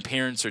and did an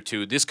appearance or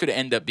two. This could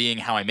end up being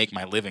how I make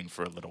my living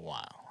for a little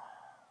while.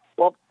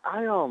 Well,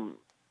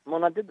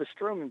 when I did the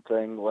Strowman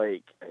thing,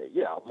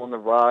 I'm on the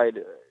ride.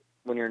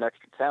 When you're an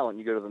extra talent,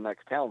 you go to the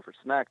next town for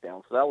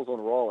SmackDown. So that was on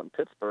Raw in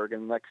Pittsburgh,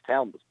 and the next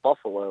town was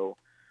Buffalo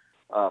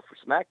for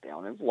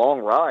SmackDown. It was a long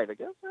ride, I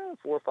guess, 4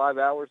 or 5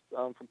 hours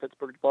from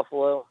Pittsburgh to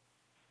Buffalo.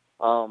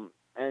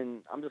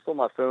 And I'm just on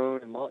my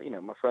phone, and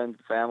my friends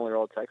and family are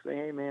all texting,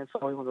 hey, man,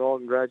 sorry, all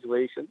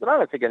congratulations. But I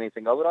don't think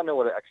anything of it. I know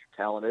what an extra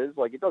talent is.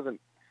 Like, it doesn't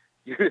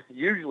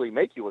usually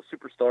make you a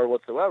superstar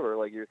whatsoever.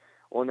 Like, you're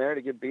on there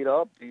to get beat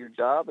up, do your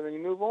job, and then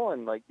you move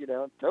on. Like,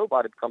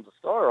 nobody becomes a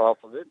star off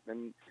of it.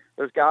 And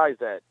there's guys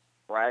that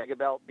brag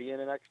about being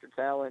an extra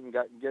talent and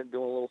doing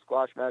a little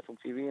squash match on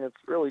TV, and it's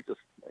really just,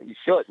 you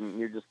shouldn't.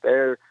 You're just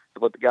there to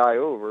put the guy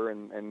over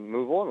and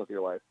move on with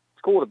your life.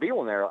 It's cool to be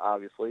on there,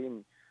 obviously,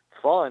 and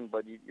it's fun,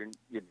 but you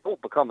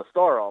don't become a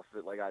star off of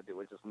it like I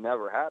do. It just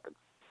never happens.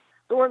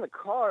 So we're in the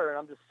car, and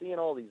I'm just seeing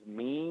all these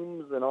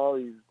memes and all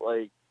these,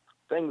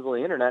 things on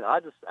the internet.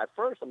 At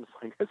first, I'm just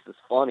like, this is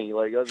funny.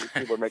 Like, other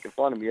people are making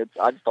fun of me.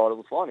 I just thought it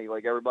was funny,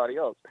 like everybody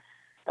else.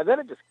 And then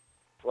it just,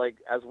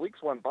 as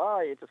weeks went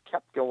by, it just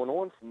kept going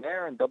on from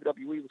there, and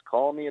WWE was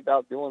calling me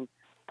about doing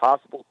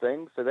possible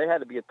things, so they had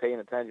to be paying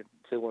attention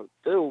to it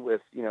too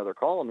if, they're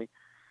calling me.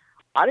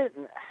 I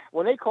didn't.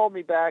 When they called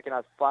me back, and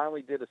I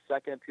finally did a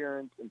second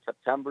appearance in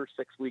September,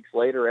 6 weeks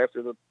later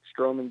after the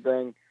Strowman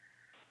thing.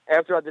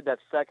 After I did that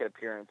second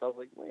appearance, I was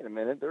like, wait a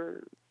minute,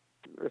 they're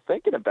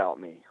thinking about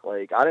me.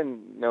 Like, I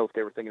didn't know if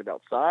they were thinking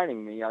about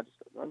signing me. I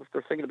wonder if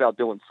they're thinking about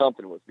doing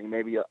something with me,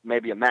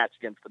 maybe a match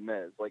against The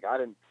Miz. Like, I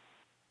didn't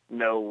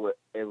know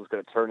it was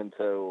going to turn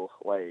into,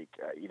 like,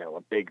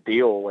 a big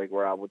deal, like,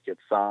 where I would get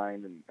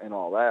signed and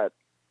all that.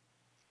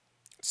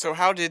 So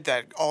how did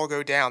that all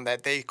go down,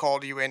 that they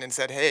called you in and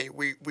said, hey,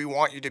 we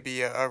want you to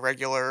be a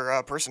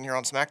regular person here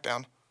on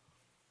SmackDown?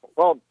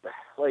 Well,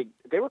 like,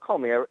 they were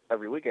calling me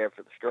every week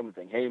after the Strowman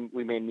thing. Hey,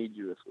 we may need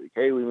you this week.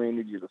 Hey, we may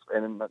need you this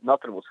week. And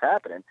nothing was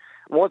happening.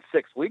 Once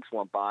 6 weeks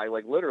went by,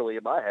 like, literally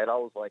in my head, I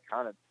was, like,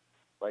 kind of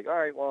like, all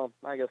right, well,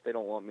 I guess they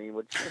don't want me,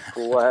 which is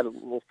cool. I had a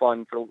little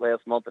fun for the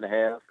last month and a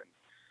half.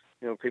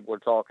 And, people are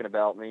talking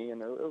about me,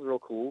 and it was real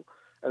cool.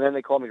 And then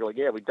they called me, they're like,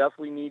 yeah, we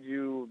definitely need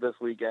you this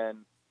weekend,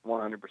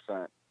 100%.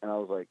 And I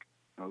was like,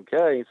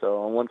 okay.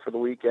 So I went for the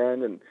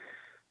weekend, and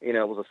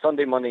it was a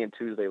Sunday, Monday, and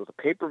Tuesday. It was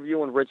a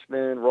pay-per-view in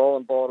Richmond, Raw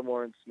in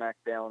Baltimore, and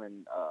SmackDown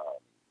in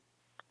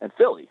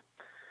Philly.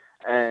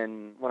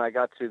 And when I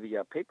got to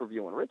the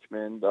pay-per-view in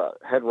Richmond,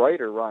 head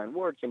writer Ryan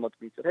Ward came up to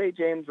me and said, hey,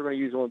 James, we're going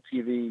to use you on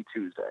TV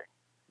Tuesday.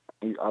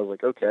 I was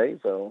like, okay.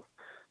 So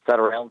sat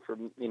around for,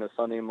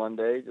 Sunday and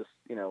Monday, just,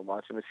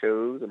 watching the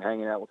shows and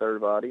hanging out with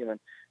everybody. And then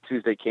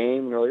Tuesday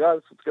came, and they're like, oh,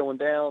 this is what's going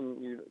down.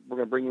 We're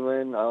going to bring you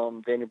in.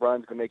 Daniel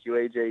Bryan's going to make you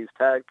AJ's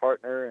tag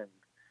partner, and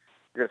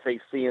you're going to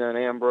face Cena and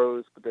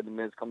Ambrose, but then The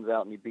Miz comes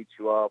out and he beats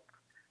you up.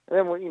 And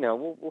then,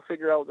 we'll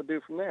figure out what to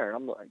do from there. And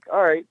I'm like,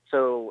 all right.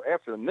 So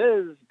after The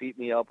Miz beat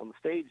me up on the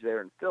stage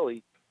there in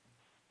Philly,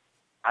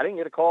 I didn't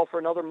get a call for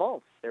another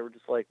month. They were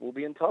just like, we'll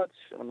be in touch.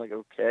 And I'm like,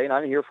 okay. And I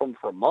didn't hear from them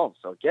for a month.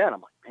 So again,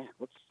 I'm like, man,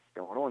 what's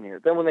going on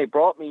here? Then when they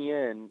brought me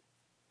in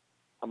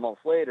a month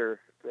later,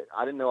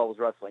 I didn't know I was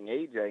wrestling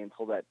AJ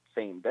until that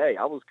same day.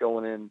 I was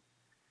going in,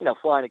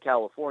 flying to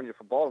California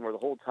from Baltimore the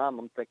whole time.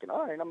 I'm thinking,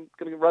 all right, I'm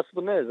going to wrestle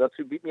The Miz. That's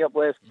who beat me up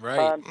last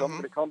time. So I'm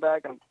going to come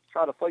back and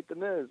try to fight The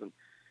Miz. And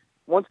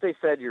once they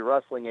said you're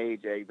wrestling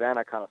AJ, then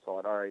I kind of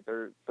thought, all right,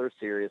 they're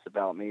serious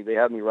about me. They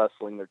have me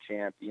wrestling their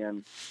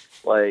champion.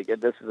 Like,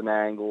 this is an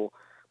angle.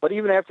 But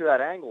even after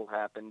that angle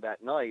happened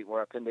that night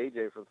where I pinned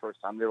AJ for the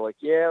first time, they were like,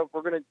 yeah,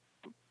 we're going to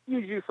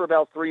use you for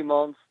about 3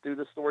 months, do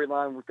the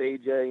storyline with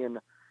AJ and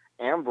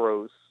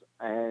Ambrose,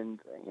 and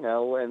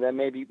and then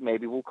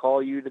maybe we'll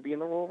call you to be in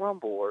the Royal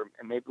Rumble,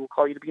 and maybe we'll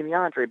call you to be in the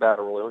Andre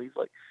Battle Royal. He's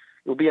like,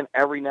 you'll be an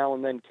every now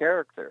and then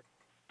character.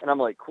 And I'm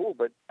like, cool.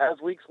 But as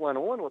weeks went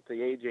on with the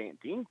AJ and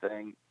Dean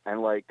thing,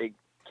 and like they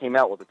came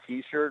out with a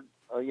T-shirt,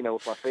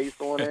 with my face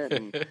on it,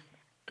 and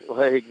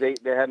like they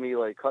had me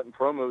like cutting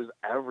promos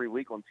every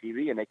week on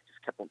TV, and they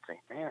just kept on saying,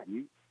 man,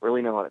 you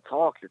really know how to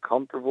talk. You're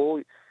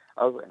comfortable.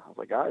 I was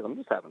like, guys, I'm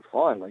just having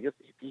fun. Like,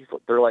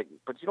 they're like,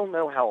 but you don't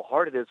know how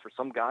hard it is for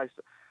some guys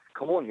to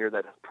come on here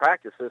that have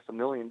practiced this a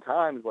million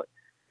times. But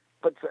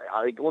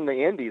like on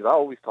the Indies, I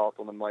always talked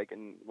on the mic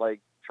and like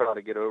try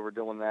to get over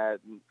doing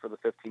that. And for the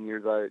 14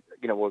 years I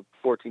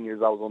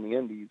was on the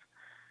Indies.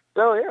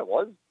 So yeah, it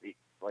was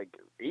like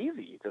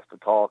easy just to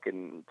talk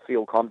and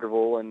feel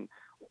comfortable. And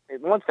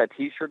once that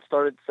T-shirt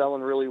started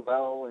selling really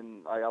well,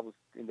 and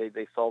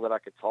they saw that I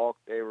could talk,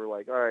 they were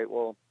like, all right,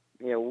 well,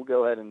 we'll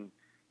go ahead and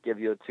give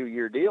you a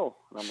 2-year deal.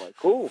 And I'm like,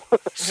 cool.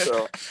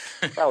 So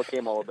that's how it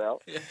came all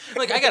about.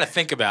 Like, I got to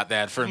think about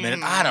that for a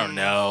minute. I don't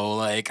know.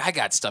 Like, I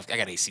got stuff. I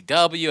got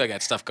ACW. I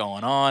got stuff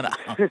going on.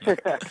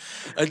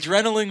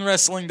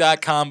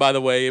 AdrenalineWrestling.com, by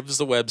the way, it was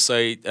the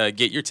website.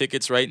 Get your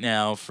tickets right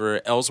now for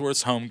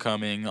Ellsworth's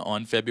Homecoming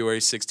on February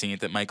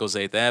 16th at Michael's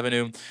 8th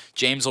Avenue.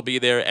 James will be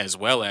there, as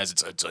well as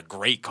it's a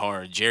great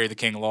card. Jerry the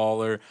King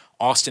Lawler,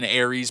 Austin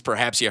Aries,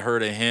 perhaps you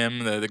heard of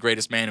him, the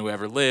greatest man who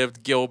ever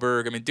lived,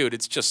 Gilbert. I mean, dude,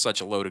 it's just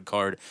such a loaded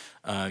card.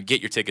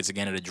 Get your tickets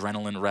again at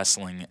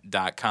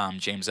AdrenalineWrestling.com.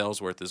 James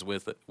Ellsworth is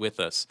with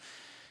us.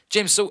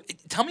 James, so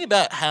tell me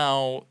about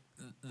how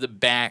the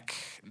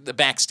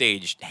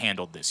backstage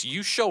handled this.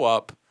 You show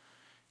up,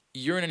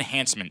 you're an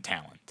enhancement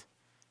talent.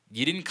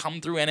 You didn't come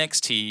through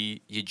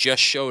NXT, you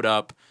just showed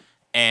up,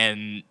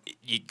 and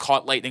you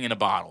caught lightning in a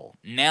bottle.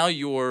 Now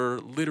you're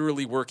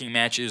literally working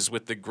matches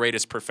with the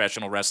greatest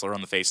professional wrestler on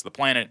the face of the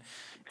planet,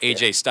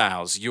 AJ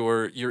Styles.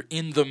 You're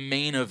in the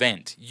main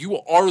event. You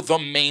are the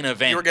main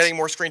event. You were getting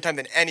more screen time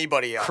than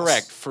anybody else.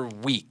 Correct, for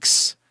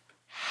weeks.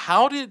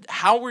 How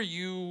were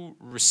you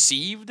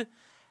received?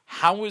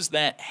 How was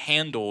that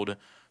handled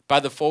by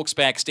the folks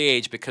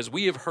backstage? Because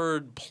we have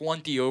heard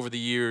plenty over the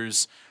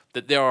years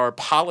that there are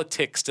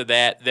politics to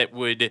that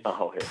would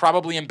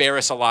probably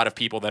embarrass a lot of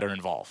people that are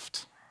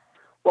involved.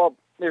 Well,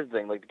 here's the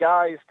thing. Like, the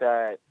guys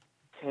that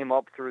came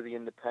up through the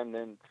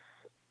independents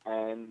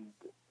and,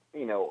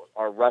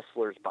 are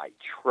wrestlers by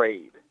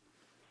trade,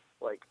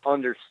 like,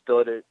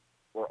 understood it,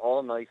 were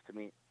all nice to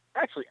me.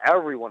 Actually,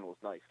 everyone was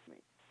nice to me.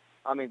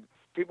 I mean,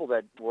 people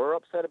that were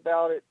upset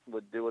about it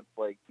would do it,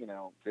 like,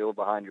 do it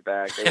behind your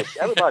back.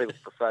 Everybody was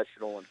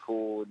professional and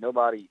cool.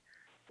 Nobody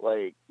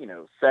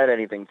said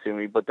anything to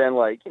me. But then,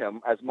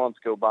 as months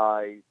go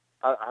by,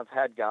 I've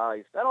had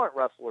guys that aren't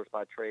wrestlers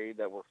by trade,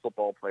 that were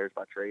football players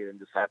by trade, and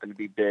just happened to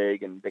be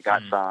big, and they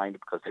got signed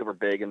because they were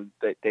big, and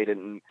they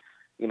didn't,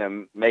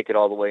 make it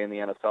all the way in the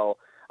NFL.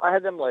 I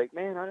had them like,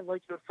 man, I didn't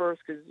like you at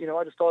first because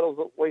I just thought it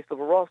was a waste of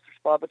a roster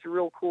spot, but you're a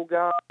real cool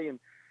guy, and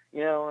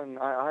and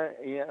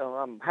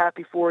I'm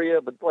happy for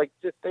you, but like,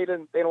 just they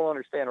don't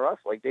understand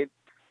wrestling.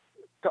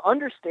 To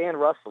understand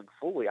wrestling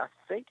fully, I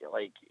think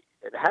like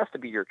it has to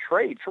be your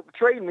trade.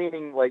 Trade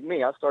meaning like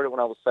me. I started when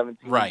I was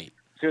 17. Right.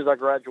 As soon as I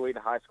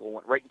graduated high school,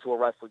 went right into a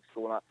wrestling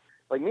school.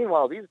 And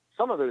meanwhile,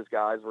 some of those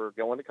guys were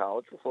going to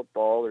college for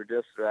football or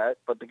this or that.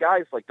 But the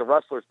guys, like the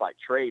wrestlers by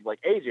trade, like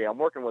AJ, I'm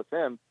working with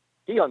him.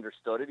 He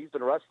understood it. He's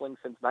been wrestling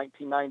since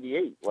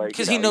 1998.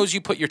 Because he knows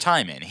you put your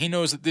time in. He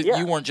knows that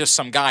you weren't just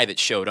some guy that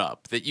showed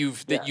up. That you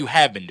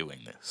have been doing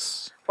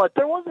this. But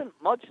there wasn't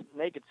much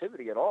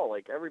negativity at all.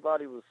 Like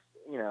everybody was,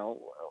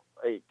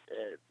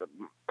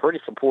 pretty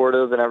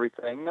supportive and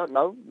everything.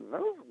 No,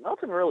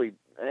 nothing really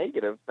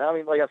negative. I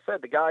mean, like I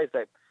said, the guys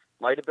that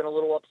might have been a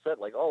little upset,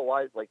 like, oh,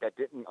 why, like that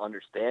didn't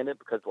understand it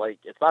because, like,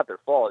 it's not their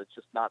fault. It's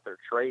just not their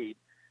trade.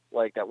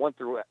 Like that went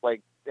through,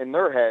 like in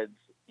their heads,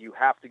 you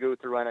have to go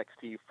through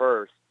NXT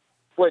first.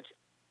 Which,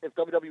 if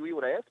WWE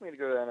would have asked me to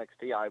go to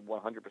NXT, I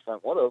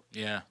 100% would have.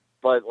 Yeah.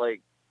 But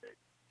like,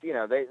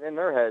 they in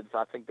their heads,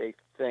 I think they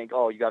think,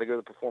 oh, you got to go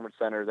to the Performance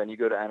Center, then you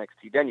go to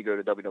NXT, then you go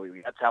to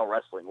WWE. That's how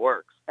wrestling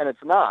works, and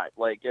it's not.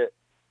 Like it,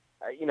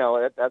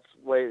 that's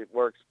the way it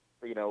works.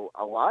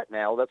 A lot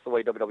now. That's the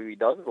way WWE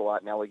does it a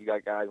lot now. Like you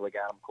got guys like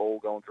Adam Cole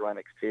going through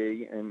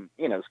NXT and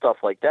stuff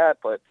like that.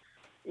 But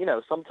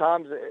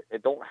sometimes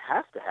it don't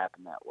have to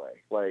happen that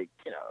way. Like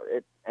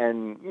it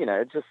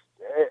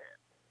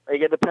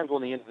depends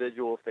on the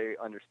individual if they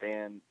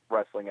understand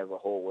wrestling as a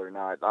whole or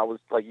not. I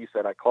was, like you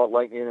said, I caught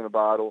lightning in a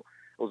bottle.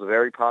 It was a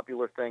very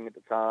popular thing at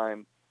the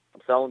time.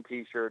 I'm selling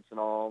T-shirts and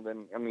all.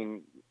 Then, I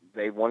mean,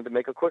 they wanted to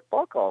make a quick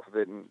buck off of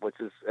it, which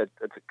is it's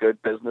a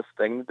good business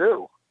thing to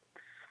do.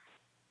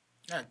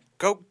 Yeah.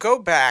 Go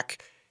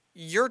back.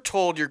 You're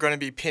told you're going to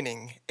be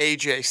pinning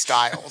AJ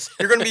Styles.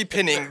 You're going to be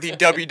pinning the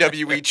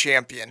WWE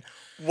champion.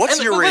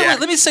 What's your reaction?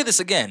 Let me say this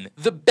again.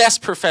 The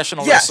best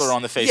professional wrestler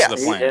on the face of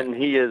the planet. And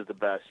he is the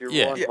best. You're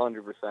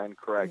 100%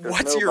 correct.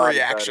 What's your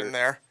reaction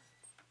there?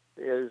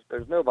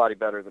 There's nobody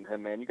better than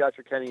him, man. You got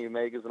your Kenny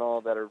Omegas and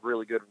all that are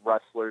really good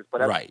wrestlers,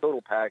 but as a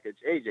total package,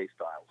 AJ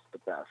Styles is the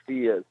best.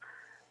 He is.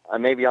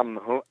 Maybe I'm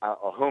a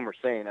homer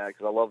saying that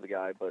because I love the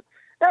guy, but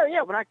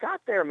yeah, when I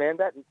got there, man,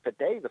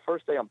 the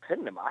first day I'm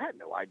pinning him, I had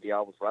no idea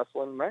I was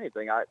wrestling or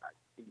anything. I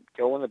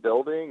go in the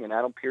building, and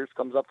Adam Pearce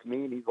comes up to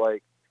me, and he's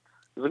like,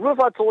 what if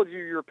I told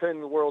you were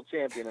pinning the world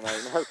champion tonight?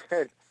 And I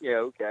said, yeah,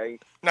 okay.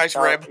 Nice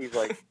rib. He's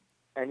like,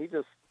 and he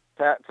just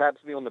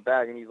taps me on the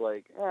back, and he's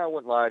like, I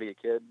wouldn't lie to you,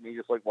 kid. And he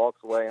just, like,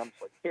 walks away. I'm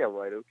just like, yeah,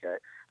 right, okay.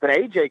 Then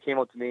AJ came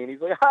up to me, and he's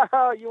like,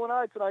 ha, you and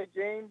I tonight,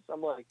 James.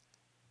 I'm like,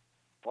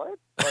 what?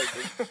 Like,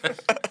 are you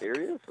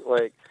serious?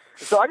 Like,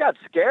 so I got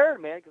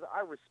scared, man, because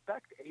I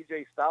respect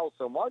AJ Styles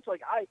so much.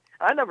 Like, I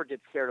never get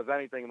scared of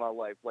anything in my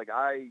life. Like,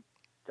 I'm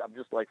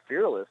just, like,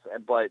 fearless.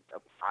 But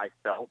I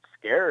felt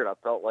scared. I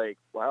felt like,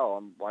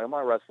 wow, why am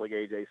I wrestling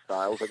AJ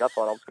Styles? Like, I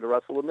thought I was going to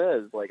wrestle The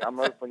Miz. Like, I'm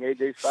wrestling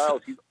AJ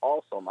Styles. He's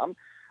awesome. I'm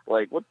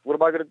like, what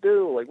am I going to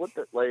do? Like, what?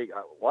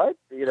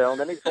 And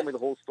then he told me the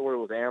whole story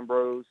with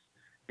Ambrose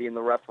being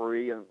the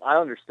referee, and I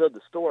understood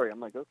the story. I'm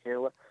like, okay,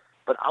 what?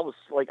 But I was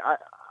like, I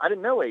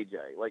didn't know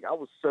AJ. Like, I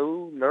was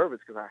so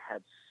nervous because I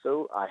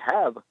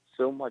have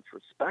so much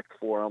respect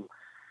for him.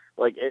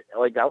 Like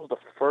that was the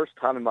first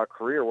time in my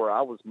career where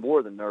I was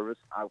more than nervous.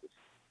 I was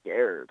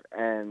scared.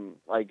 And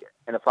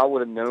if I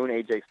would have known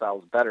AJ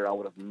Styles better, I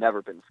would have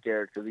never been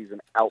scared because he's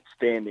an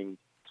outstanding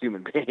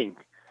human being.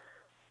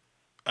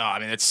 Oh, I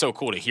mean, it's so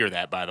cool to hear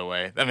that, by the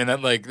way. I mean,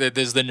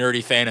 there's the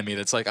nerdy fan of me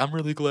that's like, I'm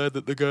really glad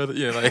that the guy that,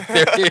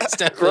 there is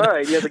definitely...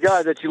 Right, yeah, the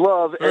guy that you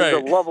love is a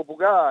lovable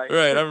guy.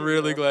 Right, I'm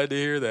really glad to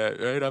hear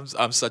that, right?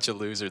 I'm such a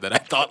loser that I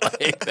thought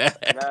like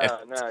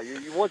that. No,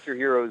 you want your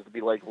heroes to be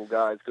likable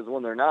guys, because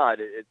when they're not,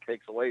 it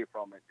takes away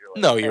from it. You're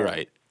like, no, you're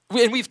right.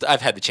 And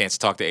I've had the chance to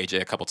talk to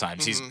AJ a couple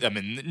times.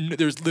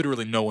 There's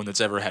literally no one that's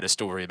ever had a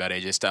story about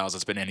AJ Styles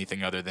that's been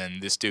anything other than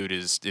this dude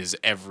is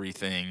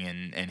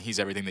everything, and he's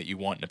everything that you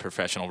want in a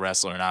professional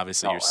wrestler, and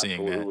obviously you're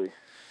seeing that.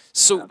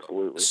 So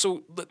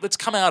let's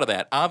come out of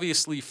that.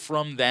 Obviously,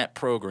 from that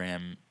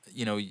program,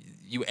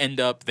 you end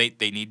up they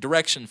need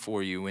direction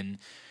for you, and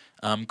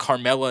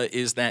Carmella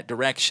is that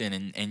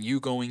direction, and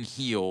you going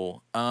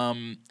heel.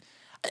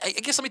 I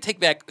guess let me take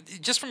back,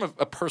 just from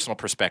a personal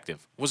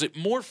perspective, was it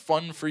more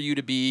fun for you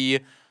to be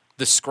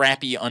the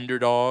scrappy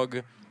underdog,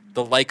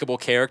 the likable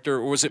character,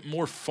 or was it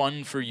more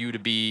fun for you to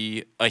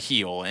be a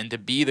heel and to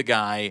be the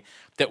guy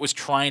that was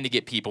trying to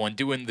get people and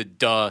doing the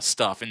duh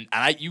stuff? And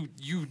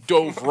you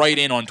dove right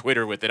in on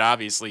Twitter with it,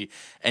 obviously,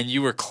 and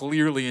you were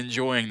clearly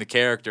enjoying the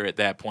character at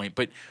that point.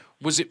 But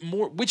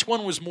which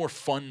one was more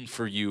fun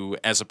for you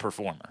as a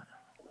performer?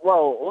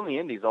 Well, on the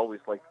indies, always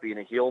liked being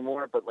a heel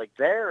more, but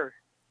there...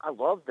 I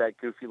love that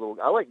goofy little...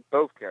 I like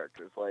both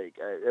characters. Like,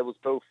 it was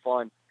both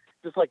fun.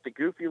 just like the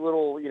goofy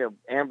little,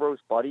 Ambrose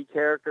buddy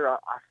character, I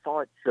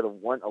thought should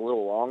have went a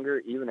little longer,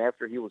 even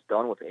after he was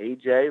done with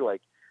AJ.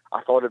 Like,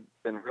 I thought it'd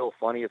been real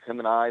funny if him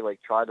and I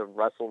tried to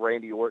wrestle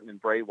Randy Orton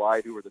and Bray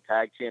Wyatt, who were the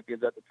tag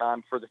champions at the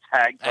time, for the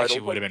tag title.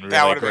 Actually, would have been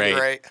That really would have been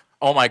great.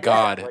 Oh my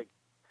God! Yeah,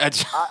 I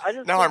I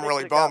just Now think I'm they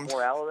really could've got bummed.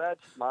 more out of that.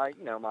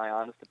 My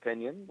honest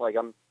opinion.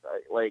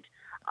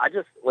 I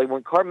just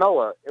when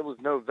Carmella. It was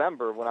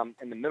November when I'm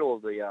in the middle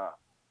of the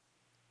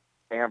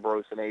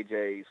Ambrose and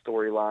AJ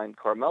storyline.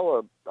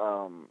 Carmella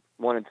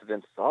went into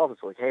Vince's office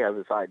like, "Hey, I have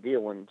this idea.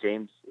 When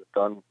James is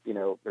done,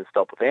 his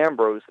stuff with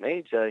Ambrose and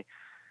AJ,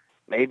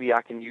 maybe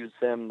I can use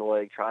him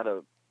to try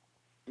to,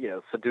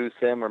 seduce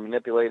him or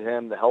manipulate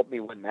him to help me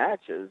win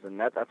matches." And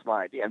that's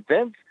my idea. And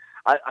Vince,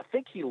 I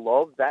think he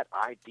loved that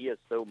idea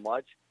so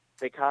much.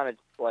 They kind of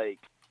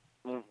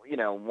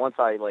once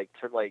I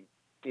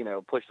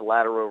pushed the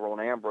ladder over on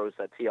Ambrose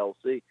at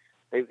TLC.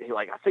 I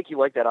think he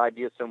liked that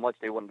idea so much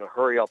they wanted to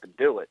hurry up and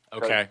do it.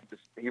 Okay.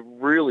 He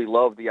really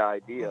loved the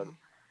idea,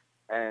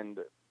 and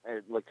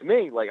to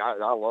me,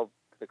 I love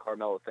the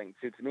Carmella thing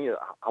too. To me,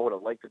 I would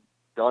have liked to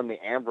done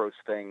the Ambrose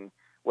thing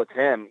with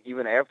him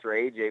even after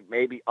AJ,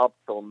 maybe up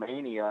till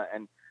Mania,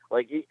 and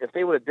if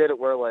they would have did it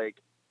where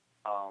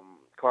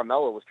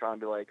Carmella was trying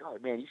to be like, "Oh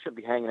man, you shouldn't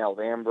be hanging out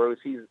with Ambrose.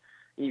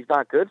 He's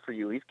not good for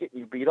you. He's getting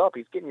you beat up.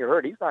 He's getting you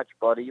hurt. He's not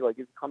your buddy.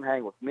 You come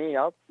hang with me.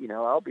 I'll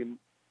be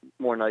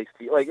more nice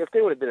to you." If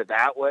they would have did it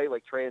that way,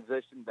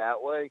 transition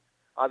that way,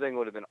 I think it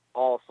would have been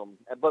awesome.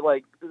 But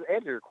to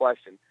answer your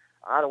question,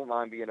 I don't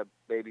mind being a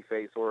baby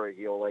face or a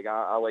heel.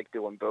 I like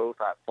doing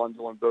both. I have fun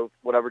doing both.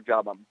 Whatever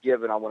job I'm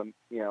given, I want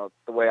to,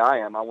 the way I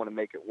am, I want to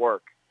make it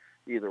work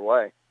either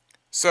way.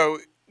 So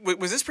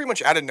was this pretty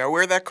much out of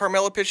nowhere, that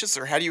Carmella pitches,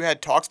 or had you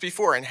had talks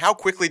before? And how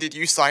quickly did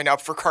you sign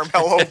up for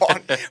Carmella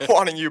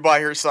wanting you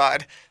by her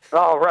side?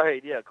 Oh,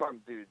 right. Yeah,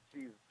 dude,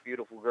 she's a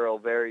beautiful girl.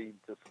 Very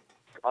just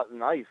a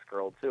nice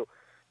girl, too.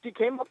 She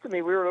came up to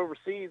me. We were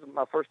overseas,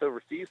 my first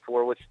overseas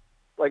tour, which,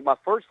 my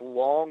first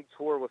long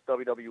tour with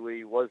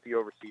WWE was the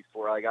overseas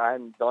tour. I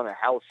hadn't done a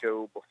house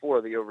show before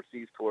the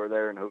overseas tour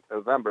there in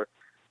November.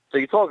 So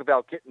you talk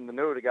about getting to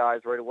know the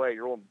guys right away.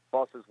 You're on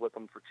buses with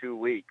them for 2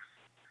 weeks.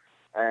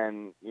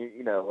 And,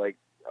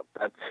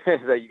 that's,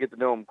 that you get to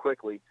know them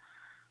quickly.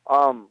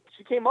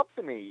 She came up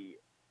to me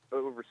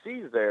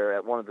overseas there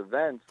at one of the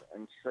events,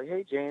 and she's like,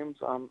 "Hey, James,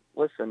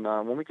 listen,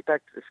 when we get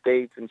back to the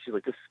States," and she's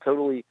like, "This is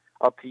totally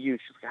up to you."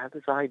 She's like, "I have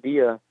this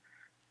idea,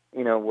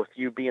 with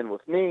you being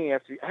with me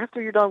after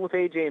you're done with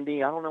AJ and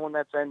D. I don't know when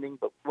that's ending,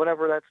 but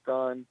whenever that's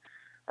done,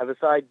 I have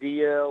this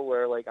idea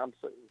where, I'm,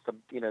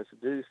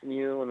 seducing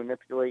you and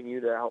manipulating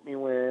you to help me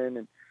win,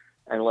 and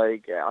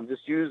I'm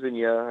just using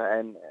you,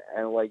 and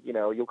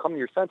you'll come to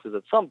your senses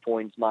at some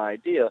point. It's my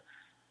idea,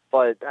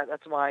 but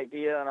that's my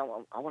idea, and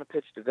I want to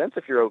pitch to Vince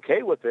if you're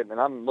okay with it."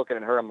 And I'm looking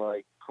at her, I'm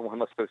like, "What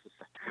am I supposed to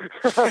say?"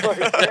 I'm like,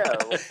 "Yeah,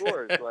 of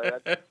course."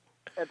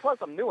 And plus,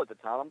 I'm new at the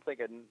time. I'm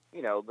thinking,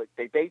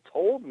 they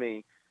told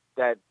me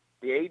that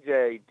the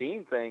AJ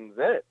Dean thing's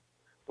it.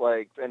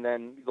 And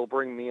then they'll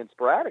bring me in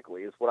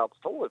sporadically is what I was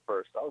told at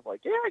first. I was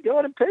like, "Yeah, go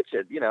ahead and pitch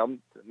it.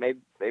 Maybe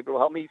it'll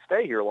help me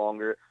stay here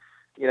longer."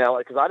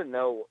 Because I didn't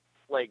know,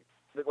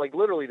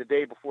 literally the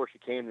day before she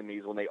came to me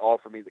is when they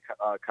offered me the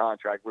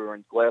contract. We were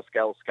in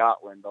Glasgow,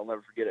 Scotland. I'll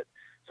never forget it.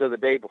 So the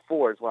day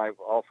before is when I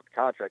offered the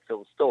contract, so it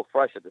was still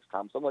fresh at this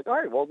time. So I'm like, all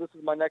right, well, this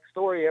is my next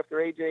story after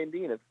AJ and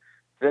Dean. If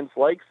Vince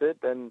likes it,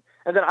 and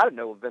then I didn't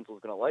know if Vince was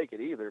going to like it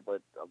either,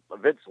 but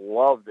Vince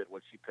loved it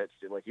when she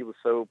pitched it. He was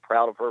so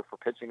proud of her for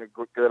pitching a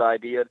good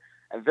idea,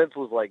 and Vince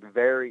was,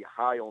 very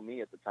high on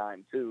me at the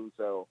time, too,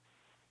 so...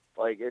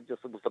 it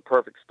was the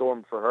perfect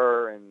storm for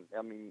her, and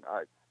I mean,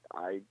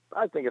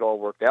 I think it all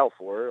worked out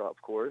for her, of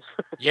course.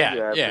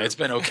 Yeah, it's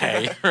been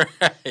okay.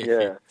 Right.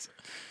 Yeah.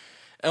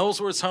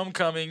 Ellsworth's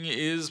Homecoming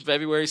is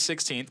February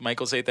 16th,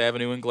 Michael's 8th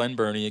Avenue in Glen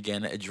Burnie.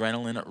 Again,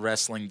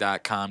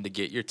 adrenalinewrestling.com to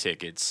get your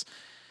tickets.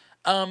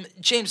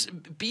 James,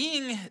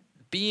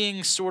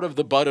 being sort of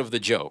the butt of the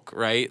joke,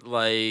 right?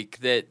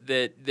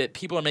 That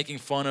people are making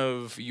fun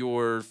of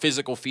your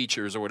physical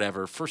features or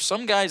whatever. For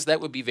some guys,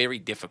 that would be very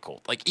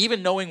difficult.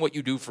 Even knowing what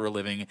you do for a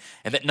living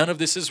and that none of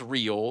this is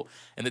real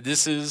and that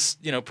this is,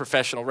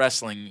 professional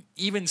wrestling,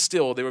 even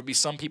still, there would be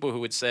some people who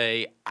would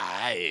say,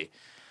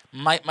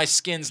 my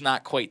skin's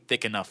not quite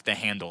thick enough to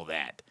handle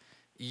that.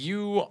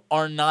 You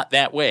are not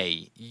that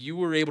way. You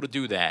were able to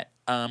do that.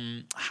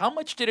 How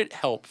much did it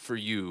help for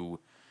you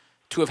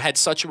to have had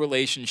such a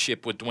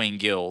relationship with Dwayne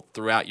Gill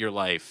throughout your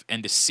life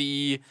and to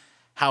see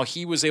how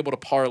he was able to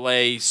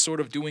parlay sort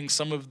of doing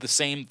some of the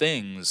same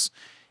things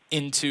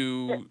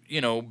into,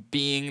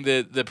 being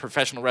the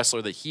professional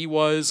wrestler that he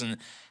was and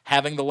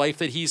having the life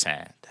that he's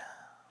had?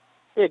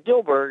 Yeah,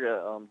 Gilbert,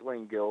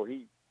 Dwayne Gill,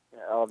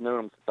 I've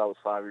known him since I was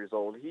 5 years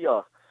old. He,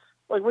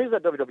 when he was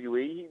at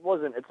WWE,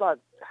 it's not,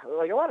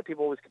 a lot of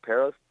people always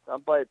compare us,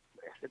 but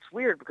it's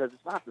weird because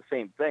it's not the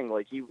same thing.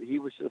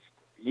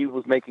 He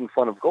was making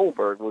fun of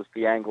Goldberg was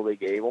the angle they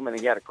gave him, and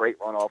he had a great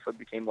run off it,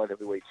 became light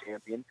heavyweight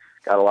champion,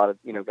 got a lot of,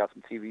 got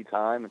some TV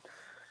time.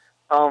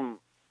 And,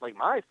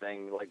 my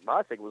thing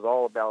was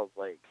all about,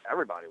 like,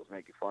 everybody was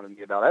making fun of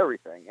me about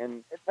everything.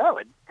 And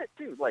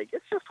dude, like,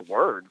 it's just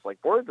words.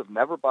 Like, words have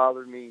never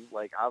bothered me.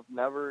 Like,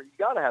 you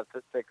gotta have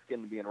thick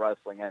skin to be in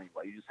wrestling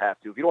anyway. You just have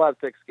to. If you don't have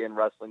thick skin,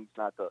 wrestling's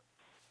not the,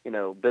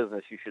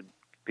 business you should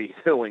be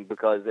doing,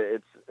 because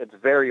it's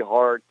very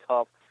hard,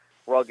 tough,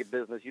 rugged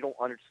business. You don't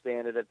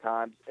understand it at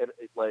times.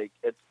 It's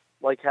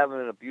like having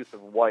an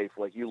abusive wife.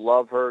 Like, you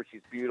love her,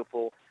 she's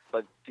beautiful,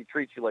 but she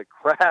treats you like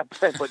crap,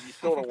 but you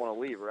still don't want to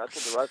leave her.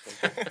 That's what the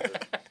wrestling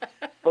business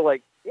is. But,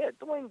 like, yeah,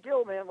 Dwayne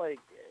Gill, man, like,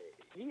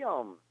 he,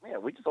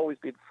 we just always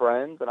been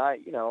friends. And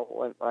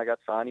when I got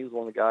signed, he was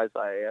one of the guys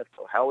I asked,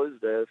 so how is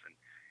this?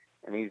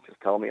 And he's just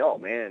telling me, oh,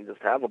 man,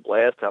 just have a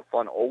blast, have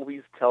fun.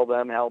 Always tell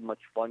them how much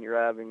fun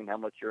you're having and how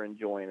much you're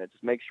enjoying it.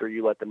 Just make sure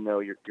you let them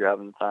know you're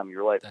having the time of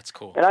your life. That's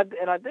cool. And I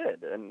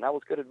did, and that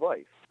was good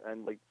advice.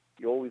 And, like,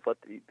 you always let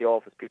the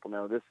office people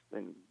know this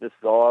is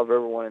all I've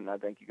ever wanted, and I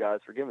thank you guys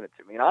for giving it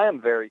to me. And I am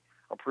very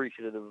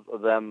appreciative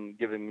of them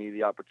giving me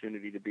the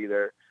opportunity to be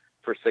there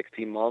for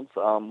 16 months.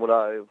 Would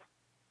I have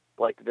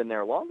liked to have been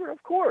there longer?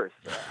 Of course.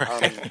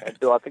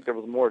 Do I think there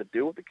was more to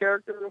do with the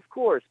character? Of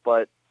course.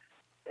 But,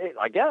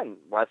 again,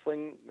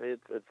 wrestling,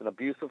 it's an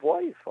abusive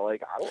life.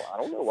 Like, I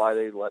don't know why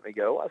they let me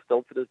go. I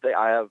still, to this day,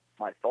 I have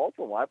my thoughts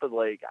on why, but,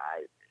 like,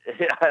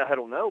 I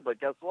don't know. But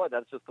guess what?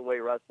 That's just the way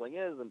wrestling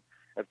is. And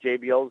if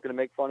JBL is going to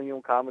make fun of you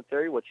on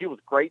commentary, which he was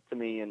great to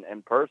me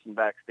in person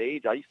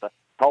backstage, I used to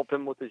help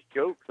him with his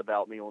jokes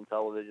about me on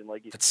television.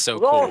 Like, that's so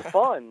it was cool. all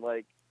fun.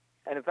 Like,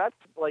 and if that's,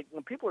 like,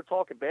 when people are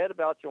talking bad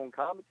about you on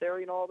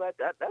commentary and all that's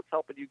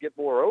helping you get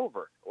more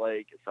over.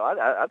 Like, so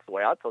that's the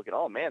way I took it.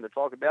 Oh man, they're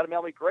talking bad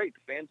about me. Great,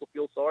 the fans will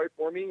feel sorry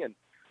for me,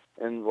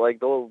 and like,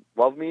 they'll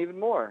love me even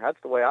more. That's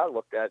the way I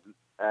looked at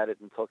it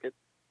and took it.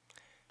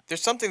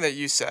 There's something that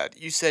you said.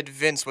 You said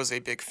Vince was a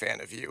big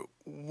fan of you.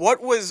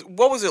 What was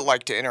it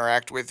like to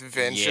interact with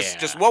Vince? Yeah.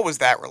 Just what was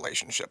that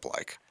relationship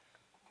like?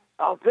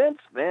 Oh, Vince,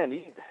 man,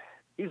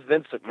 he's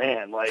Vince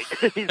McMahon. Like,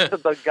 he's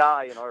the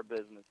guy in our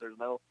business. There's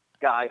no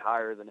guy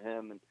higher than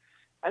him. And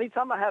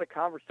anytime I had a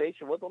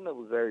conversation with him, it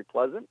was very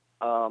pleasant.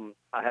 I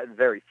had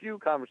very few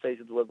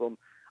conversations with him.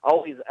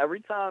 Every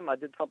time I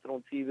did something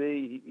on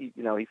TV,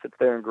 he sits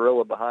there and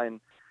gorilla behind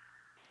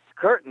the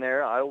curtain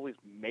there. I always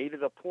made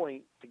it a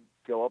point to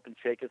go up and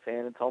shake his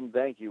hand and tell him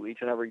thank you each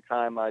and every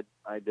time I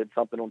did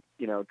something on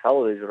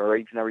television, or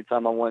each and every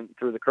time I went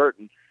through the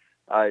curtain.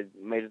 I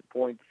made it a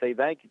point to say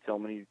thank you to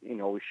him, and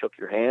he always shook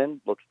your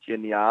hand, looked at you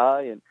in the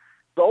eye, and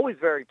it's always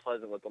very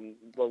pleasant with him.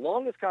 The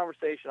longest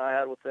conversation I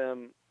had with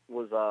him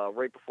was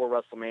right before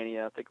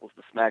WrestleMania. I think it was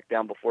the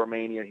SmackDown before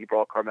Mania. He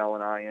brought Carmella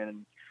and I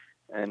in,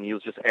 and he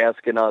was just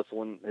asking us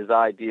on his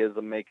ideas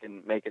of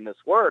making this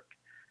work.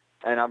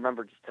 And I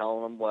remember just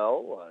telling him,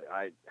 well,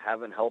 I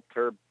haven't helped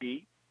her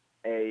beat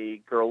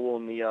a girl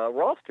on the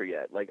roster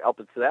yet. Like, up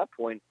until that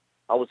point,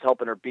 I was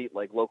helping her beat,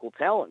 like, local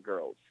talent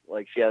girls.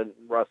 Like, she hadn't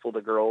wrestled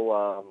a girl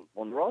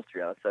on the roster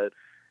yet. I said,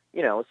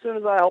 as soon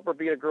as I help her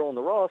beat a girl on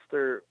the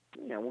roster,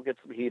 we'll get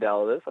some heat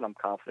out of this, and I'm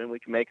confident we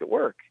can make it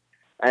work.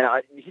 And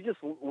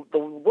the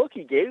look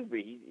he gave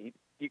me,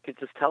 you could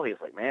just tell he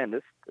was like, man,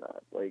 this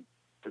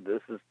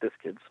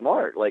kid's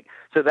smart. Like,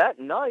 so that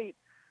night,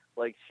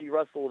 like, she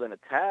wrestled in a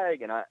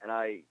tag, and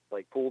I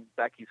like pulled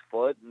Becky's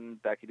foot,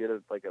 and Becky did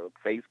a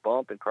face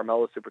bump, and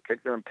Carmella super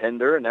kicked her and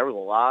pinned her, and there was a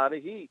lot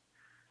of heat.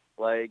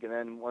 Like, and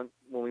then when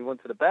we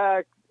went to the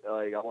back,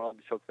 like, I went up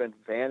to shook Vince's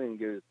hand, and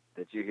he goes,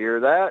 "Did you hear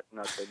that?" And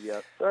I said,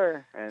 "Yes,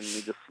 sir." And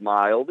he just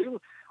smiled. He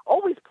was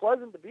always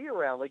pleasant to be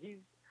around. Like,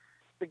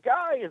 the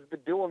guy has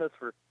been doing this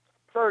for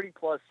 30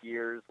 plus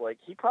years. Like,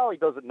 he probably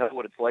doesn't know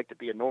what it's like to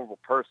be a normal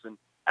person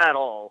at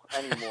all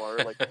anymore.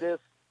 Like, this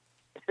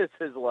is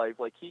his life.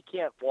 Like, he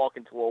can't walk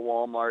into a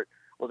Walmart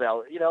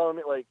without, what I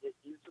mean? Like,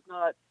 he's just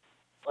not,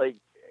 like,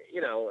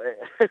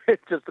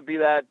 just to be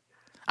that.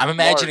 I'm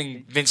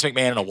imagining Vince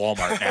McMahon in a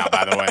Walmart now,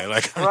 by the way.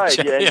 Like, right,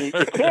 yeah, you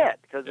can't,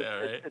 because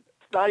it's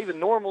not even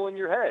normal in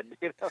your head.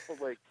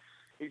 Like,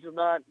 he's just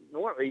not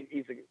normal.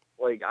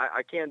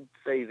 I can't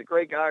say he's a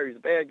great guy or he's a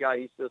bad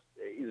guy.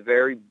 He's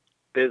very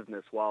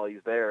business while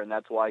he's there, and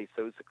that's why he's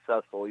so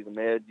successful. He's a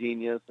mad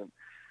genius, and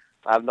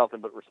I have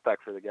nothing but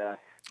respect for the guy.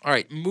 All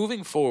right,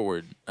 moving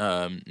forward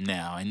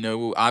now, I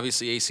know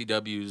obviously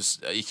ACW's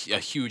a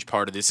huge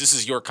part of this. This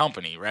is your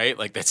company, right?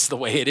 Like, that's the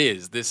way it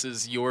is. This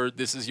is your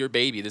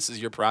baby. This is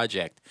your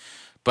project.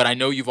 But I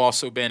know you've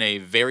also been a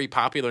very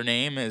popular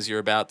name as you're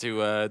about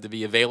to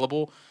be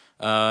available,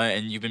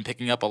 and you've been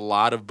picking up a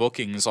lot of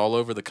bookings all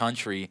over the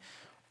country.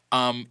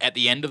 At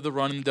the end of the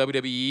run in the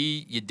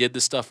WWE, you did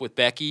the stuff with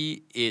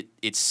Becky.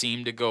 It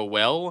seemed to go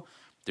well.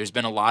 There's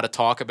been a lot of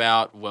talk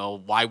about, well,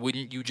 why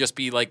wouldn't you just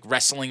be like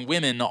wrestling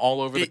women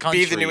all over the country?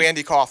 Be the new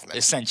Andy Kaufman.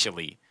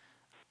 Essentially.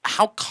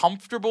 How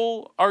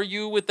comfortable are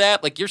you with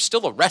that? Like, you're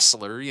still a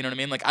wrestler, you know what I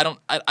mean? Like, I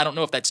don't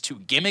know if that's too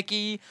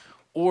gimmicky,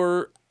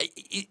 or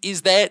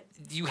is that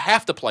you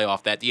have to play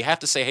off that? Do you have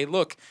to say, hey,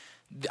 look,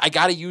 I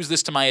got to use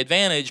this to my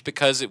advantage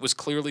because it was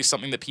clearly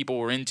something that people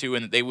were into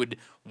and that they would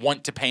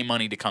want to pay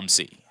money to come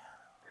see?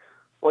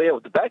 Well, yeah,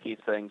 with the Becky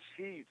thing,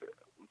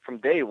 from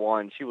day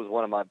one, she was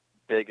one of my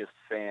biggest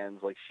fans.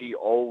 Like, she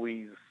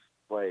always,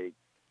 like,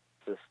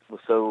 just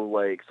was so,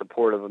 like,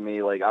 supportive of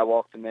me. Like, I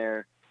walked in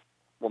there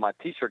when my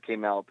T-shirt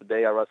came out the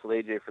day I wrestled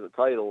AJ for the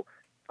title.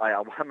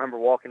 I remember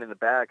walking in the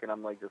back, and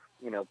I'm, like, just,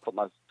 put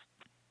my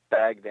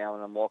bag down,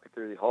 and I'm walking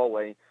through the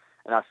hallway,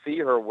 and I see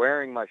her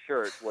wearing my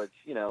shirt, which,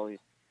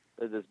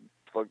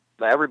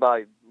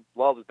 everybody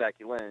loves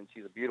Becky Lynch.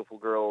 She's a beautiful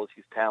girl.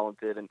 She's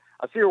talented. And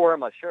I see her wearing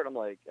my shirt. I'm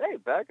like, hey,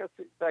 Becky,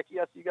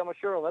 yes, you got my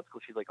shirt on. That's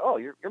cool. She's like, oh,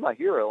 you're my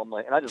hero. I'm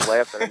like, and I just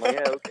laughed at her. I'm like,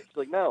 yeah, okay. She's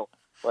like, no,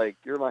 like,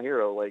 you're my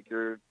hero. Like,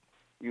 you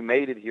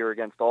made it here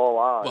against all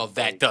odds. Well,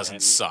 that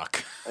doesn't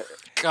suck.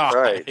 God.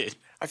 Right.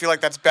 I feel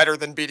like that's better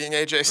than beating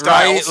AJ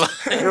Styles.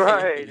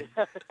 Right.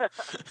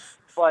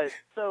 But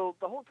so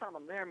the whole time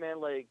I'm there,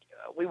 man, like,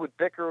 we would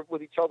bicker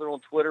with each other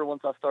on Twitter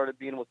once I started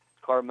being with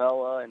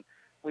Carmella, and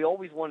we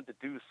always wanted to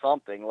do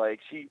something. Like,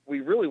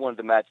 we really wanted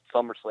to match at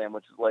SummerSlam,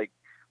 which is like,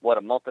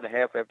 a month and a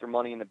half after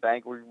Money in the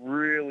Bank. We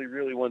really,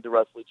 really wanted to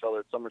wrestle each other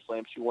at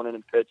SummerSlam. She went in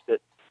and pitched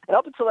it. And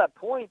up until that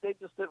point, they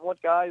just didn't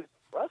want guys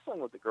wrestling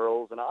with the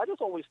girls. And I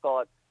just always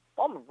thought,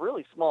 I'm a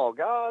really small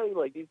guy.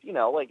 Like,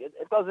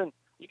 it doesn't,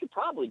 you could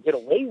probably get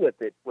away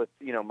with it with,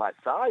 my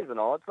size and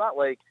all. It's not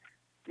like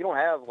you don't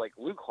have, like,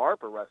 Luke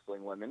Harper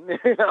wrestling women.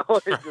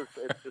 It's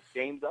just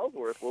James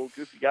Ellsworth, little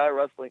goofy guy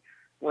wrestling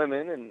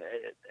women.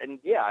 And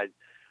yeah,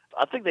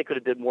 I think they could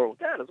have did more with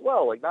that as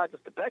well. Like, not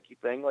just the Becky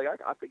thing. Like,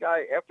 I think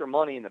after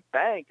Money in the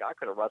Bank, I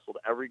could have wrestled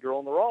every girl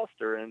on the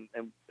roster, and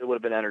it would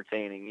have been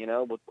entertaining,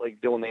 with,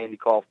 like, doing the Andy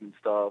Kaufman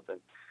stuff. And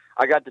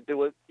I got to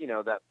do it,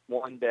 that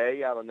one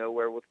day out of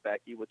nowhere with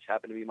Becky, which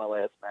happened to be my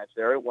last match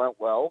there. It went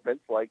well.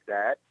 Vince liked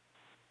that.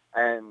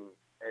 And,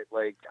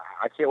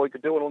 I can't wait to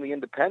do it on the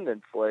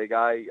independents. Like,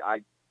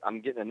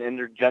 I'm getting an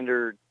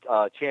intergender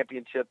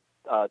championship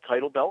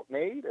title belt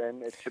made,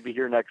 and it should be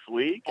here next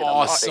week. And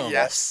awesome.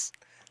 Yes.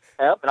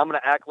 Yep, and I'm going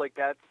to act like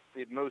that's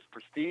the most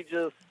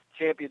prestigious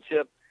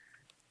championship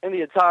in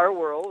the entire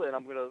world, and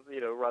I'm going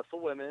to, wrestle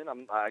women.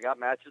 I got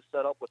matches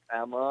set up with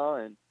Emma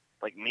and,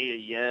 like, Mia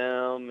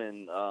Yim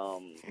and,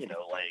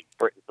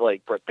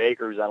 like Britt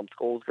Baker's Adam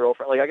Cole's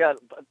girlfriend. Like, I got,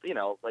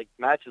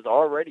 matches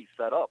already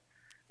set up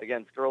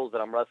against girls that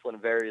I'm wrestling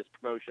in various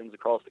promotions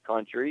across the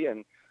country,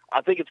 and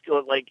I think it's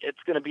going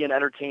to be an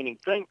entertaining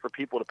thing for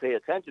people to pay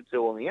attention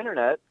to on the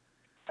internet.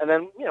 And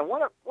then,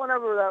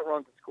 whenever that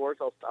runs its course,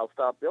 I'll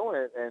stop doing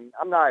it. And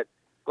I'm not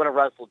going to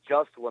wrestle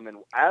just women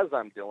as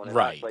I'm doing it.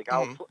 Right. Like,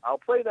 I'll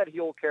play that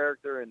heel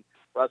character and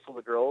wrestle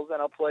the girls,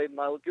 and I'll play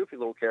my goofy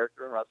little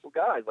character and wrestle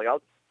guys. Like,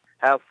 I'll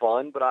have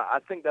fun, but I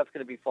think that's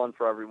going to be fun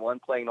for everyone,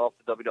 playing off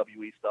the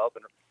WWE stuff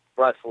and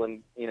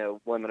wrestling,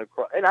 women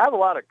across. And I have a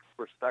lot of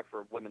respect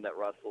for women that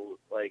wrestle.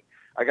 Like,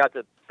 I got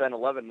to spend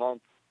 11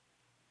 months,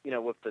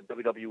 with the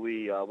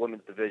WWE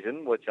women's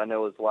division, which I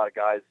know is a lot of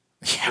guys'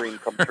 dream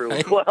come true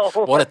as well.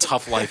 What a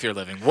tough life you're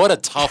living. What a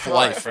tough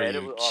life for man,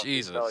 you.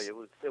 Jesus.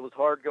 It was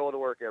hard going to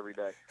work every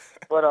day.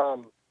 But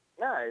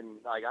yeah, and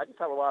like, I just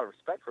have a lot of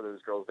respect for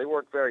those girls. They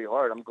work very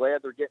hard. I'm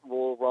glad they're getting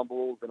Royal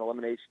Rumbles and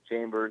Elimination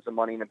Chambers and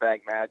Money in the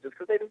Bank matches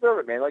because they deserve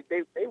it, man. Like,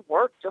 they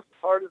work just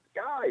as hard as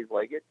the guys.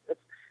 Like,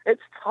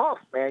 it's tough,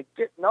 man.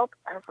 Getting up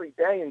every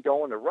day and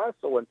going to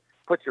wrestle and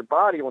put your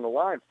body on the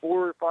line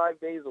 4 or 5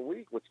 days a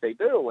week, which they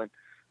do. And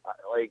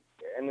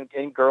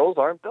and girls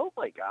aren't built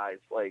like guys.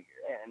 Like,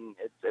 and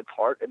it's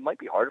hard. It might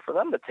be harder for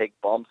them to take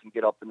bumps and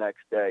get up the next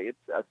day.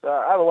 I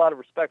have a lot of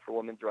respect for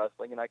women's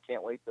wrestling, and I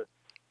can't wait to,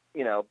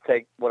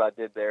 take what I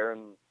did there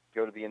and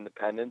go to the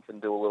independents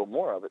and do a little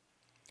more of it.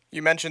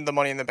 You mentioned the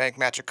Money in the Bank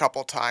match a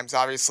couple times.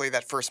 Obviously,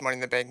 that first Money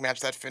in the Bank match,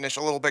 that finished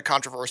a little bit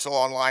controversial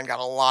online, got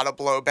a lot of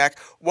blowback.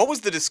 What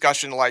was the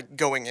discussion like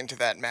going into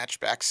that match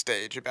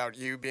backstage about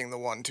you being the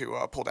one to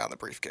pull down the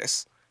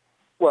briefcase?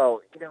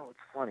 Well, it's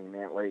funny,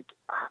 man. Like,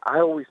 I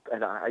used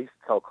to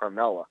tell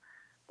Carmella,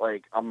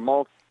 like, a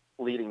month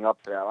leading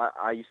up to that,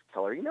 I used to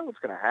tell her, what's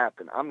going to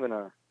happen? I'm going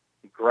to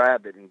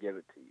grab it and give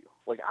it to you.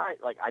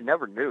 I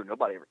never knew.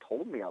 Nobody ever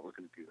told me I was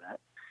going to do that.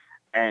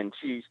 And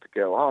she used to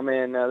go, oh,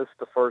 man, this is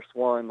the first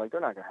one. Like, they're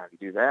not going to have you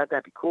do that.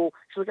 That'd be cool.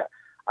 She's like,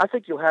 I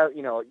think you'll have,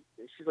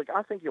 she's like,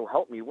 I think you'll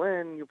help me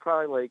win. You'll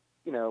probably,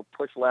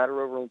 push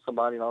ladder over on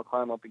somebody and I'll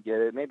climb up and get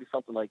it. Maybe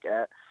something like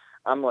that.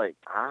 I'm like,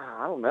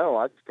 I don't know.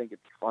 I just think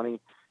it's funny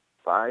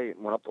if I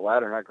went up the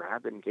ladder and I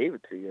grabbed it and gave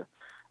it to you.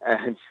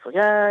 And she's like,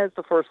 yeah, it's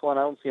the first one.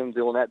 I don't see him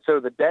doing that. So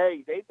the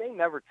day, they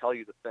never tell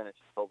you the finish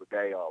until the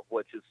day of,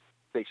 which is,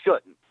 they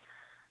shouldn't.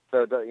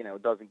 So,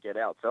 it doesn't get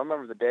out. So I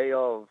remember the day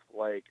of,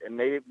 like, and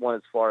they went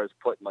as far as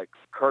putting, like,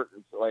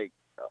 curtains, like,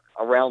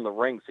 around the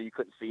ring so you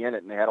couldn't see in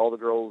it. And they had all the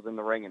girls in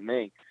the ring and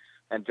me.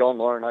 And John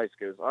Laurinaitis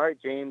goes, all right,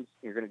 James,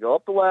 you're going to go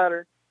up the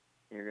ladder.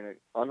 You're going to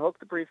unhook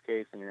the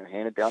briefcase, and you're going to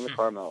hand it down to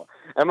Carmella.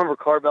 I remember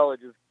Carmella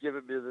just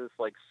giving me this,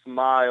 like,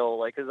 smile,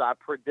 like, because I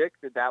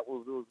predicted that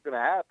was what was going to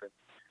happen.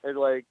 And,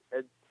 like,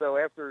 and so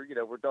after,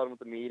 we're done with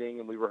the meeting,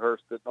 and we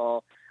rehearsed it and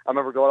all, I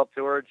remember going up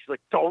to her, and she's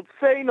like, don't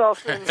say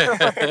nothing.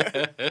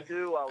 I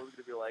knew I was going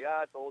to be like,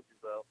 I told you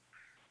so.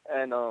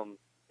 And,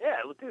 yeah,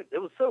 dude, it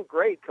was so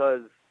great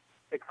because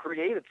it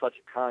created such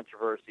a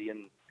controversy,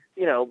 and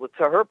but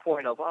to her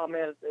point of, oh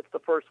man, it's the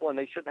first one,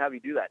 they shouldn't have you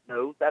do that.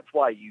 No, that's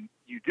why you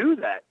do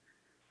that.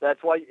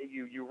 That's why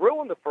you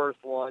ruin the first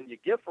one, you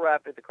gift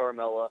wrap it to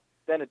Carmella,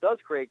 then it does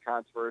create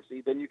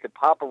controversy, then you could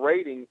pop a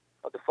rating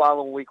of the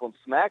following week on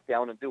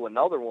SmackDown and do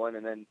another one,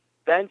 and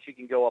then she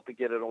can go up and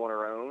get it on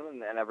her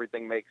own, and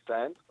everything makes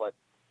sense. But,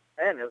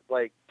 man, it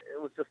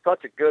was just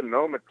such a good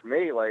moment for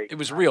me. Like, It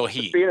was real just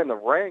heat. being in the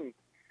ring,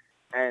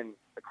 and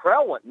the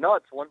crowd went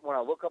nuts. When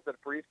I look up at the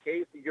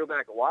briefcase, you go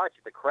back and watch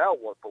it, the crowd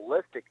went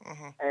ballistic.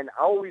 And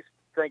I always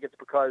think it's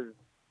because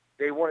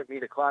they wanted me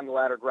to climb the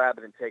ladder, grab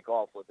it, and take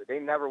off with it. They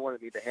never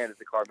wanted me to hand it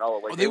to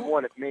Carmella. Like, they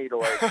wanted me to,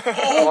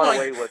 run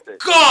away with it.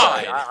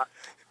 God!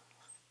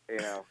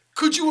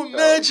 Could you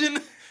imagine?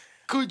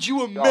 Could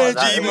you The most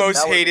that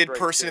was hated great,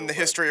 person too. in the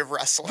history of the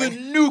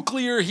wrestling.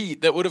 nuclear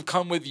heat that would have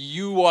come with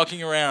you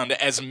walking around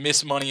as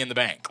Miss Money in the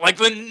Bank? Like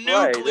the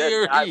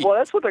nuclear heat. Well,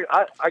 that's what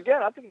I think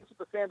that's what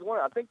the fans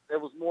wanted. I think there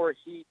was more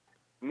heat,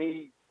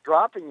 me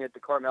dropping it to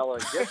Carmella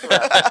and gift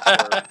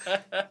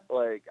wrapping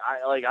her.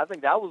 I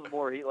think that was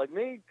more heat. Like,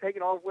 me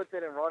taking off with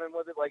it and running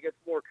with it, like, it's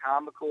more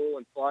comical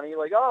and funny.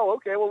 Like, oh,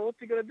 okay, well, what's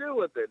he going to do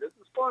with it? This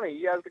is funny.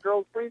 He has the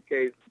girl's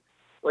briefcase.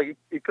 Like,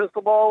 he pissed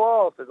the ball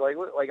off. It's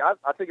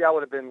I think that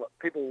would have been,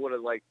 people would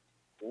have,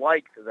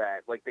 liked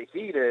that. Like, the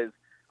heat is,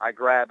 I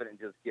grab it and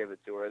just give it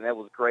to her. And that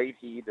was great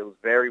heat. It was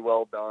very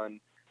well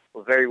done. It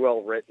was very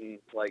well written.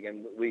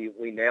 And we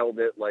nailed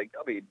it.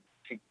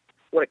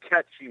 What a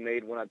catch she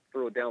made when I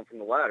threw it down from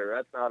the ladder.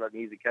 That's not an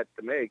easy catch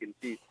to make. And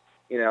she,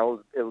 it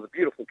was a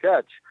beautiful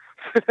catch.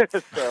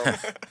 So,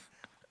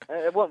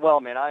 it went well,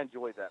 man. I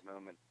enjoyed that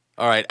moment.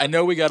 All right, I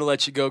know we got to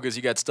let you go because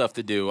you got stuff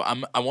to do.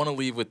 I want to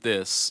leave with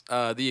this: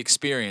 the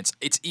experience.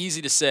 It's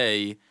easy to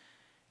say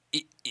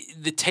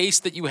the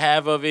taste that you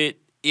have of it.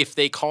 If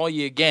they call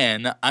you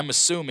again, I'm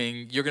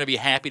assuming you're going to be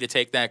happy to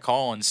take that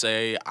call and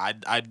say,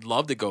 "I'd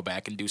love to go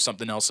back and do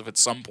something else." If at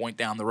some point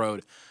down the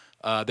road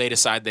they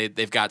decide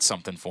they've got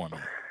something for me.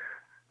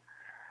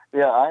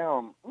 Yeah,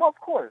 well, of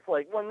course.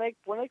 Like, when they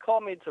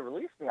called me to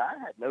release me, I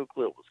had no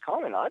clue it was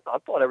coming. I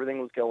thought everything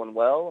was going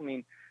well. I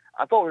mean,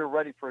 I thought we were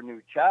ready for a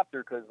new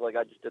chapter because,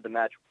 I just did the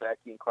match with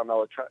Becky and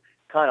Carmella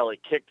kind of,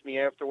 kicked me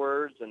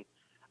afterwards. And,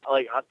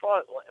 I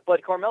thought,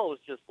 but Carmella was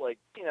just,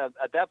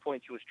 at that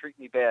point she was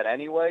treating me bad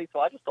anyway. So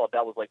I just thought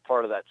that was,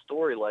 part of that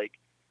story.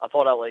 I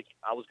thought I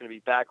was going to be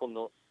back on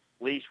the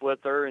leash with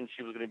her and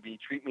she was going to be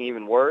treating me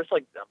even worse.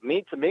 To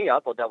me, I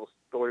thought that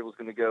story was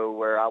going to go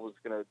where I was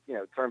going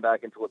to, turn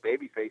back into a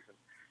babyface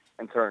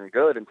and turn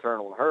good and turn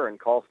on her and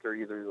cost her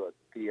either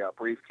the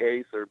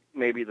briefcase or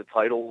maybe the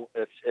title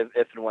if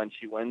and when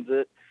she wins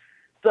it.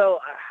 So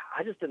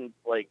I just didn't,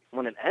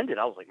 when it ended,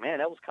 I was like, man,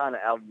 that was kind of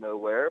out of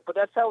nowhere. But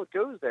that's how it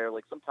goes there.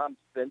 Sometimes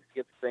Vince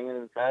gets a thing in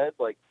his head.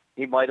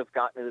 He might have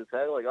gotten in his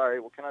head, all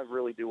right, what can I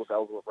really do with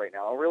Ellsworth right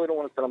now? I really don't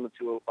want to send him to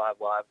 205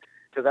 Live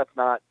because that's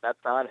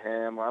not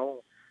him. I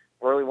don't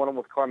really want him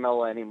with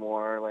Carmella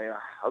anymore.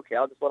 Okay,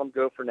 I'll just let him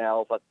go for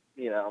now. But,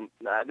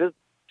 this is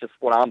just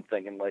what I'm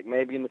thinking.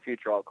 Maybe in the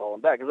future I'll call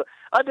him back. Because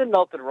I did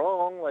nothing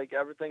wrong.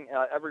 Everything,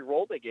 every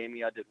role they gave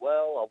me, I did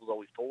well. I was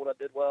always told I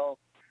did well.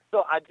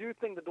 So I do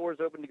think the door's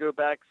open to go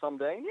back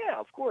someday. And yeah,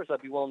 of course,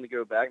 I'd be willing to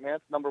go back, man.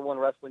 It's the #1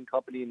 wrestling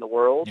company in the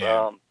world.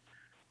 Yeah.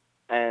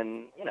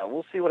 And,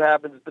 we'll see what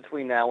happens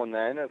between now and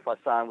then if I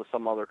sign with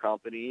some other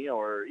company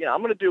or,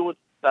 I'm going to do what's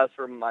best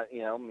for my,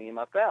 me and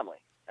my family.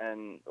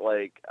 And,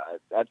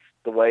 that's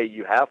the way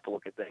you have to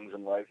look at things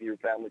in life. Your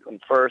family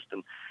comes first.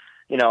 And,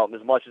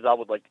 as much as I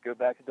would like to go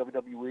back to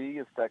WWE,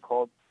 if that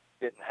call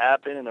didn't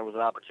happen and there was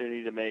an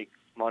opportunity to make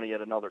money at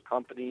another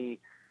company,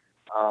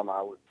 I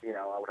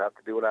would have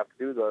to do what I have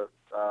to do to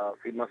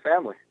feed my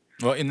family.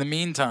 Well, in the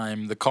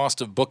meantime, the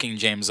cost of booking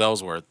James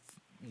Ellsworth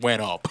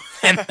went up,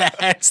 and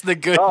that's the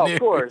good news. Of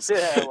course,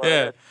 yeah. Well,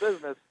 yeah. It's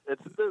business.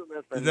 It's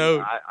business. And no,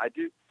 I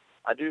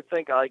do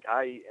think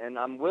and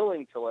I'm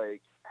willing to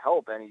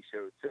help any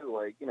show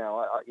too.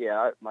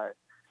 My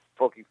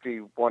booking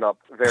fee went up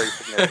very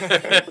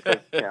significantly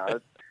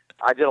because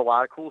I did a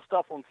lot of cool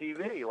stuff on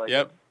TV.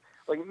 Yep.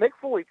 Mick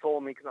Foley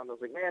told me, because I was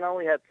like, man, I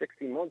only had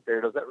 16 months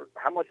there.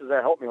 How much does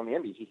that help me on the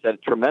Indies? He said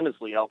it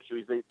tremendously helps you.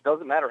 He said, it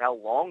doesn't matter how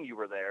long you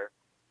were there.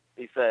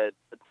 He said,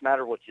 it's a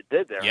matter of what you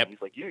did there. Yep. And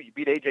he's like, you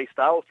beat AJ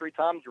Styles 3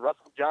 times. You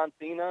wrestled John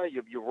Cena.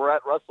 You were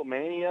at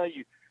WrestleMania.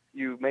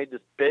 You made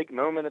this big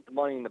moment at the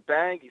Money in the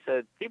Bank. He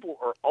said, people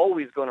are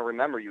always going to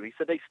remember you. He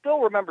said, they still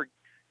remember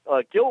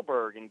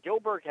Gilbert, and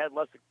Gilbert had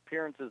less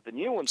appearances than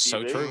you on TV.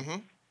 So true. Mm-hmm.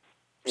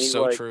 He's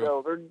so like, true.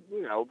 So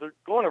they're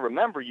going to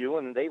remember you,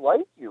 and they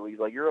like you. He's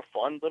like, you're a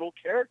fun little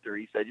character.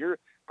 He said, you're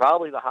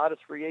probably the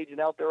hottest free agent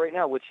out there right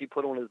now, which he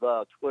put on his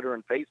Twitter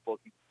and Facebook.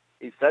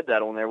 He said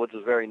that on there, which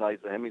was very nice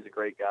of him. He's a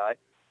great guy.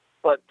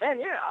 But man,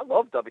 yeah, I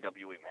love WWE,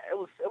 man.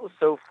 It was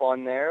so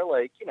fun there.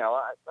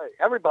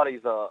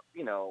 Everybody's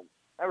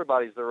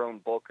everybody's their own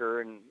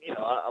booker, and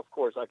of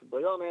course I could be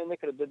like, oh man, they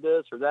could have did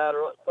this or that,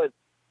 but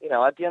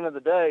at the end of the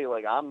day,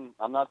 I'm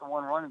not the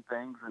one running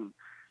things, and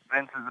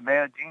Vince is a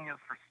mad genius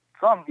for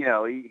some. He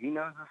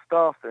knows his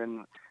stuff,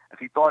 and if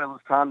he thought it was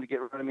time to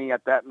get rid of me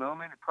at that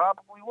moment, it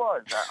probably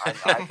was.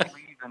 I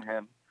believe in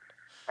him,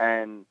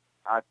 and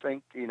I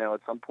think,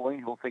 at some point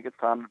he'll think it's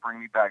time to bring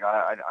me back.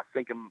 I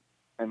think him,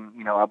 and,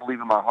 I believe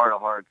in my heart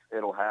of hearts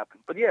it'll happen.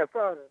 But, yeah,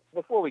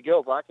 before we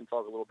go, if I can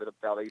talk a little bit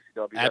about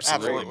ACW.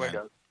 Absolutely,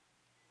 man.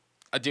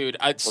 Dude,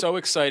 I'm so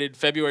excited.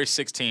 February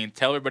 16th.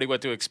 Tell everybody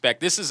what to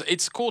expect.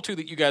 It's cool, too,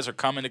 that you guys are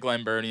coming to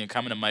Glen Burnie and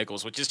coming to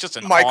Michael's, which is just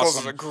an Michael's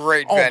awesome... is a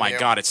great venue. Oh, my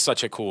God, it's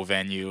such a cool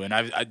venue, and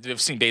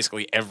I've seen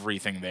basically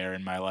everything there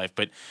in my life.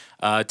 But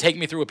take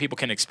me through what people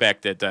can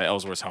expect at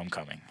Ellsworth's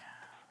Homecoming.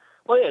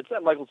 Well, yeah, it's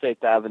at Michael's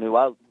 8th Avenue.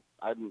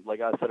 Like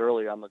I said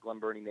earlier, I'm a Glen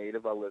Burnie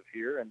native. I live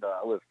here, and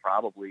I live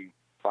probably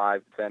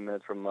 5 to 10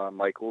 minutes from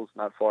Michael's,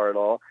 not far at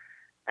all.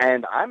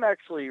 And I'm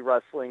actually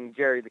wrestling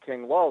Jerry the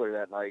King Lawler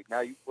that night. Now,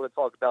 you want to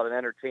talk about an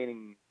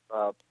entertaining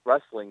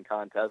wrestling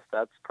contest.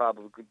 That's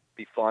probably going to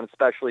be fun,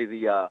 especially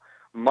the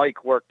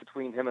mic work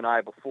between him and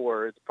I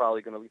before. It's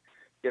probably going to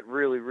get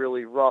really,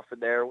 really rough in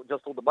there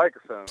just with the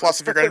microphone. Plus,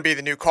 if you're going to be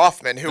the new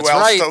Kaufman, who That's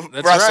else right. to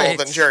That's wrestle right.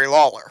 than Jerry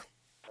Lawler?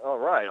 Oh,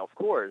 right, of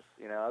course.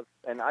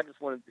 And I just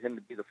wanted him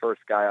to be the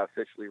first guy I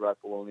officially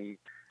wrestle in the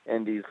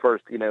Indies,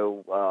 first,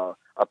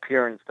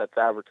 appearance that's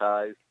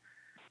advertised.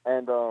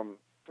 And,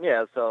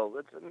 yeah, so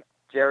it's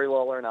Jerry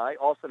Lawler and I.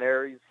 Austin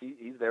Aries,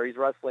 he's there. He's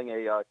wrestling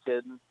a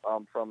kid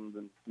from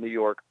the New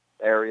York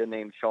area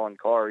named Sean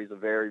Carr. He's a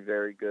very,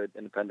 very good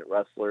independent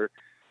wrestler.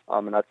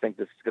 And I think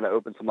this is going to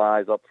open some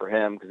eyes up for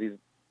him because he's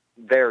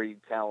very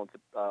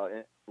talented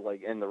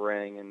in the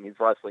ring, and he's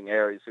wrestling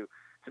Aries, who,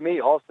 to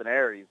me, Austin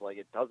Aries,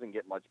 it doesn't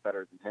get much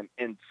better than him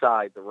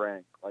inside the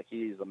ring.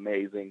 He's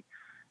amazing,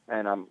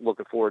 and I'm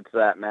looking forward to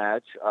that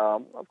match.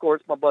 Of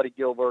course, my buddy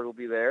Gilbert will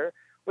be there.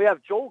 We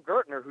have Joel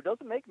Gertner, who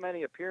doesn't make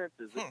many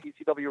appearances. The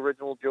ECW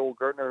original Joel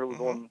Gertner, who was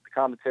on the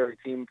commentary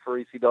team for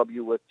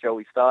ECW with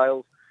Joey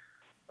Styles.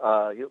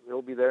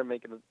 He'll be there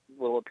making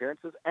little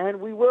appearances.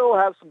 And we will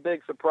have some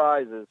big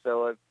surprises.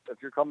 So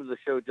if you're coming to the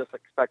show just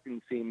expecting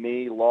to see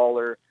me,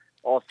 Lawler,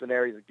 Austin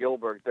Aries, and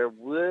Gilbert, there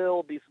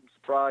will be some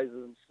surprises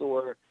in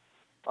store.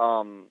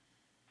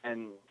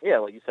 And, yeah,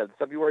 like you said,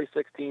 February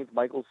 16th,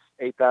 Michael's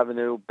 8th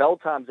Avenue. Bell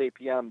time's 8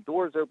 p.m.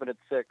 Doors open at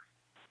 6,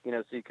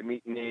 so you can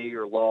meet me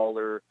or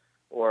Lawler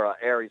or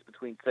Aries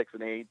between 6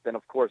 and 8. Then,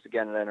 of course,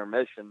 again, an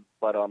intermission.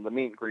 But the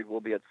meet and greet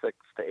will be at 6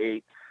 to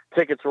 8.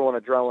 Tickets are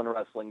on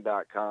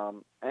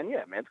AdrenalineWrestling.com. And,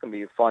 yeah, man, it's going to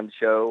be a fun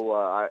show.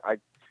 I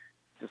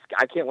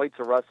can't wait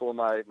to wrestle in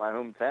my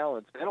hometown.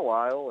 It's been a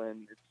while,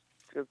 and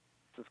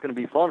it's going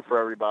to be fun for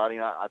everybody.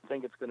 I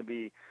think it's going to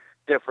be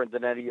different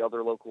than any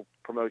other local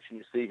promotion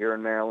you see here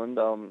in Maryland.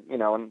 And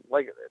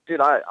dude,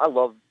 I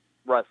love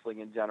wrestling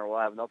in general.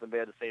 I have nothing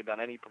bad to say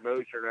about any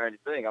promotion or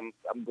anything.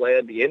 I'm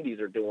glad the indies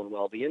are doing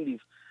well. The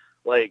indies,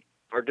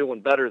 are doing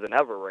better than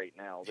ever right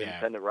now, the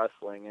independent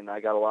wrestling, and I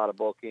got a lot of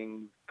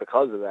bookings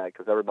because of that,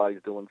 because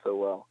everybody's doing so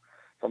well.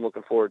 So I'm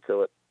looking forward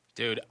to it.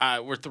 Dude,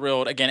 we're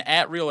thrilled. Again,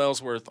 at Real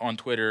Ellsworth on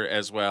Twitter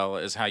as well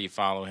as how you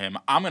follow him.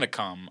 I'm going to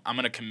come. I'm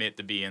going to commit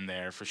to being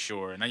there for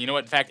sure. And you know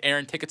what? In fact,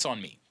 Aaron, tickets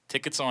on me.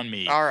 Tickets on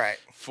me. All right.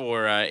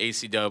 For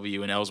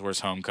ACW and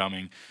Ellsworth's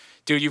Homecoming.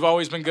 Dude, you've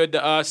always been good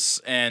to us,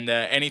 and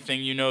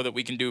anything you know that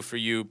we can do for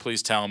you,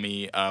 please tell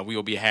me. We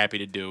will be happy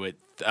to do it.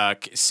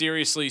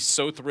 Seriously,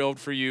 so thrilled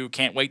for you.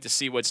 Can't wait to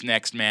see what's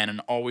next, man,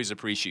 and always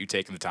appreciate you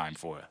taking the time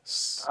for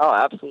us. Oh,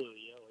 absolutely.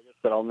 Yeah, like I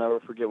said, I'll never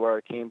forget where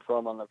I came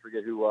from. I'll never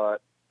forget who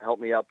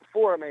helped me out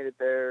before I made it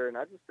there, and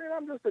I'm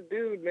just a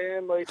dude,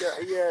 man. I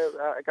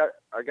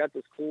got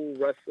this cool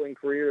wrestling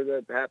career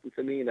that happened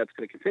to me, and that's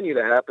going to continue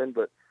to happen,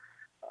 but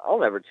I'll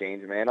never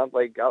change, man.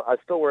 I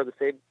still wear the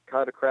same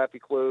kind of crappy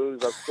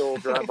clothes. I still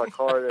drive my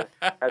car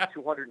that has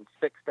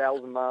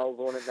 206,000 miles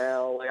on it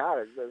now.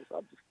 I'm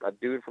just a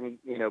dude from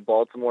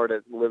Baltimore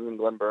that lives in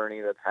Glen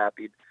Burnie that's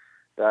happy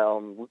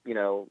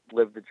that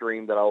live the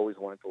dream that I always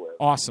wanted to live.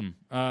 Awesome.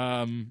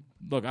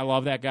 Look, I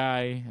love that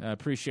guy.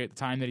 Appreciate the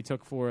time that he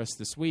took for us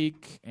this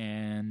week,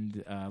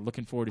 and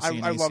looking forward to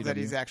seeing. I love that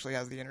he actually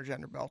has the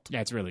intergender belt.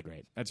 Yeah, it's really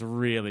great. That's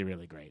really,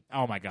 really great.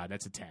 Oh my God,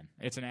 that's a 10.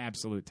 It's an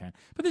absolute 10.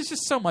 But there's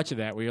just so much of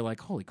that where you're like,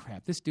 holy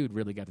crap, this dude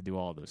really got to do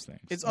all those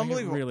things. It's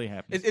unbelievable. It really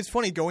happened. It's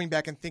funny going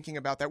back and thinking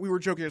about that. We were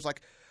joking. It was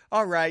like,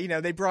 all right,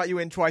 they brought you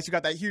in twice. You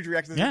got that huge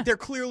reaction. Yeah. They're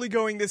clearly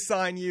going to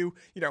sign you.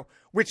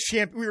 Which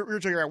champ? We were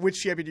joking around. Which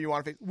champion do you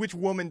want to face? Which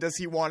woman does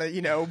he want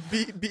to,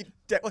 be?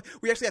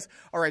 We actually asked,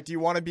 all right, do you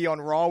want to be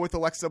on Raw with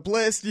Alexa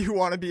Bliss? Do you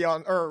want to be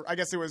on, or I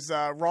guess it was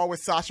Raw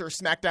with Sasha or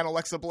SmackDown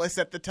Alexa Bliss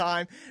at the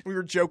time? We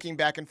were joking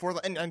back and forth,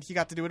 and he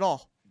got to do it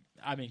all.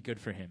 I mean, good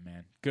for him,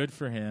 man. Good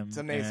for him. It's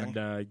amazing.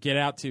 And get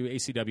out to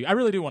ACW. I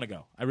really do want to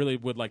go. I really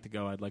would like to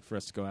go. I'd like for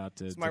us to go out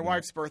to. It's my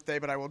wife's birthday,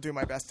 but I will do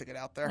my best to get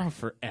out there. Oh,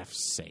 for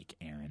F's sake,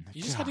 Aaron.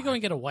 You just had to go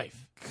and get a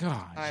wife.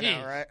 God. I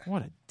know, right?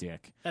 What a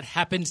dick. That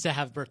happens to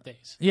have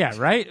birthdays. Yeah,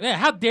 right? Yeah,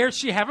 how dare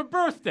she have a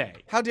birthday?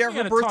 How dare You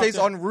her gotta birthday's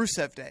talk to- on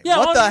Rusev Day? Yeah,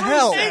 what on the Rusev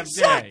hell? Day.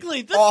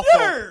 Exactly. The Awful.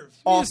 nerve.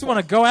 You just want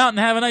to go out and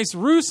have a nice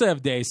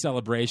Rusev Day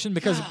celebration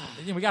because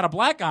we got a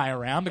black guy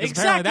around because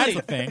apparently that's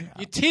a thing.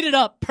 You teed it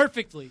up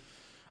perfectly.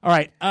 All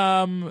right.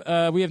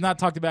 We have not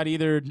talked about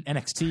either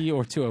NXT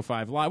or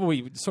 205 Live. Well,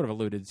 we sort of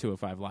alluded to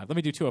 205 Live. Let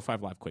me do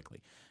 205 Live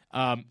quickly.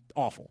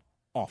 Awful.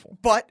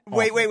 But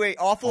wait.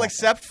 Awful. Awful.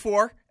 Except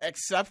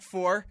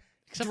for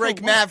Except Drake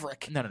for what?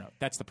 Maverick. No.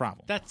 That's the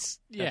problem. That's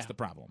That's the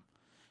problem.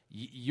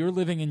 You're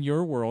living in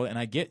your world, and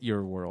I get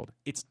your world.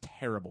 It's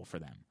terrible for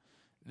them.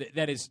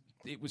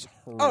 It was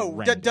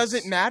horrendous. Does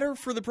it matter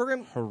for the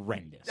program?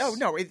 Horrendous. Oh,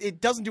 no,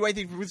 it doesn't do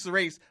anything to boost the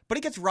ratings, but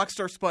it gets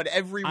Rockstar Spud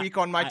every week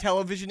on my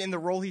television in the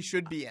role he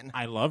should be in.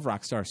 I love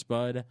Rockstar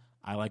Spud.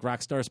 I like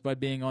Rockstar Spud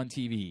being on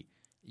TV.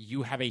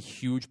 You have a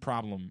huge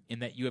problem in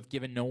that you have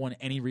given no one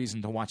any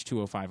reason to watch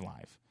 205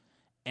 Live.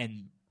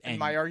 And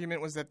my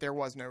argument was that there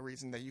was no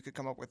reason that you could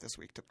come up with this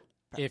week to.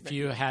 If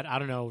you had, I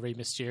don't know, Rey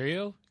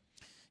Mysterio.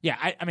 Yeah,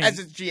 I mean, as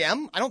a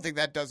GM, I don't think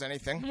that does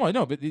anything. Well,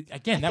 no, but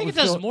again, I think it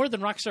does more than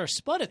Rockstar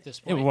Spud at this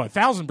point.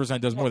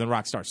 1,000% does more than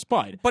Rockstar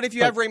Spud. But if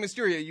you have Rey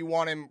Mysterio, you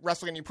want him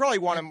wrestling, and you probably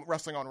want him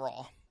wrestling on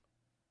Raw.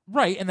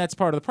 Right, and that's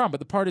part of the problem.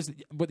 But the part is,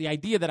 but the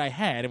idea that I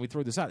had, and we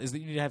throw this out, is that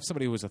you need to have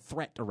somebody who was a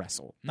threat to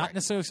wrestle, not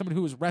necessarily somebody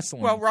who was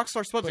wrestling. Well,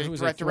 Rockstar Spud's but a who was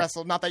threat to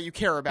wrestle, not that you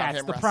care about him.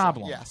 That's the wrestling.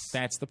 problem. Yes,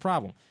 that's the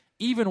problem.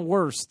 Even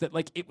worse, that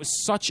it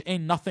was such a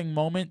nothing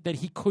moment that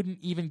he couldn't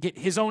even get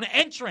his own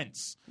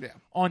entrance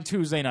on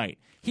Tuesday night.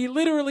 He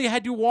literally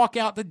had to walk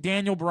out to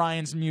Daniel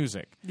Bryan's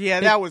music. Yeah,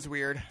 that was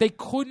weird. They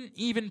couldn't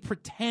even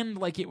pretend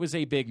like it was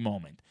a big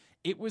moment.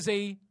 It was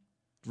a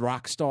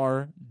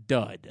Rockstar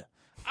dud.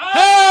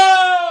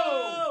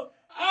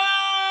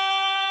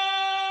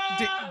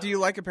 Do you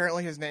like,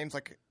 apparently his name's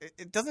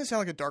it doesn't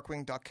sound like a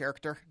Darkwing Duck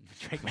character.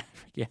 Drake Maverick.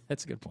 Yeah,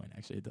 that's a good point.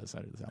 Actually, it does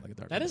sound like a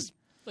Darkwing That is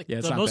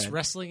it's the most bad.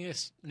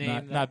 wrestlingest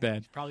name Not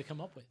bad. probably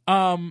come up with.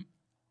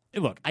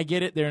 Look, I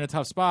get it. They're in a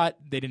tough spot.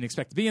 They didn't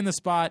expect to be in the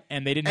spot,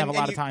 and they didn't have a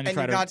lot of time to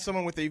try and to. you got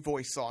someone with a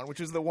voice on, which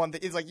is the one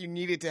that is you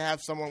needed to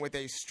have someone with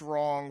a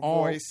strong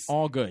all, voice.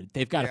 All good.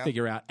 They've got to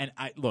figure out. And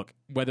look,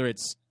 whether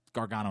it's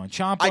Gargano and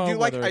Ciampa, I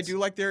do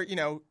like their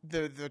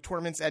the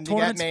tournaments ending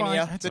at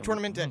Mania. The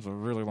tournament. That's a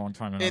really long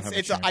time.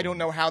 I don't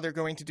know how they're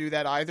going to do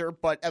that either.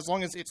 But as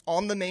long as it's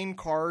on the main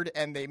card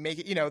and they make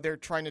it, they're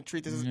trying to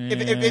treat this as if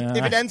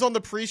it ends on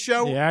the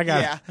pre-show.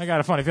 Yeah, I got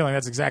a funny feeling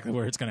that's exactly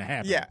where it's going to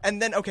happen. Yeah, and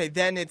then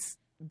then it's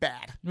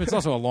bad. It's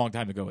also a long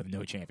time to go with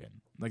no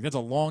champion. That's a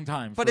long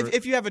time. But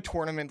if you have a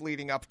tournament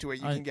leading up to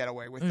it, you can get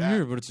away with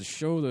that. But it's a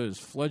show that is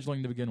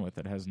fledgling to begin with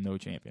that has no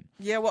champion.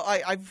 Yeah, well,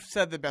 I've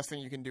said the best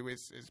thing you can do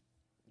is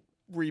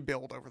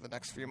rebuild over the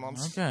next few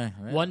months. Okay.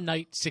 One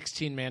night,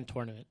 16-man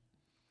tournament.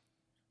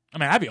 I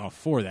mean, I'd be all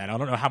for that. I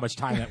don't know how much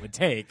time that would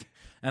take.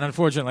 And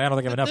unfortunately, I don't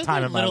think I have enough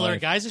time in my life.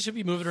 Guys that should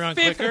be moving around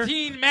quicker.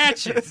 15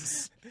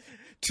 matches.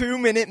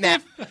 2-minute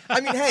match.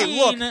 I mean, hey,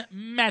 look.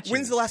 Matches.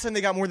 When's the last time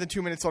they got more than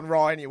 2 minutes on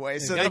Raw anyway?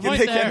 So they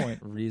point can there.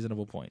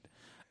 Reasonable point.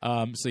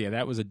 So yeah,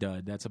 that was a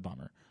dud. That's a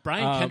bummer.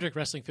 Brian Kendrick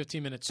wrestling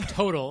 15 minutes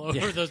total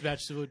over those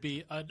matches would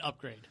be an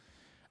upgrade.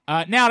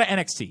 Now to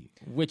NXT,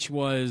 which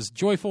was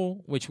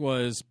joyful, which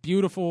was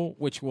beautiful,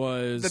 which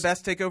was the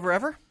best takeover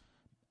ever.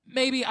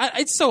 Maybe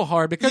it's so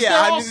hard because they're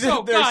all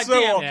so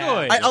goddamn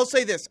good. I'll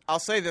say this. I'll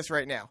say this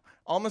right now.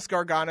 Almas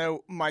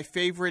Gargano, my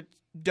favorite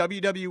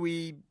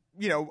WWE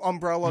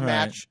umbrella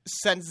match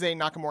since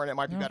Zayn Nakamura, and it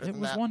might be better than that.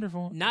 It was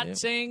wonderful. Not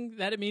saying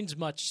that it means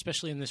much,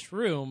 especially in this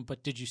room,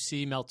 but did you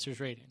see Meltzer's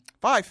rating?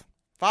 5.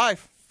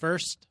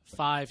 First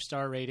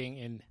 5-star rating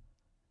in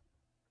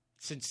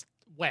since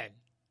when?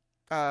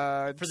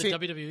 For the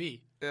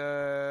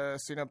WWE.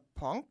 Cena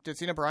Punk? Did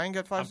Cena Bryan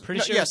get 5? I'm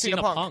pretty sure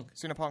Cena Punk.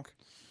 Cena Punk.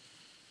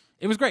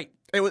 It was great.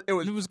 It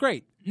was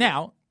great.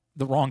 Now,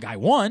 the wrong guy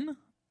won,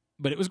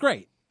 but it was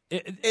great.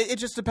 It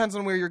just depends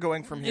on where you're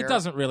going from here. It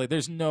doesn't really.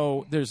 There's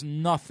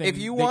nothing. If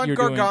you want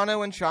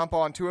Gargano and Ciampa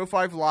on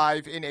 205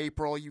 Live in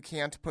April, you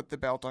can't put the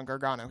belt on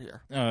Gargano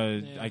here.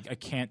 I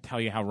can't tell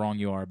you how wrong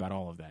you are about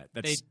all of that.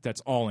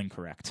 That's all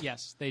incorrect.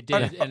 Yes, they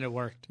did, and it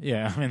worked.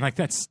 Yeah, I mean,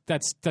 that's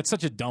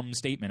such a dumb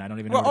statement. I don't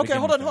even know. Well, okay,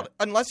 hold on.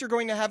 Unless you're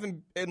going to have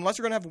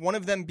one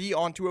of them be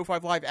on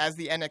 205 Live as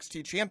the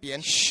NXT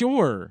champion.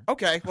 Sure.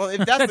 Okay, well,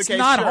 if that's the case,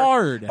 not sure.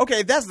 hard. Okay,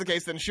 if that's the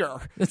case, then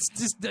sure. It's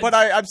just. But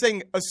I'm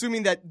saying,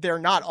 assuming that they're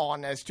not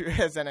on as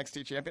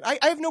NXT champion,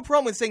 I have no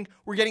problem with saying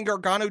we're getting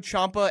Gargano,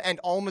 Ciampa, and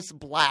Almas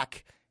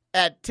Black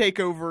at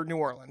TakeOver New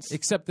Orleans.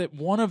 Except that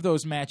one of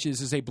those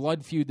matches is a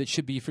blood feud that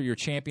should be for your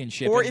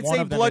championship, or it's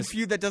a blood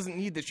feud that doesn't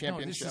need the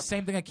championship. No, it's the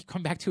same thing I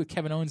come back to with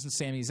Kevin Owens and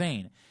Sami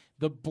Zayn.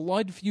 The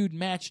blood feud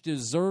match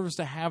deserves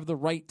to have the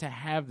right to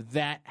have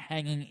that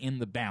hanging in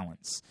the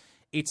balance.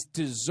 It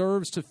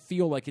deserves to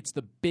feel like it's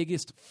the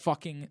biggest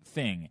fucking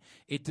thing.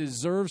 It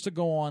deserves to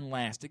go on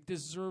last. It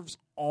deserves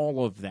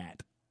all of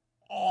that.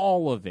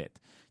 All of it.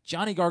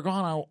 Johnny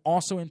Gargano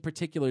also in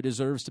particular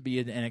deserves to be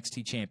an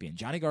NXT champion.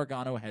 Johnny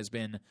Gargano has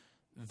been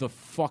the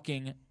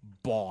fucking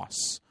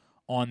boss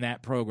on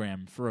that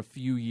program for a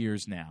few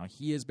years now.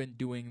 He has been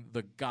doing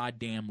the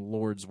goddamn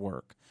Lord's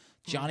work.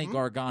 Johnny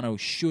Gargano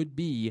should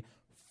be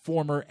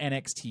former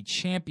NXT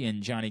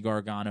champion Johnny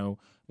Gargano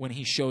when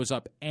he shows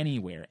up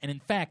anywhere. And in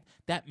fact,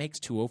 that makes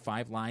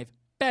 205 Live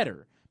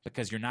better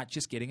because you're not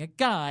just getting a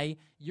guy,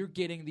 you're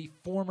getting the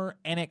former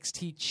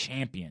NXT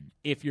champion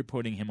if you're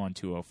putting him on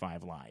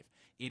 205 Live.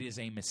 It is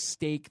a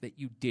mistake that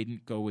you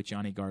didn't go with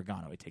Johnny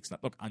Gargano. It takes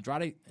look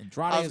Andrade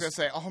I was is going to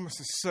say, Almas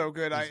is so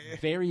good.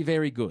 very,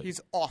 very good. He's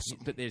awesome.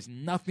 But there's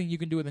nothing you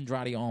can do with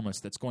Andrade Almas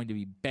that's going to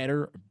be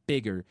better or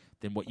bigger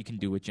than what you can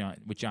do with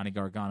Johnny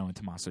Gargano and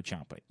Tommaso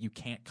Ciampa. You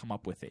can't come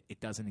up with it. It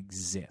doesn't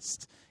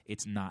exist.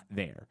 It's not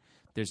there.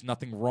 There's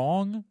nothing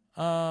wrong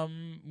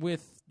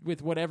with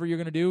whatever you're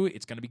going to do.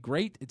 It's going to be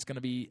great. It's going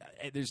to be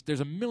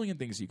there's a million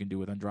things you can do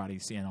with Andrade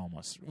Cien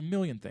Almas. A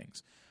million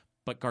things.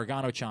 But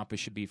Gargano Ciampa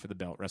should be for the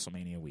belt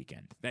WrestleMania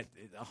weekend. That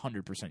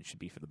 100% should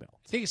be for the belt.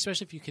 I think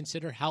especially if you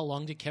consider how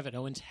long did Kevin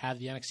Owens have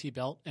the NXT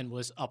belt and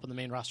was up on the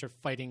main roster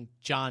fighting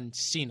John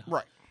Cena.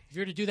 Right. If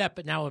you were to do that,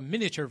 but now a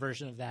miniature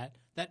version of that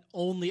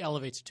only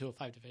elevates the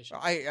 205 division.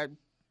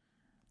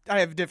 I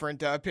have a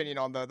different opinion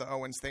on the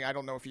Owens thing. I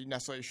don't know if he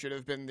necessarily should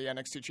have been the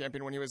NXT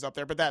champion when he was up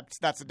there, but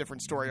that's a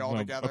different story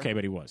altogether. Okay,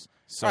 but he was.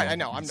 So right, I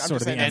know. I'm just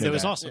saying. And it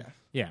was awesome.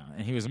 Yeah,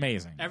 and he was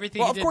amazing.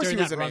 Everything Well, he of course did he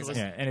during was that run amazing. was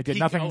Yeah, and it did peak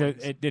nothing.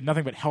 Owens. It did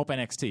nothing but help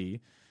NXT.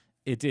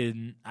 It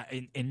did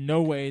in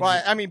no way.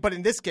 Well, I mean, but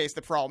in this case,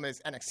 the problem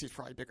is NXT is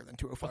probably bigger than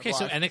 205 Okay, Live.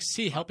 so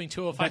NXT helping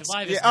 205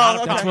 Live is yeah, not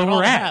okay. a that's problem where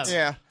we're to at. have.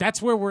 Yeah.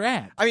 That's where we're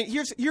at. I mean,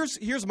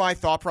 here's my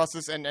thought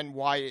process and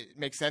why it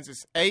makes sense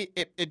is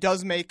it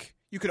does make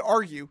you can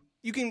argue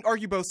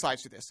both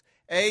sides to this.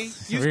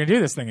 We're gonna do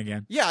this thing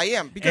again. Yeah, I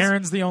am because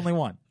Aaron's the only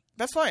one.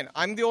 that's fine.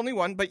 I'm the only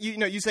one, but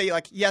you say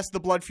like yes, the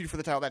blood feud for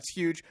the title that's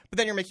huge, but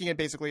then you're making it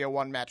basically a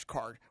one match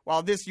card.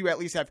 While this you at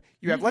least have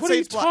let's What say are you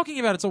it's blood. talking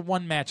about? It's a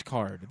one match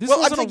card. This Well,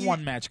 I'm wasn't saying a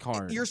one match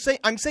card.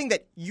 I'm saying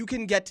that you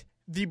can get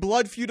the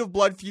blood feud of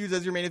blood feuds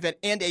as your main event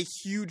and a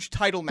huge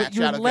title match but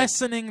you're out of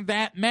lessening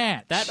that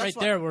match. That right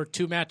fine. there were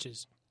two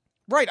matches.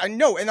 it. Right, I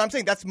know, and I'm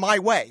saying that's my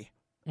way.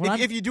 Well,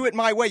 If you do it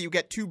my way, you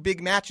get two big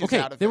matches okay,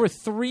 out of there it. were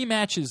 3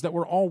 matches that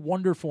were all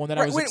wonderful and that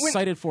I was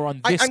excited for on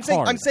this I'm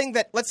card. saying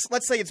that let's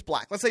say it's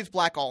Black. Let's say it's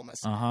Black Almas.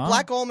 Uh-huh.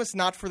 Black Almas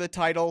not for the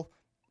title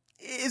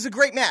is a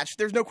great match.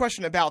 There's no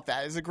question about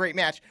that. It's a great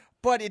match,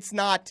 but it's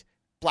not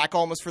Black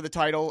Almas for the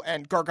title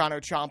and Gargano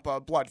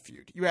Ciampa blood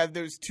feud. You have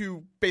those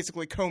two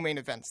basically co-main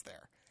events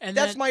there. And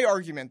that's then- my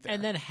argument there.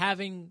 And then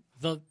having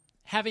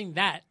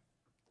that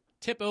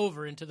tip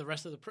over into the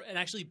rest of and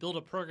actually build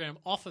a program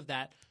off of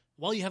that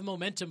while you have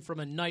momentum from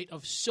a night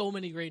of so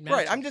many great matches.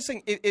 right, I'm just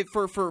saying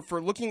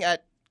for looking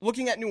at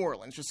New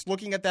Orleans, just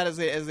looking at that as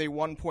a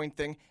 1 point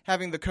thing,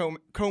 having the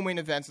co-main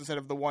events instead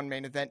of the one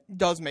main event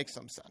does make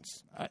some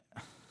sense.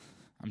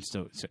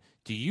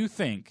 Do you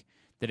think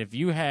that if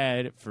you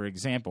had, for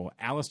example,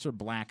 Aleister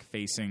Black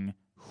facing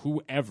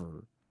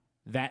whoever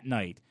that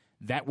night,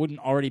 that wouldn't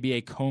already be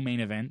a co-main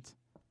event?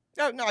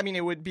 No, I mean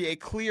it would be a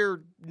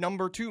clear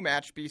number 2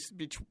 match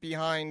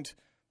behind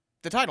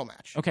the title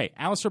match. Okay,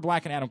 Aleister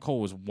Black and Adam Cole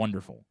was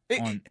wonderful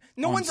on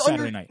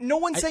Saturday night. No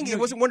one's saying it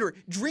wasn't wonderful.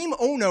 Dream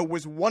Ono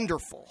was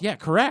wonderful. Yeah,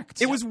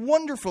 correct. It was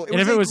wonderful. It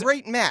And was if a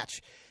great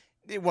match.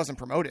 It wasn't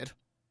promoted.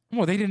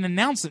 Well, they didn't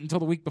announce it until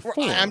the week before.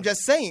 I'm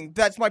just saying.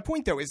 That's my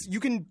point, though. Is you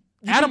can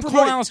Adam can Cole,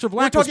 promote it. Aleister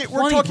Black was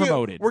plenty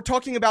promoted. We're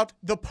talking about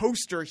the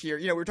poster here.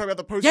 We're talking about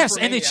the poster. Yes, for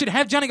and they Mania. should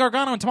have Johnny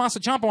Gargano and Tommaso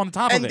Ciampa on the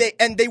top of it.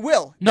 And they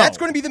will. No. That's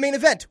going to be the main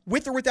event,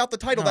 with or without the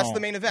title. That's the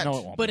main event. No,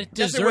 it won't But be. it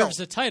Yes, it will. deserves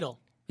the title.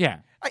 Yeah.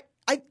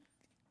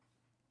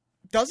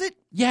 Does it?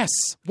 Yes,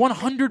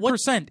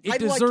 100%. It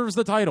deserves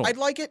the title. I'd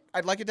like it.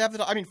 I'd like it to have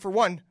the. I mean, for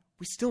one,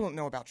 we still don't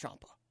know about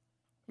Ciampa.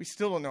 We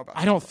still don't know about.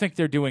 I don't think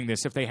they're doing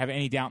this if they have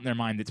any doubt in their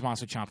mind that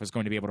Tommaso Ciampa is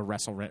going to be able to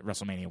wrestle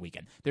WrestleMania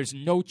weekend. There's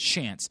no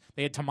chance.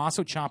 They had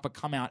Tommaso Ciampa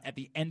come out at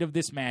the end of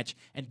this match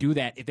and do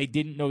that if they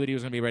didn't know that he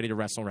was going to be ready to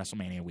wrestle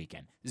WrestleMania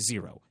weekend.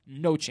 Zero.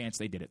 No chance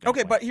they did it that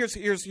Okay, way. but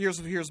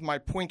here's my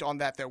point on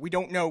that though. We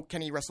don't know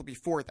can he wrestle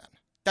before then.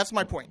 That's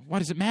my point. Why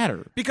does it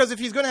matter? Because if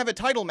he's going to have a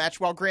title match,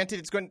 while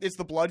granted it's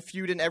the blood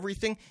feud and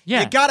everything,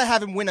 Yeah. you got to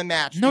have him win a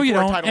match. No, you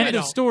before a don't. title End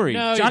match. of story.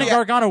 No, you Johnny don't.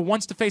 Gargano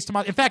wants to face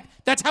Tommaso. In fact,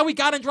 that's how he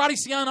got Andrade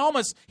Cien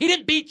Almas. He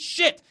didn't beat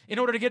shit in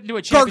order to get into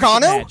a championship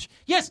Gargano? match.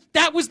 Yes,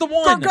 that was the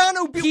one.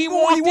 Gargano he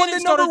won in the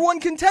and started, number 1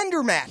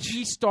 contender match.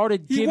 He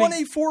started He giving... won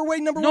a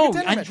 4-way number 1 No,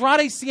 contender match.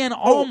 Andrade Cien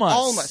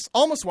Almas.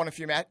 Almost won a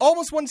few matches.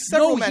 Almost won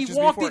several matches he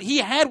walked before. it. He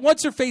had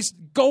what's-her-face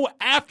go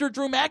after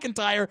Drew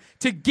McIntyre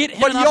to get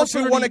him But an he also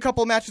opportunity. won a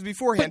couple matches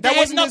beforehand. But That they had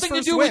wasn't his nothing to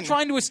first do win. with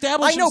trying to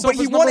establish I know, himself but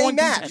he as won number a one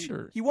match.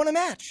 contender. He won a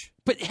match.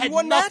 But it He had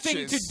won nothing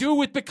matches. to do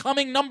with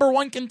becoming number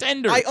 1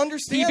 contender. I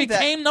understand He that.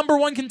 became number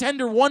 1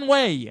 contender one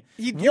way.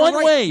 You're One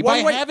right. way,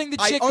 One by way. having the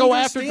I chick go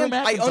after Drew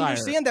understand- McIntyre. I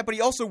understand that, but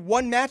he also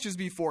won matches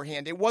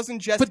beforehand. It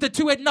wasn't just... But the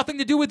two had nothing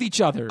to do with each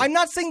other. I'm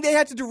not saying they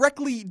had to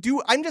directly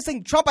do... I'm just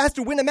saying Ciampa has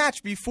to win a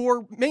match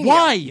before Mania.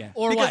 Why?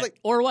 Or Because, what? like,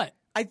 Or what?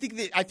 I think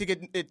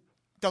it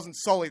doesn't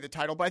sully the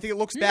title, but I think it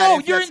looks bad. No,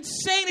 if you're that's-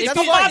 insane. It's That's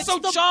fine. Tommaso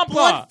It's the Ciampa.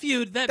 blood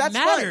feud that That's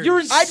fine. matters. You're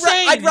insane.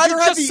 I'd rather you're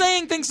have just the-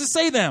 saying things to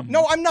say them.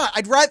 No, I'm not.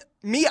 I'd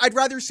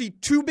rather see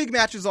 2 big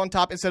matches on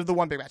top instead of the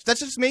 1 big match. That's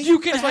just me. You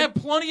can That's my- have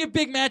plenty of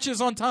big matches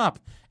on top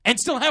and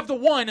still have the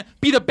one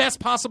be the best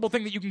possible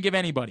thing that you can give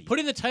anybody.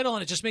 Putting the title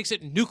on it just makes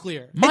it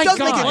nuclear. My It does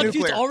God. make it Blood feud's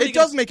nuclear. already It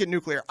does gonna- make it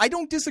nuclear. I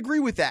don't disagree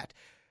with that.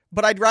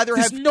 But I'd rather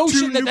This have notion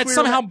two that nuclear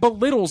somehow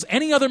belittles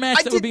any other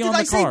match that would be on did the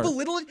I say card.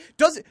 belittle it?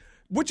 Does it?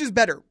 Which is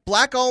better,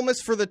 Black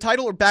Almas for the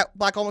title or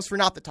Black Almas for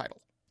not the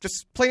title?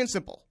 Just plain and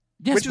simple.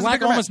 Yes, Which is Black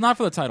bigger Almas match? not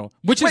for the title.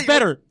 Which is Wait,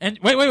 better? And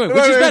wait. Which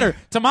is better?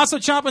 Tommaso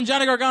Ciampa and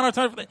Johnny Gargano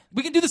title.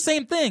 We can do the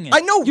same thing. I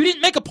know. You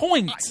didn't make a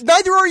point.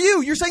 Neither are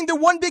you. You're saying they're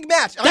one big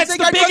match. I'm That's saying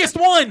the biggest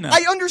one.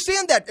 I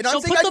understand that, and I'm So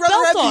saying put I'd the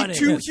belt rather on have it.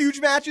 two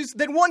huge matches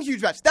than one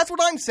huge match. That's what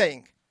I'm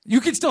saying.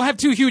 You can still have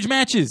two huge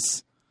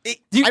matches. I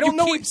You don't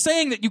know. keep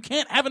saying that you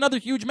can't have another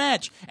huge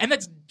match, and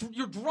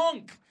you're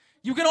drunk.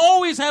 You can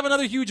always have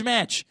another huge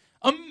match.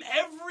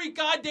 Every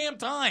goddamn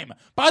time.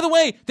 By the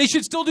way, they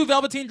should still do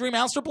Velveteen Dream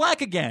Aleister Black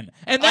again,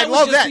 and that I would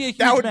love just that. be a huge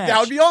That would match. that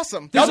would be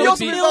awesome. That There's would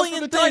be a awesome enough for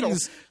million the title.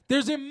 things.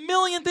 There's a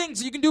million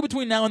things you can do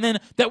between now and then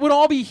that would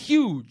all be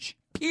huge.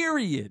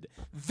 Period.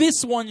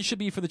 This one should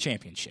be for the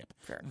championship.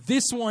 Fair.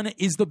 This one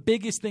is the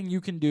biggest thing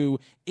you can do.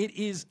 It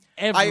is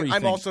everything.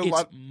 I'm also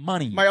it's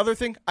money. My other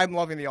thing, I'm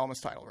loving the Almas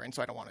title reign,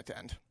 so I don't want it to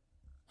end.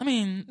 I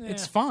mean,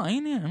 it's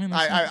fine. Yeah, I mean,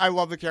 I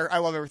love the character. I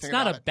love everything It's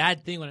not about a it.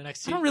 bad thing when an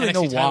NXT, I don't really NXT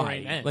know title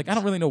reign why. ends. Like, I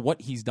don't really know what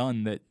he's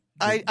done that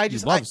I you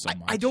just love so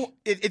much. I don't.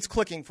 It's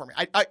clicking for me.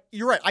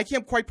 You're right. I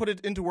can't quite put it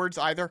into words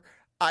either.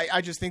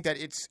 I just think that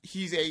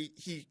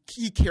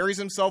he carries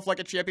himself like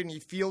a champion. He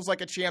feels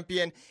like a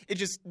champion. It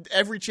just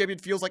every champion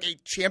feels like a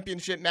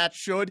championship match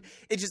should.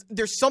 It just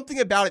there's something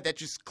about it that's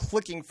just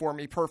clicking for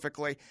me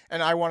perfectly,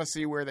 and I want to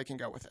see where they can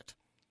go with it.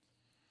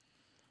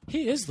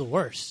 He is the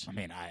worst. I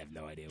mean, I have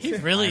no idea. He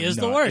really is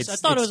the worst. I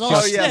thought it was all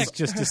just, stick. It's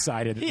just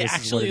decided that He this is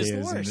what actually it is the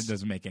is, and worst. it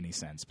doesn't make any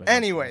sense. But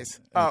Anyways,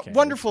 okay,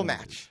 wonderful that's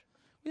what it is. match.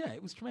 Yeah,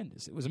 it was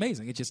tremendous. It was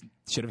amazing. It just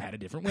should have had a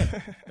different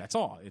winner. That's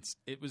all.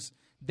 It was,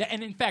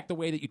 and in fact, the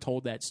way that you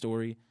told that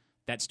story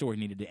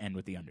needed to end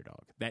with the underdog.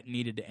 That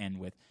needed to end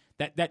with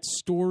that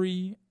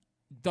story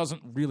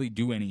doesn't really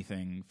do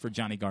anything for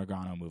Johnny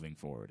Gargano moving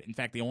forward. In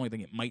fact, the only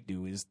thing it might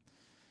do is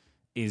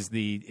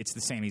the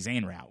Sami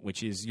Zayn route,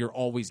 which is you're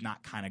always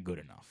not kind of good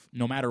enough.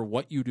 No matter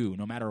what you do,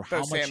 no matter how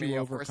Though much Sammy, you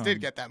of course, overcome.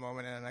 did get that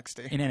moment in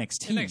NXT. In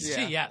NXT.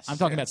 NXT, yes. I'm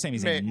talking about Sami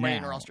Zayn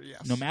Main now. roster,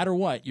 yes. No matter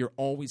what, you're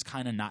always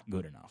kind of not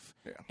good enough.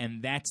 Yeah.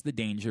 And that's the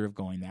danger of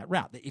going that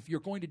route. If you're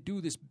going to do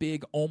this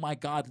big, oh my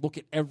God, look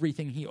at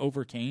everything he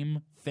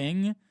overcame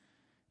thing,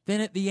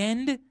 then at the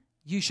end,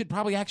 you should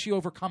probably actually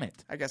overcome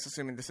it. I guess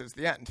assuming this is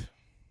the end.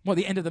 Well,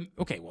 the end of the...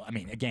 Okay, well, I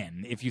mean,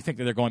 again, if you think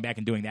that they're going back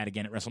and doing that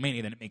again at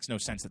WrestleMania, then it makes no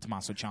sense that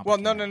Tommaso Ciampa... Well,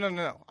 came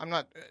no. out. I'm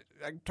not.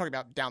 I'm talking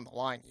about down the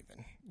line.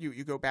 Even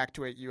you go back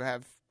to it. You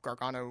have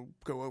Gargano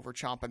go over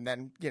Ciampa, and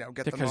then get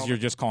the Because moment. you're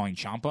just calling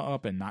Ciampa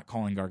up and not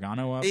calling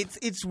Gargano up?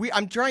 It's weird.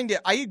 I'm trying to.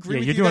 I agree. Yeah,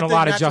 with you're you doing that a the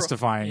lot of natural-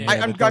 justifying. Yeah.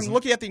 here I'm that doesn't-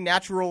 looking at the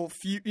natural,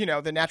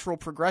 the natural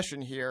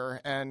progression here,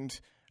 and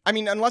I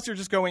mean, unless you're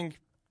just going,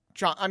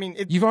 I mean,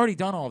 You've already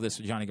done all of this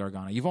with Johnny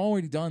Gargano. You've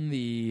already done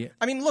the...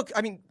 I mean, look,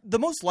 the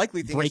most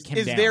likely thing Break him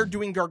is down. they're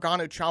doing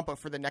Gargano Ciampa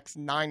for the next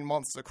 9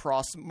 months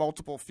across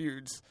multiple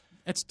feuds.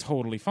 That's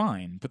totally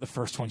fine, but the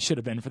first one should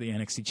have been for the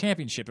NXT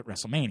Championship at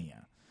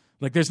WrestleMania.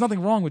 Like, there's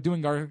nothing wrong with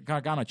doing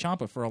Gargano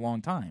Ciampa for a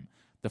long time.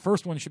 The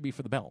first one should be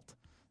for the belt.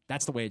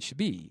 That's the way it should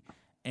be.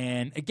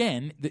 And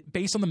again,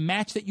 based on the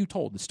match that you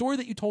told, the story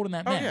that you told in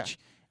that match,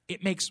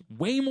 it makes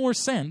way more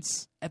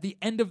sense at the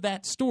end of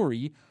that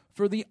story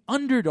for the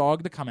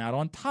underdog to come out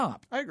on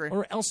top. I agree.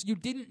 Or else you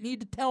didn't need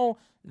to tell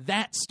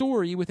that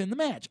story within the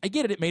match. I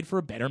get it. It made for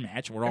a better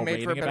match. We're all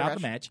made for a raving better about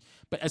the match.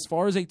 But as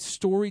far as a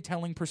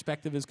storytelling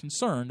perspective is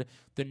concerned,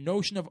 the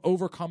notion of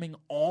overcoming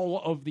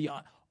all of the...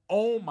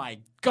 oh, my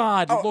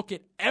God, look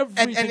at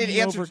everything and it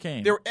he answers,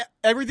 overcame.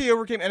 Everything he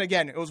overcame. And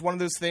again, it was one of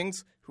those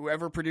things,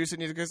 whoever produced it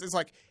needed, because it's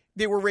like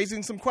they were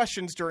raising some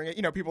questions during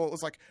it. People, it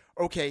was like,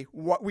 okay,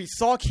 what we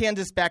saw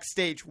Candice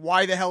backstage.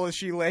 Why the hell is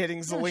she letting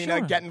Zelina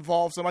sure. get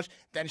involved so much?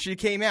 Then she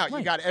came out. Right.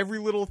 You got every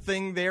little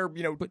thing there,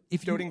 But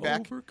if noting you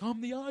back.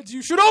 overcome the odds,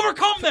 you should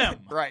overcome them.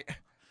 Right.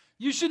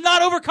 You should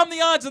not overcome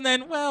the odds and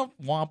then, well,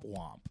 womp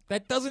womp.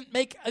 That doesn't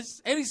make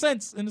any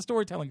sense in the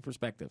storytelling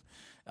perspective.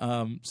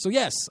 So,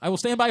 yes, I will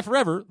stand by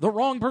forever. The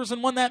wrong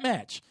person won that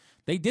match.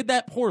 They did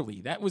that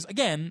poorly. That was,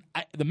 again,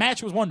 the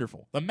match was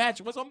wonderful. The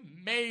match was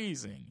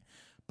amazing.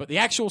 But the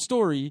actual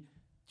story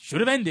should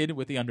have ended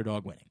with the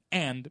underdog winning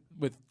and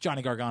with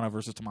Johnny Gargano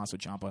versus Tommaso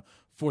Ciampa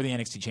for the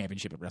NXT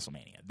Championship at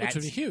WrestleMania. Which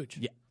would be huge.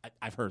 Yeah,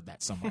 I've heard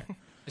that somewhere.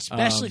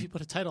 Especially if you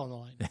put a title on the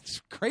line. It's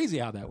crazy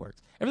how that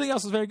works. Everything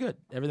else was very good.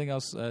 Everything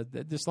else,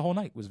 just the whole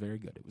night was very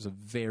good. It was a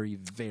very,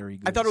 very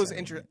good. I thought it was Saturday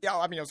interesting. night. Yeah,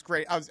 I mean, it was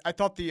great. I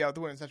thought the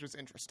women's match was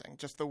interesting.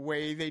 Just the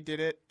way they did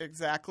it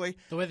exactly.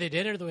 The way they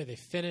did it or the way they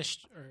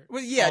finished? Or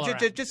Well, yeah, all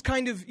around? just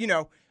kind of,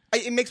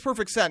 it makes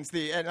perfect sense.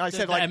 And I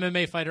said the like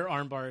MMA fighter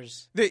arm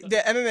bars. the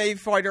MMA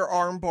fighter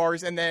arm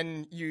bars, and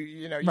then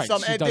you Right, she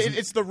doesn't-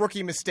 it's the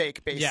rookie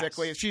mistake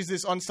basically. Yes. She's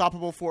this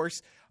unstoppable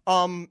force.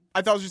 I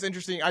thought it was just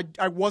interesting.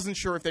 I wasn't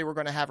sure if they were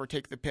going to have her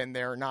take the pin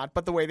there or not,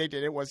 but the way they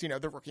did it was,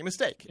 the rookie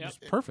mistake. Yep.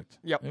 Perfect.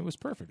 Yep. It was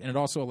perfect. And it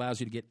also allows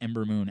you to get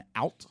Ember Moon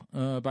out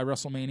by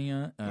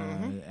WrestleMania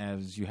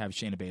as you have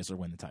Shayna Baszler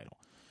win the title,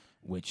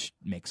 which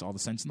makes all the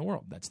sense in the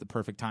world. That's the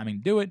perfect timing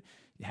to do it.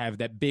 Have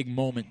that big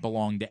moment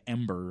belong to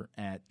Ember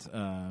at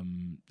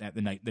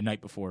the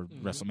night before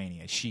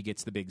WrestleMania. She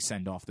gets the big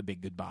send off, the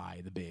big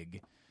goodbye, the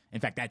big, In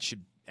fact, that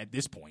should, at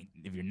this point,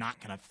 if you're not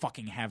going to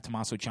fucking have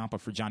Tommaso Ciampa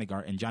for Johnny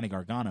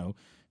Gargano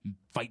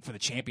fight for the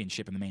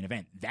championship in the main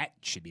event, that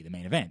should be the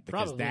main event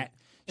because Probably. that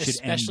should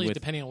Especially end with,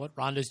 depending on what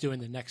Ronda's doing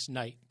the next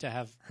night to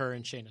have her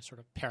and Shayna sort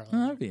of parallel.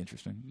 that would be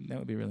interesting. That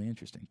would be really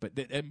interesting. But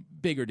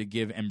bigger to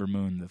give Ember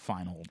Moon the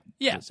final.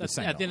 Yes,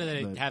 the at the end of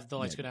the day, have the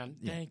lights go down.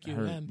 Thank you,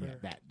 Ember.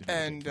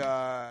 And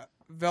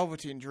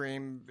Velveteen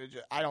Dream,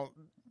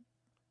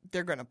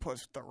 they're going to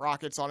push the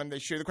rockets on him. They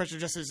should. The question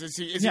just is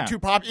he too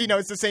popular? You know,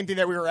 it's the same thing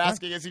that we were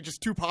asking. Is he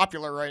just too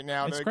popular right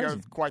now to go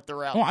quite the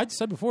route? Well, I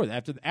said before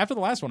that after the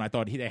last one, I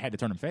thought they had to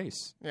turn him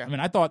face. Yeah. I mean,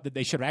 I thought that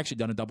they should have actually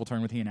done a double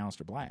turn with he and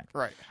Aleister Black.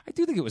 Right. I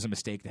do think it was a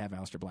mistake to have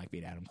Aleister Black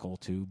beat Adam Cole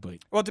too, but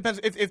Well, it depends.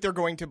 If they're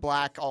going to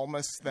Black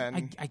almost,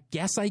 then I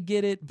guess I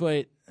get it,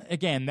 but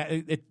again,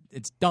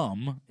 it's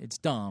dumb. It's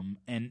dumb.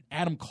 And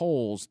Adam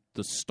Cole's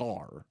the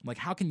star. Like,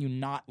 how can you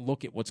not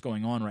look at what's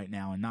going on right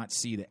now and not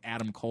see that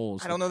Adam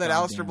Cole's? I don't know that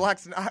Aleister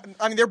Black's.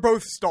 I mean, they're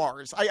both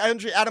stars. I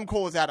understand Adam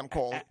Cole is Adam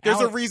Cole. There's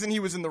a reason he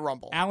was in the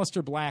Rumble.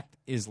 Aleister Black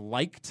is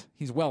liked.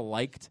 He's well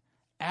liked.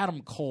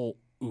 Adam Cole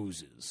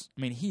oozes.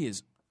 I mean, he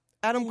is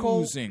Adam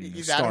Cole. oozing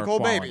He's star Adam Cole,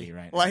 quality baby.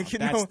 right Like,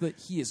 now.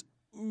 He is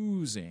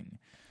oozing.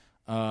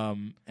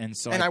 And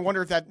so, and I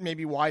wonder if that may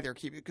be why they're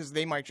keeping, because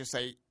they might just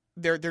say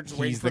they're just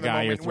waiting he's for the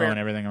guy you're moment throwing where,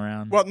 everything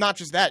around. Well, not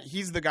just that.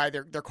 He's the guy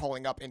they're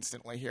calling up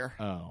instantly here.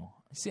 Oh.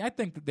 See, I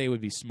think that they would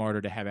be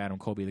smarter to have Adam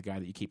Cole be the guy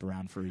that you keep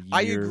around for a year.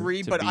 I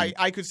agree, but be...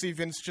 I could see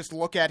Vince just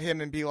look at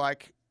him and be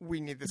like, we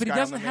need this guy. But guy he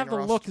doesn't on the have main the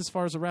roster. look as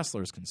far as a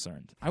wrestler is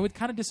concerned. I would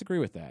kind of disagree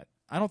with that.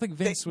 I don't think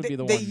Vince would be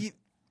the one.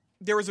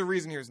 There was a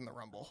reason he was in the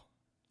Rumble.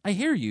 I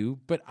hear you,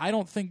 but I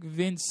don't think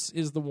Vince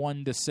is the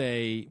one to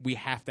say we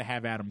have to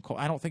have Adam Cole.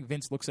 I don't think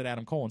Vince looks at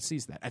Adam Cole and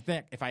sees that. I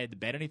think if I had to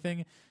bet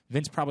anything,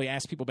 Vince probably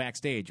asked people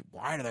backstage,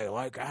 why do they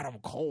like Adam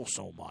Cole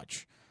so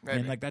much? Maybe.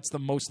 And like that's the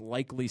most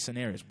likely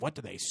scenarios. What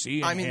do they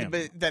see in him?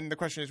 But then the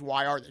question is,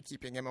 why are they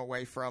keeping him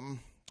away from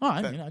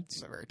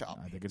the very top?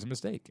 I think it's a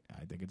mistake.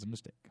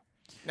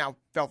 Now,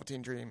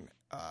 Velveteen Dream,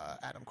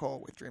 Adam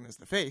Cole with Dream as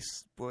the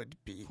face would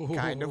be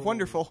kind of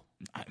wonderful.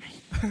 I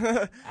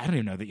mean, I don't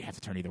even know that you have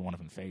to turn either one of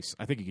them face.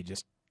 I think you could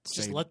just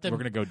say, let them. We're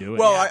going to go do it.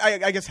 Well,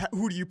 I guess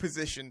who do you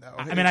position though?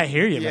 I mean, I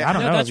hear you, but I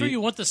don't know. That's where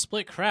you want the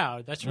split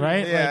crowd. That's where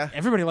right. Yeah. Like,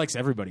 everybody likes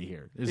everybody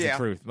here. Is the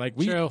truth. Like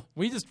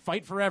we just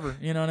fight forever.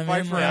 You know what I mean?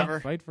 Fight forever.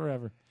 Fight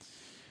forever.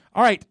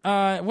 All right.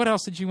 What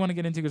else did you want to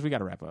get into? Because we got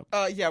to wrap up.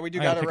 Yeah, we do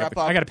got to wrap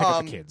up. I got to pick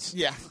up the kids.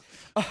 Yeah.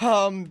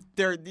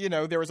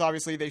 There was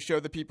obviously they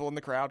showed the people in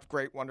the crowd.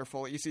 Great,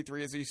 wonderful.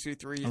 EC3 is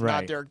EC3. He's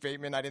not Derek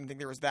Bateman. I didn't think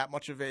there was that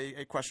much of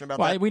a question about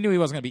that. We knew he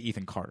wasn't going to be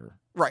Ethan Carter.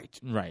 Right.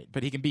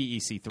 But he can be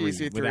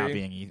EC3 without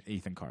being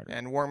Ethan Carter.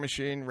 And War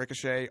Machine,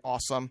 Ricochet,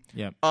 awesome.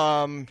 Yep.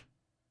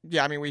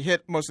 Yeah, I mean, we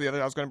hit most of the other.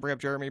 I was going to bring up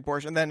Jeremy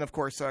Borash, and then of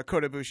course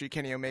Kota Ibushi,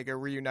 Kenny Omega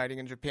reuniting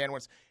in Japan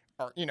was,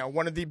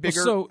 one of the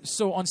bigger.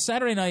 So on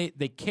Saturday night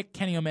they kicked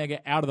Kenny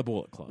Omega out of the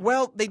Bullet Club.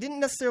 Well, they didn't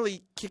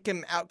necessarily kick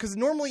him out because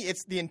normally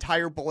it's the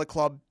entire Bullet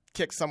Club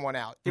kicks someone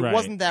out. It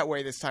wasn't that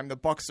way this time. The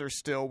Bucks are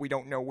still. We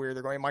don't know where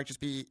they're going.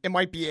 It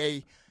might be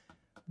a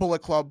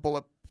Bullet Club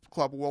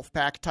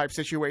Wolfpack type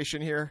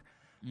situation here.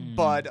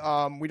 But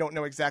we don't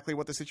know exactly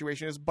what the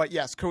situation is. But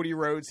yes, Cody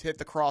Rhodes hit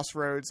the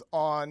crossroads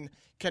on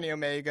Kenny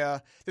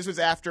Omega. This was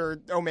after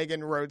Omega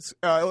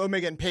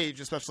and Page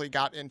especially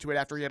got into it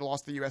after he had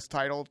lost the U.S.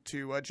 title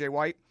to Jay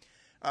White.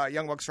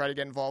 Young Bucks tried to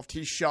get involved.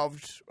 He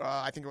shoved,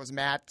 I think it was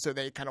Matt, so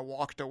they kind of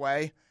walked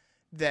away.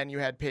 Then you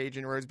had Page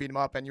and Rhodes beat him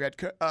up, and you had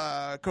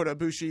Kota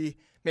Ibushi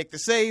make the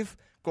save.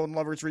 Golden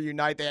Lovers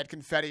reunite. They had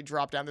confetti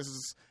drop down. This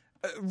is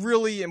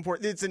really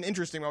important. It's an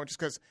interesting moment just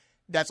because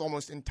that's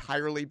almost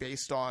entirely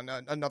based on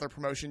another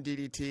promotion,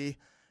 DDT,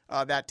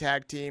 that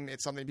tag team.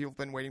 It's something people have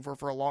been waiting for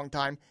a long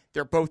time.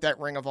 They're both at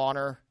Ring of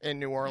Honor in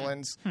New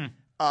Orleans.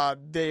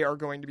 They are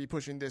going to be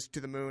pushing this to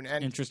the moon.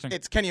 And interesting.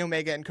 It's Kenny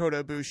Omega and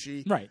Kota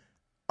Ibushi. Right.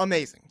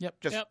 Amazing. Yep.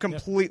 Just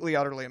completely,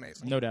 utterly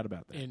amazing. No doubt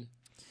about that.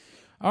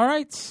 All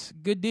right,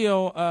 good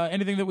deal.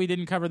 Anything that we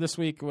didn't cover this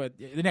week?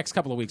 The next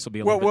couple of weeks will be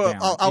a little bit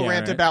down. I'll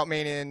rant about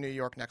Mania in New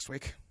York next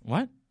week.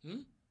 What?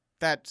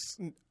 That's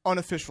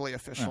unofficially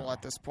official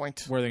at this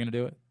point. Where are they going to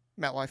do it?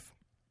 MetLife.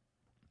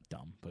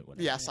 Dumb, but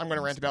whatever. Yes, I'm going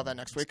to rant about that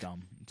next week.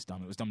 It's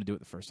dumb. It was dumb to do it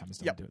the first time. It's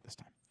dumb to do it this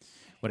time.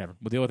 Whatever.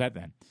 We'll deal with that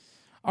then.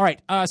 All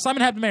right,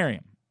 Simon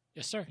Habdamariam.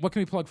 Yes, sir. What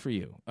can we plug for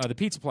you? The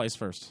pizza place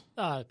first.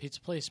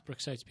 Pizza place,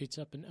 Brookside's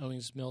Pizza up in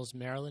Owings Mills,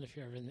 Maryland. If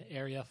you're ever in the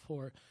area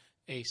for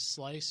a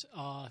slice.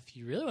 If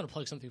you really want to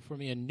plug something for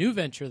me, a new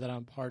venture that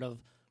I'm part of,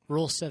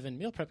 Rule 7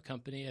 Meal Prep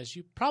Company, as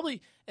you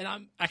probably, and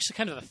I'm actually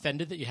kind of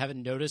offended that you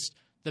haven't noticed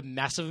the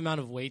massive amount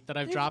of weight that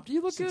I've dropped.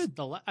 You look good.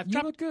 I've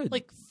dropped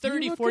like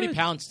 30, 40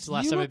 pounds since the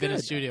last time I've been in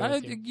the studio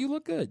with you. You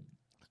look good.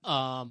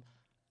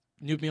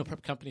 New meal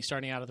prep company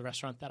starting out of the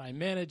restaurant that I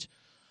manage.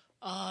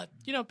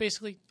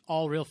 Basically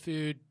all real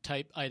food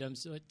type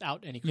items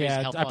without any crazy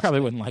help. I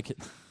probably wouldn't like it.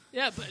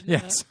 Yeah, but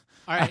yes.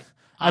 All right.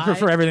 I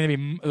prefer everything to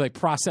be like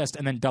processed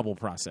and then double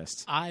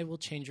processed. I will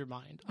change your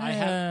mind. I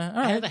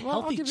have a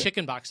healthy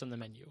chicken box on the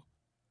menu.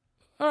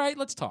 All right,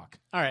 let's talk.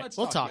 All right,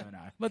 we'll talk.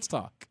 Let's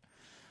talk.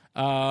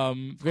 Of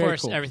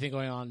course, cool. everything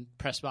going on,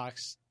 press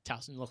box,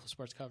 Towson local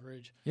sports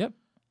coverage. Yep.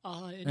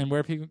 And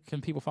where can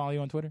people follow you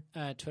on Twitter?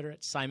 Twitter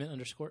at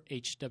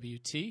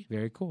Simon_HWT.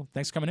 Very cool.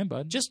 Thanks for coming in,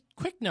 bud. Just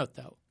quick note,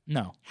 though.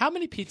 No. How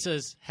many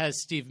pizzas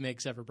has Steve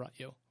Miggs ever brought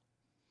you?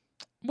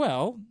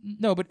 Well,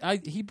 no, but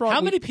he brought.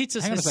 How many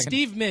pizzas hang on a has second.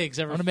 Steve Miggs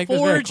ever wanna make this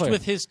very forged clear.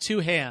 with his 2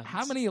 hands?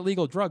 How many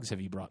illegal drugs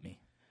have you brought me?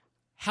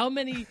 How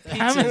many pizzas?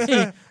 How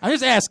many? I'm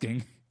just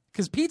asking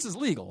because pizza's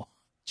legal,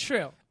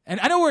 True. and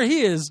I know where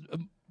he is.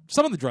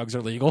 Some of the drugs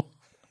are legal,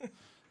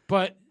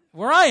 but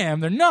where I am,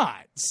 they're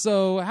not.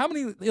 So, how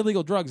many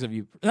illegal drugs have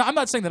you? I'm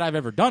not saying that I've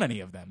ever done any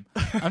of them.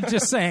 I'm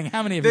just saying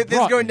how many have you This is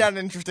brought going me? down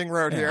an interesting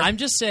road here. I'm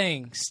just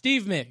saying,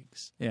 Steve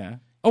Miggs. Yeah.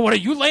 Oh, what are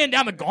you laying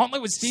down the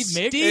gauntlet with Steve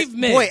Miggs? Steve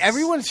Miggs. Boy,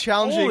 everyone's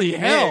challenging Holy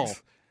hell.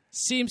 Miggs.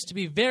 seems to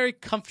be very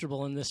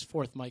comfortable in this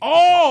 4th mic.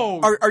 Oh,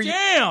 Are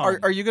damn!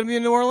 Are you going to be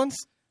in New Orleans?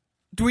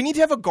 Do we need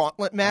to have a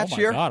gauntlet match oh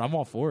my here? God, I'm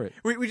all for it.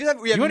 We just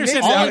have You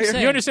understand, Miggs out that,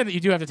 here. you understand that you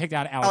do have to take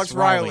down Alex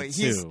Riley.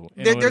 too.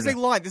 There's a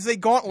line. This is a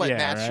gauntlet yeah,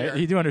 match right? here.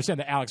 You do understand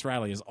that Alex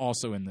Riley is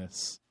also in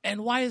this.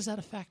 And why is that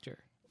a factor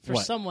for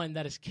What? someone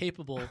that is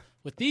capable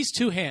with these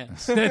 2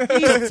 hands Two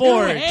to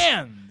forge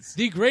hands.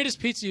 the greatest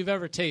pizza you've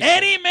ever tasted?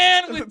 Any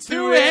man with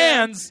Two 2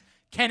 hands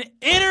can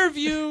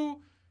interview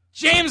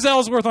James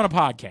Ellsworth on a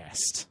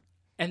podcast.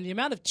 And the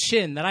amount of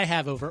chin that I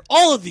have over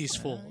all of these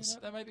fools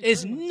that might be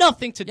is true.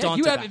 nothing to Yeah, daunt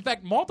you have, about. in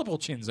fact, multiple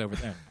chins over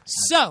them.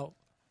 So,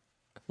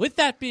 with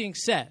that being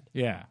said,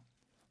 Yeah.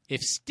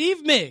 if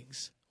Steve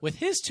Miggs, with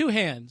his 2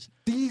 hands,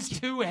 These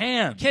 2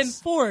 hands. can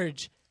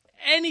forge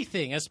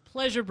anything as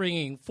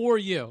pleasure-bringing for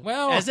you,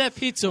 Well- as that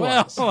pizza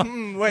well, was,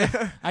 Wait,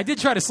 I did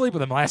try to sleep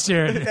with him last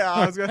year. And yeah,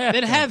 I was gonna,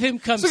 then have him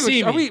come So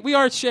see me. we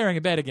are sharing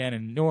a bed again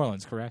in New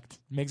Orleans, correct?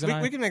 Miggs and I?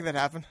 we can make that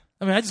happen.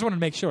 I mean, I just wanted to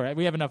make sure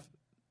we have enough.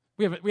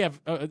 We have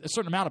a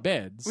certain amount of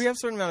beds. We have a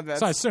certain amount of beds.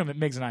 So I assume that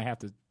Miggs and I have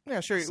to. Yeah,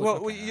 sure. Slip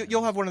Well, okay.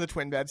 you'll have one of the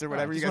twin beds or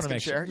whatever. You just guys wanna can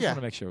make share. Just Yeah. want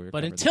to make sure we're But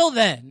covered until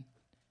then,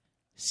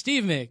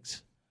 Steve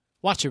Miggs,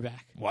 watch your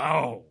back. there.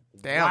 Wow.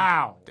 Damn.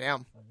 Wow.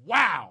 Damn.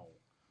 Wow.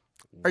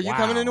 Are you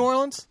coming to New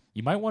Orleans?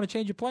 You might want to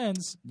change your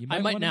plans. You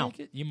might might wanna now. Make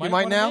it. You might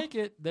might wanna now? make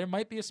it. There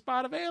might be a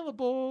spot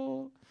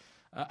available.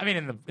 I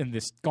mean, in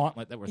this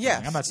gauntlet that we're Yes,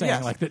 throwing. I'm not saying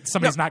yes. like that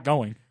somebody's not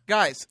going.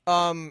 Guys,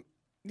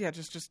 yeah,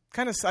 just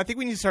kind of. I think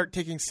we need to start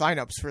taking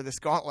signups for this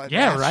gauntlet.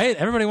 Yeah, match. right.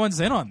 Everybody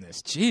wants in on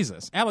this.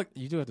 Jesus, Alex,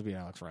 you do have to be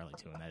Alex Riley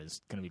too, and that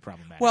is going to be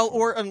problematic. Well,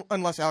 for or him.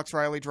 unless Alex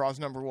Riley draws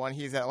number 1,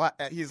 he's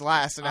he's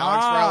last, and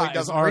Alex Riley is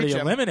doesn't already reach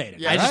him. eliminated.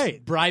 Yeah. I right.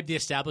 just bribed the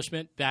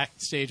establishment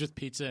backstage with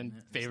pizza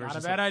and favors. Not a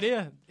and bad stuff.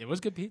 idea. It was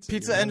good pizza.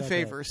 Pizza You're right and about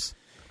favors.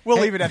 We'll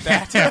leave it at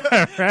that.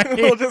 that. Right?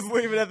 We'll just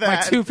leave it at My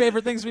that. 2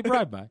 favorite things to be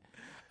bribed by.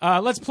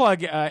 Let's plug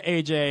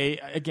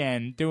AJ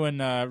again, doing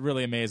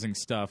really amazing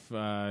stuff.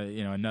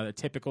 Another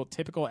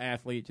typical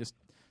athlete, just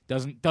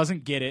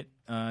doesn't get it,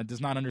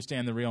 does not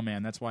understand the real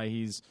man. That's why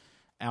he's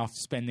out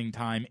spending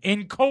time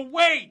in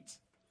Kuwait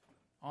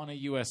on a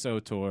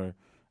USO tour.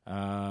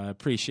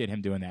 Appreciate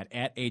him doing that.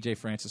 At AJ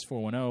Francis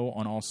 410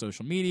 on all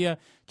social media.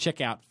 Check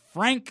out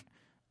Frank.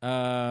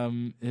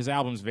 His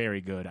album's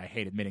very good. I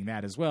hate admitting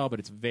that as well, but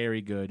it's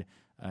very good.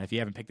 If you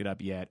haven't picked it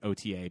up yet,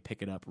 OTA,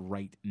 pick it up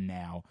right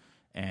now.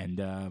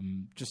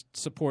 And just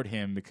support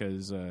him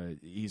because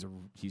he's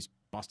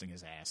busting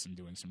his ass and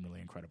doing some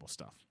really incredible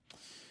stuff.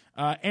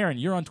 Aaron,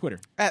 you're on Twitter.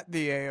 At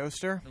the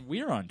Aoster.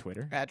 We're on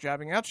Twitter. At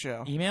Jobbing Out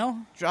Show. Email?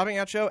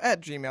 JobbingOutShow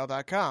at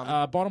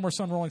gmail.com. Baltimore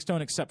Sun, Rolling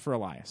Stone, except for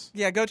Elias.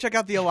 Yeah, go check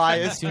out the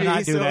Elias Do piece.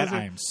 not do that.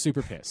 I am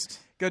super pissed.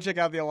 Go check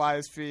out the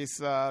Elias piece.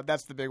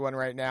 That's the big one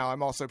right now.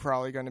 I'm also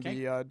probably going to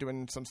be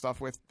doing some stuff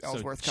with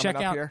Ellsworth So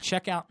coming up here.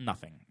 Check out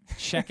nothing.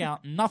 Check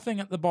out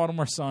nothing at the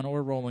Baltimore Sun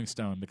or Rolling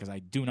Stone because I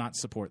do not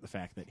support the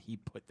fact that he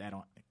put that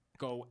on.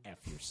 Go F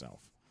yourself.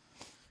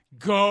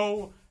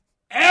 Go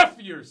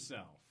F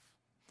yourself.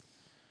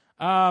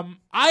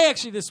 I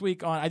actually this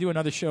week I do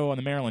another show on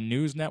the Maryland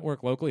News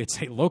Network locally.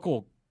 It's a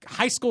local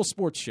high school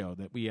sports show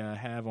that we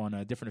have on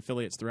different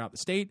affiliates throughout the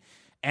state.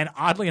 And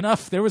oddly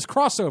enough, there was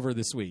crossover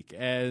this week,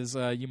 as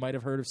you might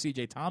have heard of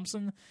C.J.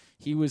 Thompson.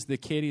 He was the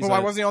kid. Well, why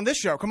wasn't he on this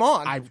show? Come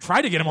on. I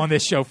tried to get him on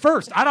this show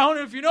first. I don't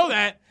know if you know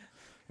that.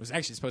 I was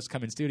actually supposed to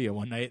come in studio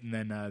one night, and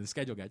then the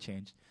schedule got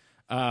changed.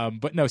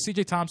 But no,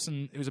 C.J.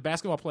 Thompson, who was a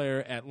basketball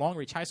player at Long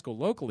Reach High School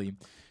locally,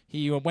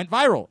 he went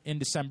viral in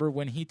December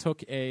when he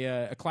took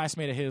a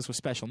classmate of his with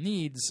special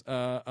needs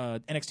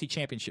NXT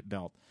championship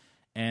belt.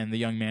 And the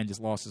young man just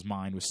lost his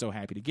mind, was so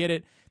happy to get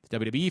it. The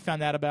WWE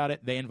found out about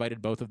it. They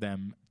invited both of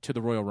them to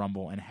the Royal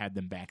Rumble and had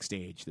them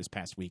backstage this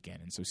past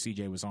weekend. And so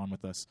CJ was on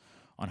with us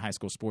on High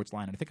School Sports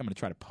Line. And I think I'm going to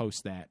try to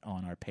post that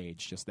on our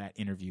page, just that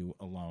interview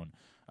alone.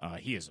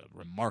 He is a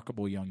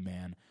remarkable young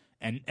man.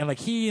 And like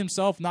he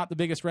himself, not the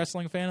biggest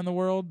wrestling fan in the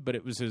world, but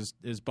it was his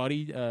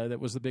buddy that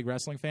was the big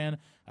wrestling fan,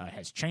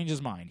 has changed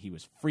his mind. He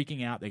was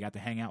freaking out. They got to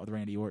hang out with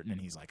Randy Orton, and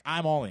he's like,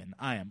 I'm all in.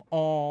 I am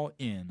all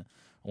in.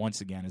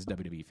 Once again, as a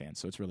WWE fan,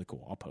 so it's really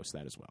cool. I'll post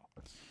that as well.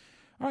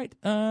 All right,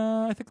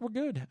 I think we're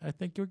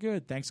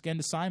good. Thanks again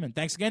to Simon.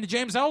 Thanks again to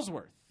James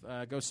Ellsworth.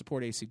 Go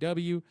support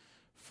ACW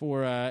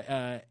for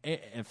Buy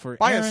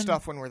Aaron. us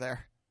stuff when we're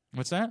there.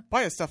 What's that?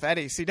 Buy us stuff at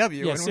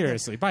ACW. Yeah,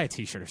 seriously, buy a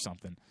T-shirt or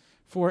something.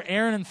 for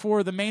Aaron and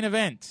for the main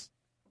event.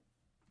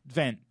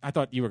 I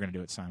thought you were going to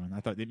do it, Simon. I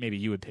thought that maybe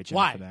you would pitch in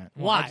Why? for that.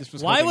 Why? I just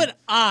was Why hoping- would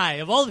I,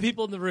 of all the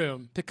people in the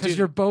room, Because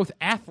you're both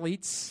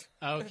athletes.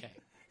 okay?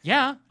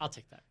 Yeah. I'll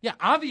take that. Yeah,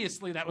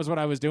 obviously that was what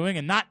I was doing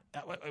and not...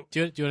 Do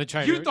you want to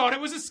try? you thought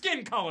it was a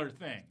skin color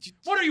thing.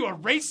 What are you, a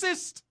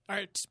racist? All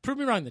right, just prove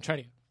me wrong. Then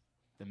try to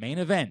The main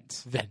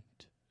event. vent.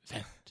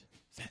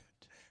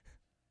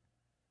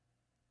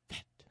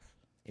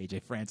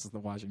 AJ Francis, the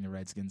Washington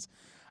Redskins.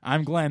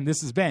 I'm Glenn.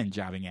 This has been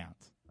Jobbing Out.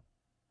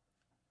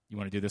 You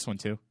want to do this one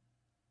too?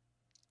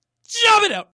 Job it out.